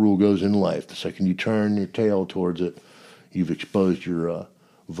that, that rule goes in life. The second you turn your tail towards it, you've exposed your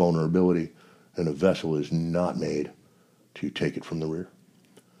vulnerability, and a vessel is not made to take it from the rear.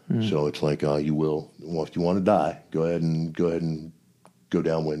 So it's like you will. Well, if you want to die, go ahead and go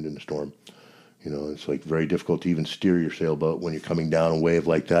downwind in the storm. It's like very difficult to even steer your sailboat when you're coming down a wave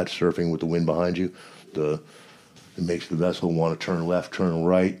like that, surfing with the wind behind you. It makes the vessel want to turn left, turn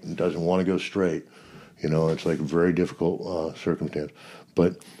right, and doesn't want to go straight. It's like a very difficult circumstance.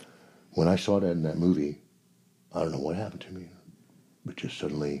 But when I saw that in that movie, I don't know what happened to me. But just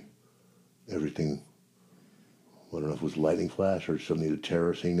suddenly, everything, I don't know if it was lightning flash or suddenly the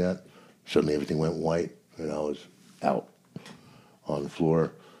terror seeing that, suddenly everything went white, and I was out on the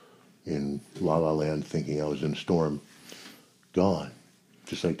floor in La La Land thinking I was in a storm, gone.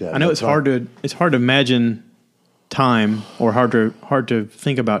 Just like that. I know it's hard to imagine time, or hard to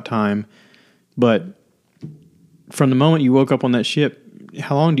think about time, but from the moment you woke up on that ship,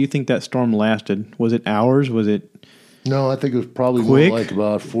 how long do you think that storm lasted? Was it hours? Was it? No, I think it was probably quick? more like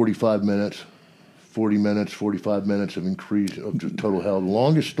about 45 minutes, 40 minutes, 45 minutes of increase of just total hell. The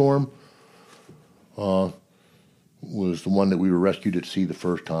longest storm was the one that we were rescued at sea the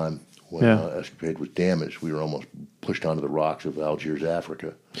first time. When Escapade was damaged, we were almost pushed onto the rocks of Algiers,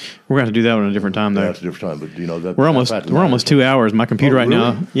 Africa. We're going to do that one at a different time, though. Yeah, it's a different time, but that we're almost 2 hours. My computer right really?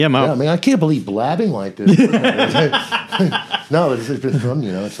 now, yeah, I mean, I can't believe blabbing like this. No, it's been fun.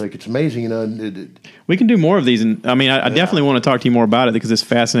 It's like it's amazing. We can do more of these, and I mean, I definitely want to talk to you more about it because it's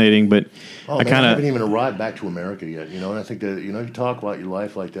fascinating. But I haven't even arrived back to America yet. And I think that you talk about your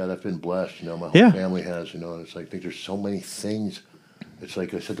life like that. I've been blessed. My whole family has. And it's like I think there's so many things. It's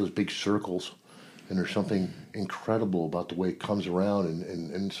like I said, those big circles, and there's something incredible about the way it comes around,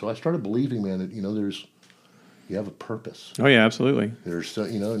 and so I started believing, man, that you have a purpose. Oh yeah, absolutely. There's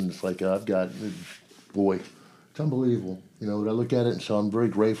and it's like I've got, boy, it's unbelievable. But I look at it, and so I'm very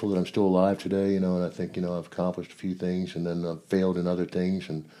grateful that I'm still alive today. And I think I've accomplished a few things, and then I've failed in other things,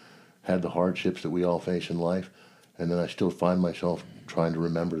 and had the hardships that we all face in life, and then I still find myself trying to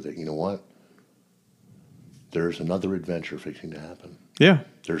remember that what. there's another adventure fixing to happen. Yeah.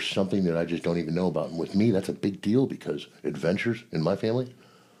 There's something that I just don't even know about. And with me, that's a big deal because adventures in my family,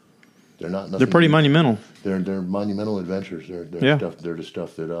 they're not nothing. They're pretty monumental. They're monumental adventures. They're stuff. They're the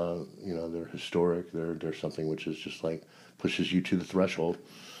stuff that they're historic. They're something which is just like pushes you to the threshold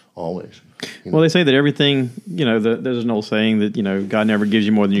always. Well, they say that everything, there's an old saying that, God never gives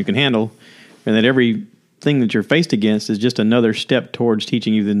you more than you can handle, and that everything that you're faced against is just another step towards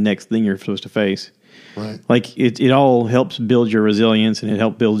teaching you the next thing you're supposed to face. Right. Like it all helps build your resilience, and it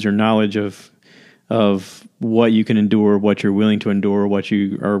helps build your knowledge of what you can endure, what you're willing to endure, what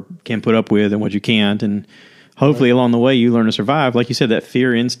you can put up with, and what you can't. And hopefully along the way you learn to survive. Like you said, that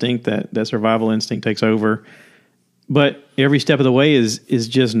fear instinct, that survival instinct takes over. But every step of the way is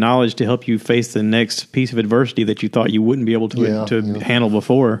just knowledge to help you face the next piece of adversity that you thought you wouldn't be able to handle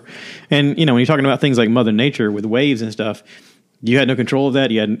before. And, when you're talking about things like Mother Nature with waves and stuff, you had no control of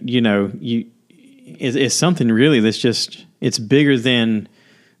that. You had, it's something really that's it's bigger than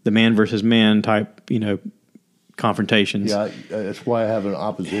the man versus man type, confrontations. Yeah, that's why I have an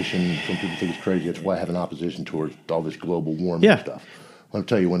opposition. Some people think it's crazy. That's why I have an opposition towards all this global warming stuff. I'll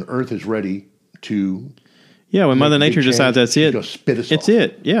tell you, when Earth is ready to... Yeah, when Mother Nature decides that's it, it's spit us it's off.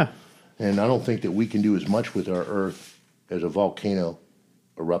 it, yeah. And I don't think that we can do as much with our Earth as a volcano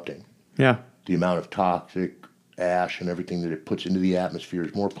erupting. Yeah. The amount of toxic ash and everything that it puts into the atmosphere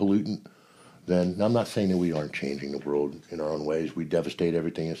is more pollutant than... I'm not saying that we aren't changing the world in our own ways. We devastate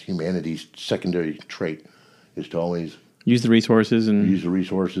everything. It's humanity's secondary trait is to always... Use the resources.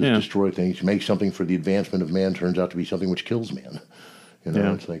 Destroy things, make something for the advancement of man, turns out to be something which kills man.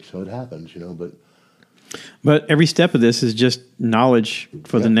 It's like, so it happens, But every step of this is just knowledge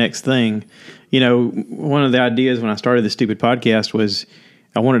for the next thing. One of the ideas when I started this stupid podcast was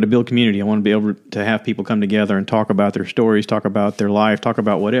I wanted to build community. I wanted to be able to have people come together and talk about their stories, talk about their life, talk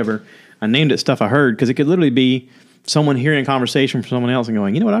about whatever. I named it Stuff I Heard because it could literally be someone hearing a conversation from someone else and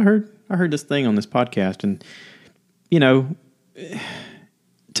going, you know what I heard? I heard this thing on this podcast. And,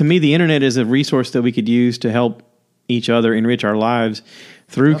 to me, the internet is a resource that we could use to help each other enrich our lives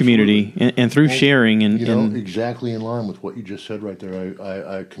through community and through sharing. And exactly in line with what you just said right there.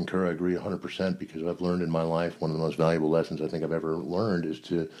 I concur. I agree 100% because I've learned in my life one of the most valuable lessons I think I've ever learned is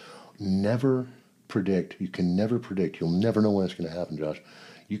to never predict. You can never predict. You'll never know when it's going to happen, Josh.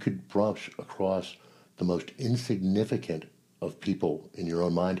 You could brush across the most insignificant of people in your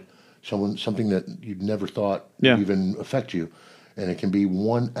own mind, something that you'd never thought would even affect you. And it can be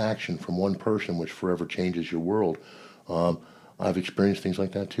one action from one person which forever changes your world. I've experienced things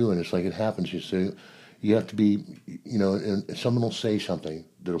like that too, and it's like it happens. You have to be, and someone will say something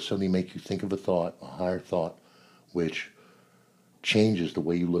that'll suddenly make you think of a higher thought, which changes the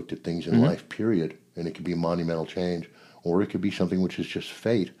way you looked at things in life, period. And it could be a monumental change, or it could be something which is just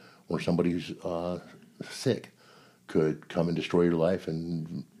fate, or somebody who's sick could come and destroy your life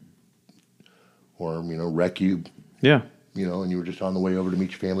or wreck you. Yeah. And you were just on the way over to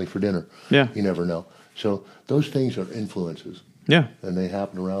meet your family for dinner. Yeah. You never know. So those things are influences. Yeah. And they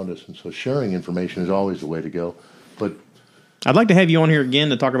happen around us. And so sharing information is always the way to go. But I'd like to have you on here again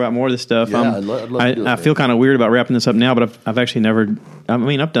to talk about more of this stuff. Yeah, I'd love to do it. I feel kind of weird about wrapping this up now, but I've actually never...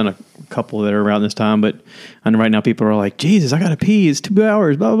 I've done a couple that are around this time, but I know right now people are like, Jesus, I got to pee. It's 2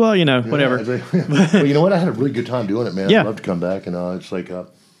 hours, blah, blah, blah, whatever. Well, you know what? I had a really good time doing it, man. Yeah. I'd love to come back. And it's like,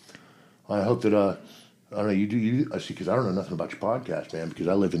 I hope that... I don't know, you see, because I don't know nothing about your podcast, man, because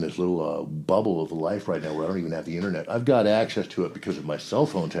I live in this little bubble of life right now where I don't even have the internet. I've got access to it because of my cell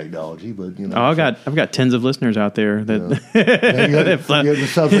phone technology, but, I've got tens of listeners out there that... It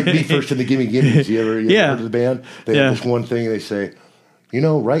sounds like me first in the Gimme Gimmes. You ever heard of the band? They have this one thing, they say,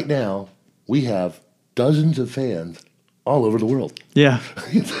 right now, we have dozens of fans all over the world. Yeah.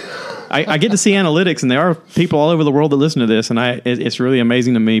 I get to see analytics, and there are people all over the world that listen to this, and it's really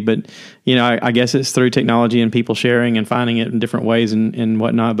amazing to me. But I guess it's through technology and people sharing and finding it in different ways and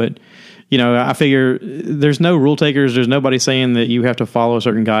whatnot. But I figure there's no rule takers. There's nobody saying that you have to follow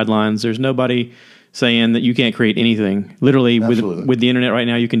certain guidelines. There's nobody saying that you can't create anything. Literally, with the internet right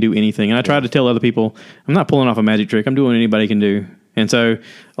now, you can do anything. And I try to tell other people, I'm not pulling off a magic trick. I'm doing what anybody can do. And so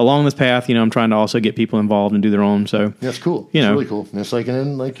along this path, I'm trying to also get people involved and do their own. So that's cool. It's really cool. And it's like, and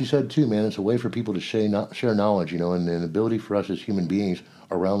then, like you said too, man, it's a way for people to share knowledge, and an ability for us as human beings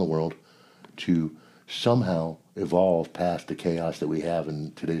around the world to somehow evolve past the chaos that we have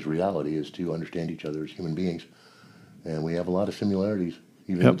in today's reality is to understand each other as human beings. And we have a lot of similarities,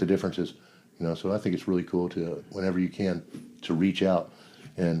 even with the differences, so I think it's really cool to, whenever you can, to reach out.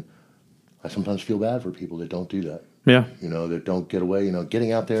 And I sometimes feel bad for people that don't do that. Yeah. That don't get away,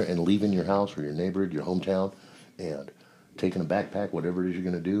 getting out there and leaving your house or your neighborhood, your hometown, and taking a backpack, whatever it is you're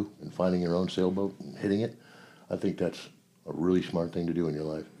going to do, and finding your own sailboat and hitting it. I think that's a really smart thing to do in your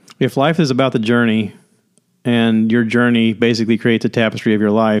life. If life is about the journey, and your journey basically creates a tapestry of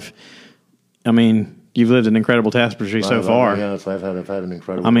your life, I mean, you've lived an incredible tapestry so far. Yeah, I've had an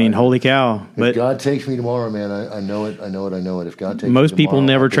incredible. I mean, life. holy cow! If But God takes me tomorrow, man, I know it. I know it. I know it. If God takes most me people tomorrow,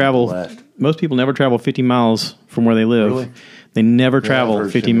 never I'll be travel. blessed. Most people never travel 50 miles from where they live. Really? They never I've travel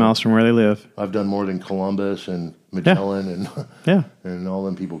heard 50 similar. miles from where they live. I've done more than Columbus and Magellan and Yeah. and all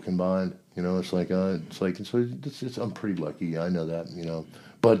them people combined. You know, it's I'm pretty lucky. I know that. You know,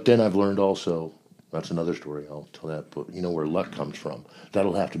 but then I've learned also. That's another story. I'll tell that. But you know where luck comes from.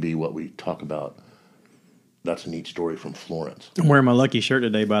 That'll have to be what we talk about. That's a neat story from Florence. I'm wearing my lucky shirt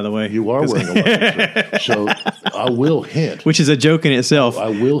today, by the way. You are wearing a lucky shirt. So I will hint. Which is a joke in itself. I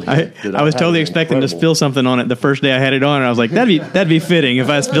will hint. I was totally expecting to spill something on it the first day I had it on, and I was like, that'd be fitting if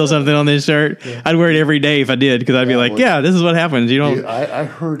I spill something on this shirt. Yeah. I'd wear it every day if I did, because I'd be like, this is what happens. You know, dude, I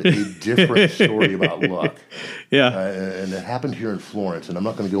heard a different story about luck. Yeah, and it happened here in Florence, and I'm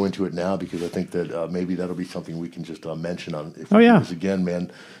not going to go into it now because I think that maybe that'll be something we can just mention on. If we do this again,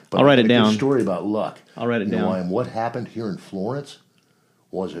 man. But I'll write it down. A story about luck. I'll write it down. And what happened here in Florence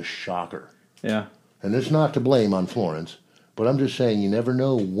was a shocker. Yeah. And it's not to blame on Florence, but I'm just saying you never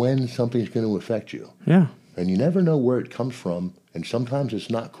know when something's going to affect you. Yeah. And you never know where it comes from, and sometimes it's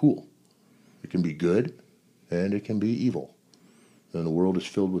not cool. It can be good, and it can be evil. And the world is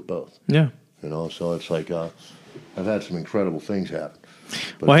filled with both. Yeah. You know, so it's like I've had some incredible things happen.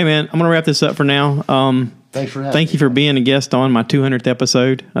 But well, hey, man, I'm going to wrap this up for now. Thanks for having me. Thank you for being a guest on my 200th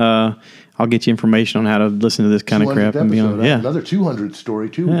episode. I'll get you information on how to listen to this kind of crap and be on. Yeah, another 200 story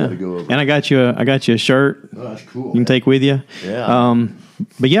too. We got to go over. And I got you a shirt. Oh, that's cool. You can take with you. Yeah.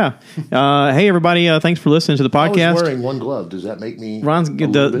 But yeah, hey everybody, thanks for listening to the podcast. I was wearing one glove. Does that make me? Ron's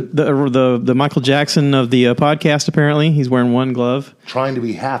the Michael Jackson of the podcast. Apparently, he's wearing one glove. Trying to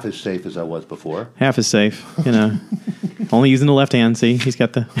be half as safe as I was before. Half as safe, you know. Only using the left hand. See, he's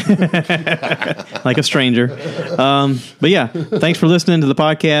got the like a stranger. But yeah, thanks for listening to the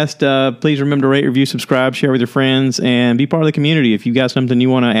podcast. Please remember to rate, review, subscribe, share with your friends, and be part of the community. If you got something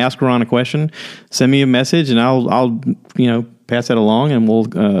you want to ask Ron a question, send me a message, and I'll pass that along, and we'll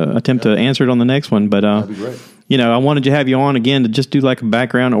attempt to answer it on the next one. But that'd be great. I wanted to have you on again to just do like a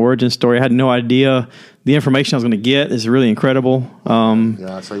background origin story. I had no idea the information I was going to get is really incredible.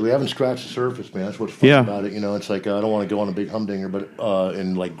 Yeah, it's like we haven't scratched the surface, man. That's what's fun about it. You know, it's like I don't want to go on a big humdinger, but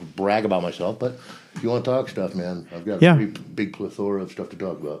and like brag about myself. But if you want to talk stuff, man, I've got a pretty big plethora of stuff to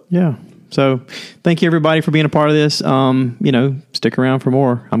talk about. Yeah. So thank you everybody for being a part of this. Stick around for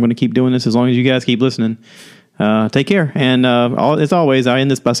more. I'm going to keep doing this as long as you guys keep listening. Take care. And as always, I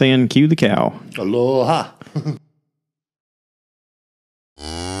end this by saying, cue the cow. Aloha.